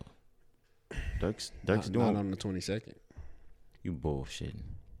now, though. Dirk's doing. Not on the 22nd. You bullshitting.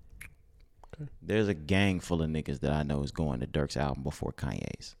 Okay. There's a gang full of niggas that I know is going to Dirk's album before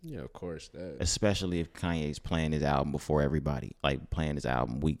Kanye's. Yeah, of course. Especially if Kanye's playing his album before everybody, like playing his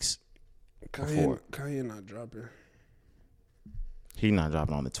album weeks before. Kanye not dropping. He not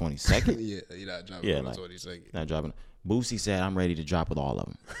dropping on the 22nd. Yeah, he not dropping on the 22nd. Not dropping. Boosie said, I'm ready to drop with all of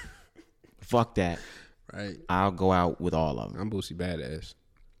them. Fuck that. Right. I'll go out with all of them. I'm Boosie badass.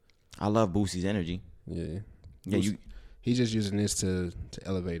 I love Boosie's energy. Yeah. Yeah, Boosie, he's just using this to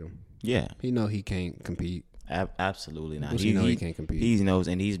elevate him. Yeah. He know he can't compete. Absolutely not. He know he can't compete. He knows,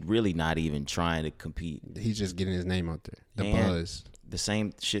 and he's really not even trying to compete. He's just getting his name out there. The and buzz. The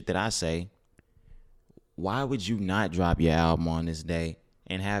same shit that I say. Why would you not drop your album on this day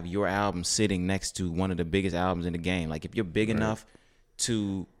and have your album sitting next to one of the biggest albums in the game? Like, if you're big enough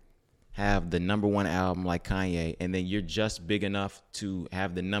to have the number 1 album like Kanye, and then you're just big enough to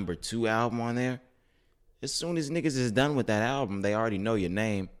have the number 2 album on there, as soon as niggas is done with that album, they already know your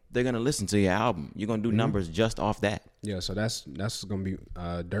name. They're going to listen to your album. You're going to do numbers just off that. Yeah, so that's going to be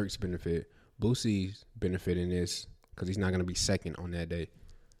Dirk's benefit. Boosie's benefit in this because he's not going to be second on that day.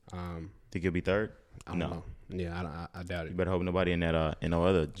 Think he'll be third? I don't know. Yeah, I doubt it. You better hope nobody in that in no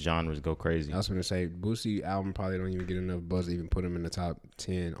other genres go crazy. I was gonna say Boosie album probably don't even get enough buzz to even put him in the top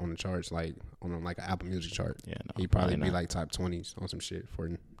 10 on the charts, like on like an Apple Music chart. Yeah, no, he'd probably be not. like top 20s on some shit for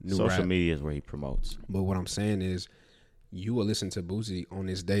new Social rap. media is where he promotes. But what I'm saying is, you will listen to Boosie on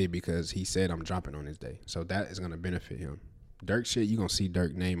this day because he said I'm dropping on this day, so that is gonna benefit him. Dirk shit, you gonna see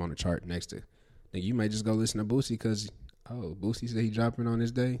Dirk name on the chart next to. Then you may just go listen to Boosie because. Oh, Boosie said he dropping on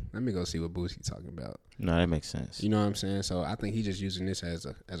this day. Let me go see what Boosie talking about. No, that makes sense. You know what I'm saying? So I think he just using this as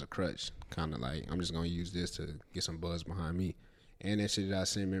a crutch, kind of like I'm just gonna use this to get some buzz behind me. And that shit that I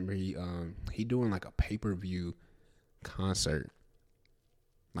said, remember he doing like a pay-per-view concert,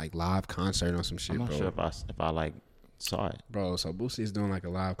 like live concert on some shit. I'm not bro. sure if I like saw it, bro. So Boosie's doing like a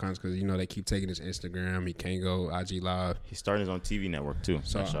live concert because they keep taking his Instagram. He can't go IG live. He's starting his own TV network too.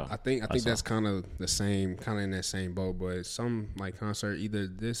 So I think that's kind of the same, kind of in that same boat. But some like concert either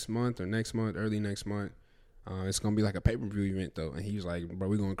this month or next month, early next month. It's gonna be like a pay-per-view event though, and he was like, "Bro,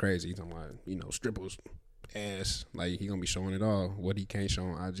 we going crazy." He's talking about strippers, ass. Like he gonna be showing it all. What he can't show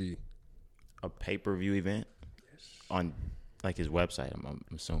on IG. A pay-per-view event on like his website. I'm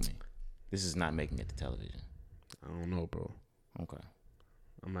assuming this is not making it to television. I don't know, bro. Okay.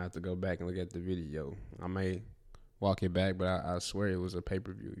 I'm gonna have to go back and look at the video. I may walk it back, but I swear it was a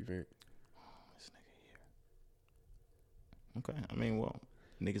pay-per-view event. This nigga here. Okay. I mean, well,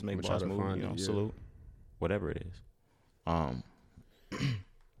 niggas make I'm boss moves, salute. Whatever it is. Can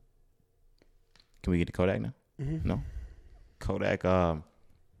we get to Kodak now? Mm-hmm. No. Kodak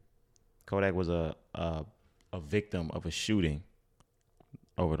was a victim of a shooting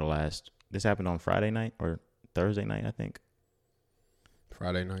over the last. This happened on Friday night or Thursday night, I think.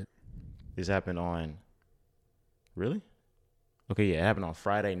 Friday night. This happened on. Really? Okay, yeah, it happened on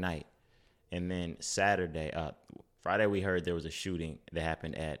Friday night, and then Saturday. Friday we heard there was a shooting that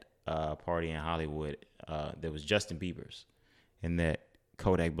happened at a party in Hollywood. There was Justin Bieber's, and that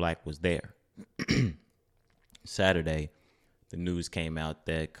Kodak Black was there. Saturday, the news came out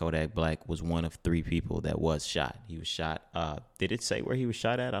that Kodak Black was one of 3 people that was shot. He was shot. Did it say where he was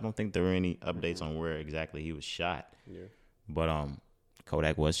shot at? I don't think there were any updates on where exactly he was shot. Yeah. But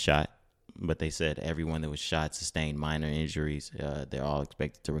Kodak was shot. But they said everyone that was shot sustained minor injuries. They're all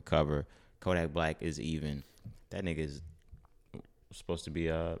expected to recover. Kodak Black is even. That nigga is supposed to be.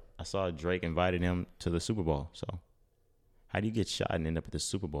 I saw Drake invited him to the Super Bowl. So, how do you get shot and end up at the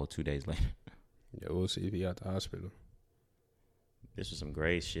Super Bowl 2 days later? Yeah, we'll see if he out the hospital. This was some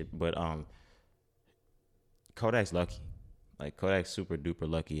great shit, but Kodak's lucky. Like Kodak's super duper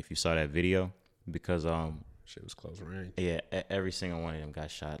lucky. If you saw that video, because shit was close range. Yeah, every single one of them got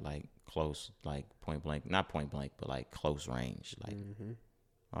shot like close, like point blank, not point blank, but like close range. Like,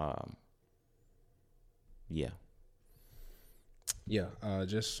 yeah.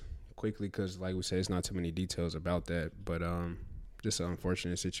 Just quickly, because like we said, it's not too many details about that, but just an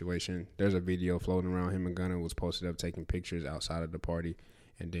unfortunate situation. There's a video floating around. Him and Gunna was posted up taking pictures outside of the party,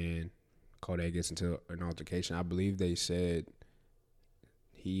 and then Kodak gets into an altercation. I believe they said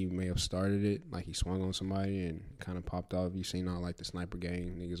he may have started it, like he swung on somebody and kind of popped off. You seen all like the sniper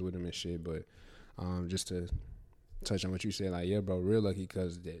gang niggas with him and shit, but just to touch on what you said, like, yeah, bro, real lucky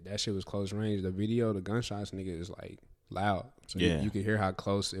because that shit was close range. The video, the gunshots, nigga, is like loud, so you can hear how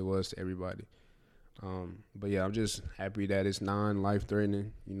close it was to everybody. But yeah, I'm just happy that it's non-life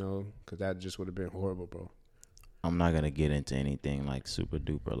threatening, because that just would have been horrible, bro. I'm not gonna get into anything like super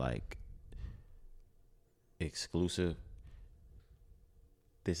duper like exclusive.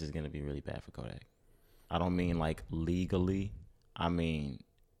 This is gonna be really bad for Kodak. I don't mean like legally. I mean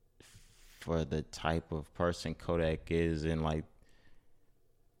for the type of person Kodak is, and like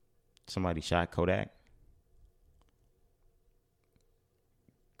somebody shot Kodak.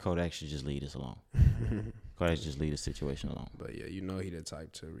 Kodak should just leave this alone. Kodak just leave the situation alone. But yeah, you know he the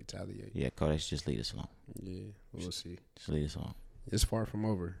type to retaliate. Yeah, Kodak just leave us alone. Yeah, we'll see. Just leave us alone. It's far from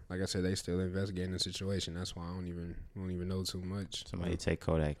over. Like I said, they still investigating the situation. That's why I don't even know too much. Somebody take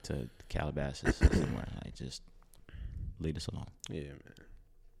Kodak to Calabasas or somewhere. Like, just leave us alone. Yeah, man.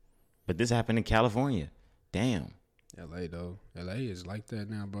 But this happened in California. Damn. LA though. LA is like that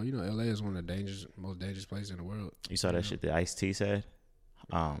now, bro. You know, LA is one of the most dangerous places in the world. You saw that shit that Ice-T said?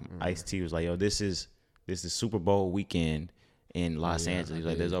 Ice-T was like, yo, this is Super Bowl weekend in Los Angeles. He's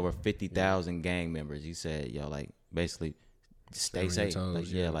like, there's over 50,000 gang members. He said, yo, like, basically, stay safe.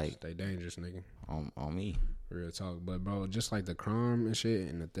 Toes, like, like, stay dangerous, nigga. On me. Real talk. But bro, just like the crime and shit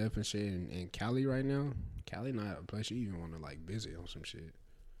and the theft and shit in Cali right now, Cali not a place you even want to like visit on some shit.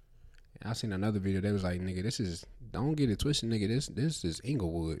 I seen another video. They was like, nigga, don't get it twisted, nigga. This is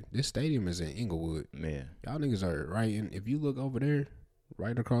Inglewood. This stadium is in Inglewood. Yeah. Y'all niggas are right in. If you look over there,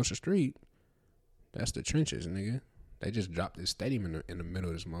 right across the street, that's the trenches, nigga. They just dropped this stadium in the middle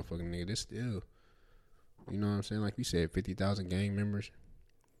of this motherfucking nigga. This still, you know what I'm saying? Like you said, 50,000 gang members.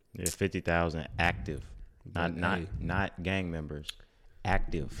 Yeah, 50,000 active, not gang members,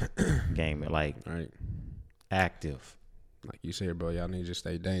 active gang like right, active. Like you said, bro, y'all need to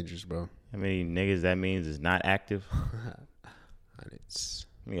stay dangerous, bro. How many niggas that means is not active? Hundreds.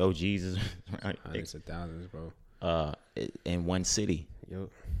 I mean, OGs is hundreds of thousands, bro. In one city. Yep.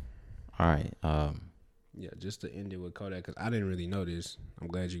 All right. Yeah, just to end it with Kodak, because I didn't really know this. I'm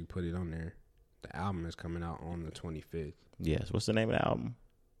glad you put it on there. The album is coming out on the 25th. Yes. What's the name of the album?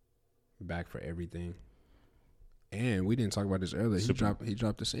 Back for Everything. And we didn't talk about this earlier. He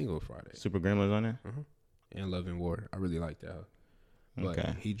dropped a single Friday. Super Gremlins on there? Uh-huh. And Love and War. I really like that. But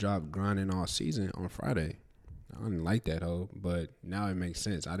okay. He dropped Grinding All Season on Friday. I didn't like that hoe, but now it makes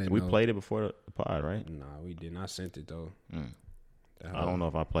sense. I didn't know. We played it before the pod, right? Nah, we didn't. I sent it though. I don't know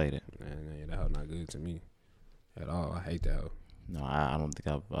if I played it. Man, that hoe not good to me at all. I hate that hoe. No, I don't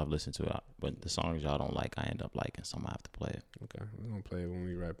think I've listened to it. But the songs y'all don't like, I end up liking, so I'm gonna have to play it. Okay, we're gonna play it when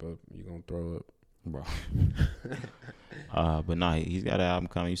we wrap up. You gonna throw up, bro? But no, he's got an album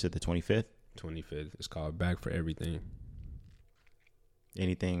coming. You said the 25th. 25th. It's called Back for Everything.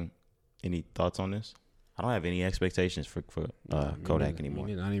 Any thoughts on this? I don't have any expectations for Kodak anymore. I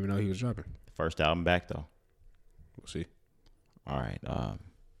didn't even know he was dropping. First album back though. We'll see. All right.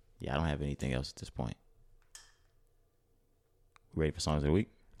 Yeah, I don't have anything else at this point. Ready for songs of the week?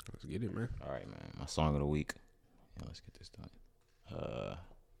 Let's get it, man. All right, man. My song of the week. Yeah, let's get this done.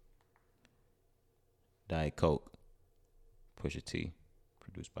 Diet Coke, Pusha T,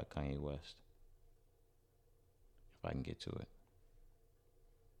 produced by Kanye West. If I can get to it.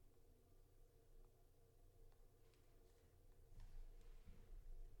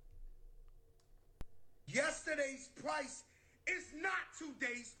 Yesterday's price is not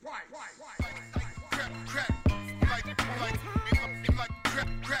today's price.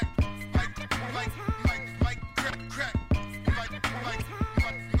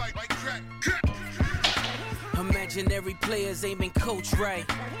 Imaginary players aiming coach right.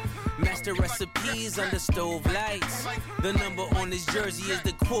 Master recipes under stove lights. The number on his jersey is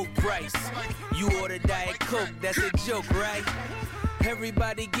the quote price. You order Diet Coke, that's a joke, right?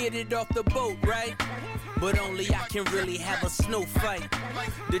 Everybody get it off the boat, right? But only I can really have a snow fight.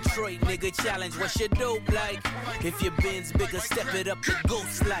 Detroit nigga challenge, what's your dope like? If your bin's bigger, step it up to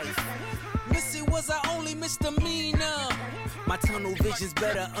ghost life. Missy was our only misdemeanor. My tunnel vision's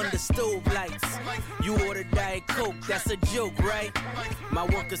better under stove lights. You order Diet Coke, that's a joke, right? My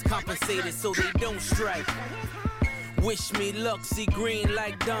workers compensated so they don't strike. Wish me luck, see green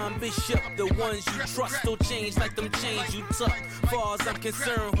like Don Bishop. The ones you trust will change like them chains you tuck. Far as I'm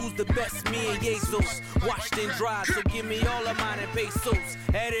concerned, who's the best? Me and Jesus. Washed and dried, so give me all of mine and pesos.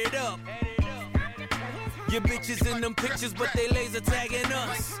 Add it up. Your bitches in them pictures, but they laser tagging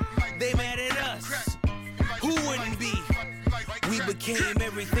us. They mad at us. Who wouldn't be? We became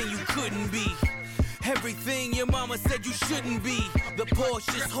everything you couldn't be. Everything your mama said you shouldn't be. The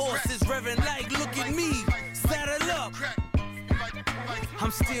Porsche's horse is revving like, look at me. Saddle up.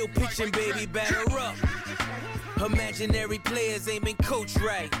 I'm still pitching, baby, batter up. Imaginary players aiming coach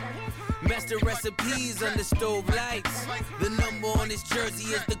right. Master recipes under stove lights. The number on his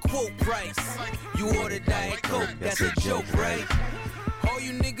jersey is the quote price. You order Diet Coke, that's a joke, right? All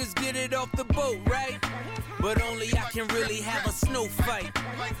you niggas get it off the boat, right? But only I can really have a snow fight.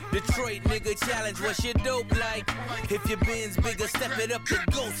 Detroit nigga challenge, what's your dope like? If your bin's bigger, step it up to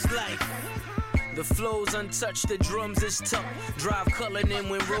ghost life. The flow's untouched, the drums is tough. Drive coloring in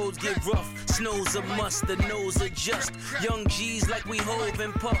when roads get rough. Snow's a must, the nose adjust. Young G's like we Hove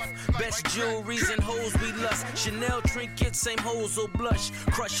and Puff. Best jewelries and hoes we lust. Chanel trinkets, same hoes will blush.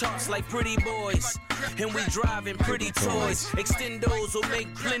 Crush hearts like pretty boys. And we driving pretty toys. Extendos will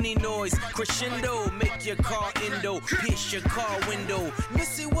make plenty noise. Crescendo, make your car endo. Pierce your car window.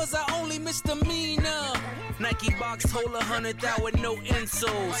 Missy was our only misdemeanor. Nike box hold 100,000 with no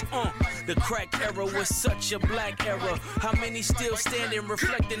insoles. The crack era was such a black era. How many still standing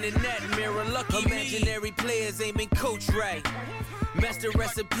reflecting in that mirror? Lucky imaginary players ain't been coached right. Master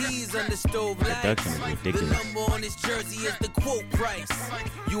recipes under stove lights. The number on this jersey is the quote price.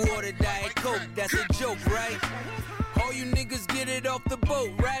 You order Diet Coke, that's a joke, right? All you niggas get it off the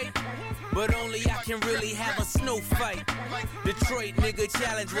boat, right? But only I can really have a snow fight. Detroit nigga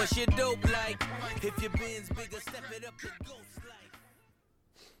challenge, what's your dope like? If your bin's bigger, step it up to ghost life.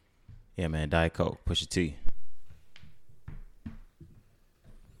 Yeah, man, Diet Coke, Pusha T.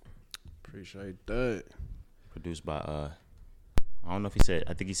 Appreciate that. Produced by I don't know if he said,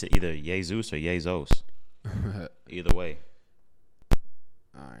 I think he said either Jesus or Yezos. Either way.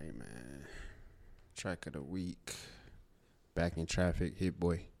 All right, man. Track of the week. Back in Traffic, Hit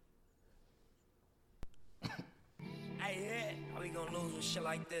Boy. Hey, yeah, how we gonna lose with shit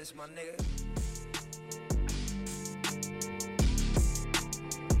like this, my nigga?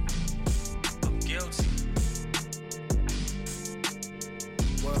 I'm guilty.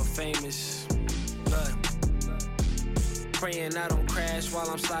 World famous. Look. Praying I don't crash while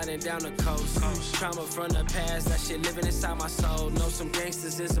I'm sliding down the coast. Trauma from the past, that shit living inside my soul. Know some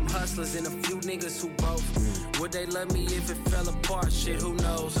gangsters and some hustlers and a few niggas who both. Would they love me if it fell apart? Shit, who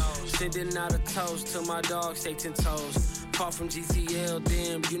knows? Sending out a toast to my dog, stay 10 toes. Far from GTL,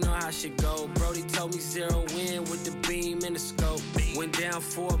 damn, you know how shit go. Brody told me 0 win with the beam and the scope. Went down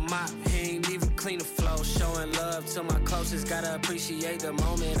for a mop, he ain't even clean the flow. Showing love to my closest, gotta appreciate the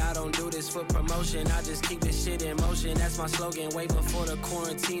moment. I don't do this for promotion, I just keep this shit in motion. That's my slogan, waiting for the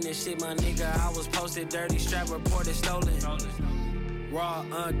quarantine and shit, my nigga. I was posted dirty, strap reported stolen. Raw,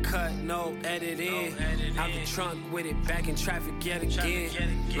 uncut, no editing. Out the trunk with it, back in traffic yet again.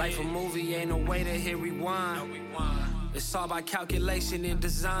 Life a movie, ain't no way to hit rewind. It's all by calculation and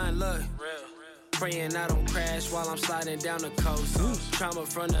design, look. Praying I don't crash while I'm sliding down the coast. Trauma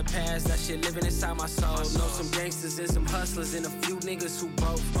from the past, that shit living inside my soul. Know some gangsters and some hustlers and a few niggas who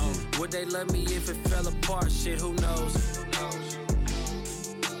both. Would they love me if it fell apart? Shit, who knows?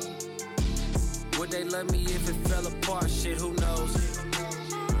 Would they love me if it fell apart? Shit, who knows?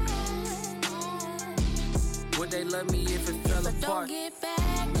 Would they love me if it fell apart? Don't get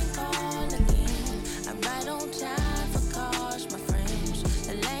back and call again. I'm right on time for cars, my friends.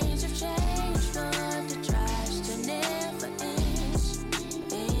 The lanes have changed, but the drive still never ends.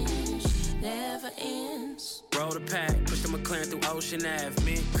 Never ends. Roll the pack, push the McLaren through Ocean Ave.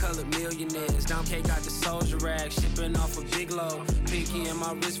 Mint-colored millionaires. Down K got the soldier rag. Shipping off a big load. Pinky and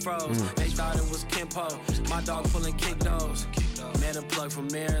my wrist froze. They thought it was Kimpo. My dog pulling kick nose. Met a plug from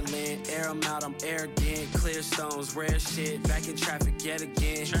Maryland. Air 'em out, I'm arrogant. Clear stones, rare shit. Back in traffic yet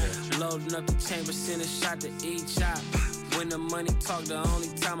again. Loading up the chamber, send a shot to each chop. When the money talk, the only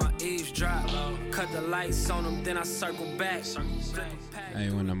time I eavesdrop. Cut the lights on them, then I circle back. Hey,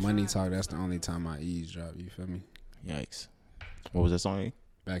 when the money talk, that's the only time I eavesdrop. You feel me? Yikes. What was that song?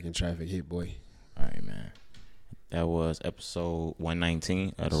 Back in Traffic, Hit Boy. All right, man. That was episode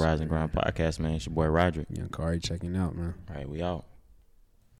 119 of the Rise and Grind podcast, man. It's your boy Roderick. Young Kari checking out, man. All right, we out.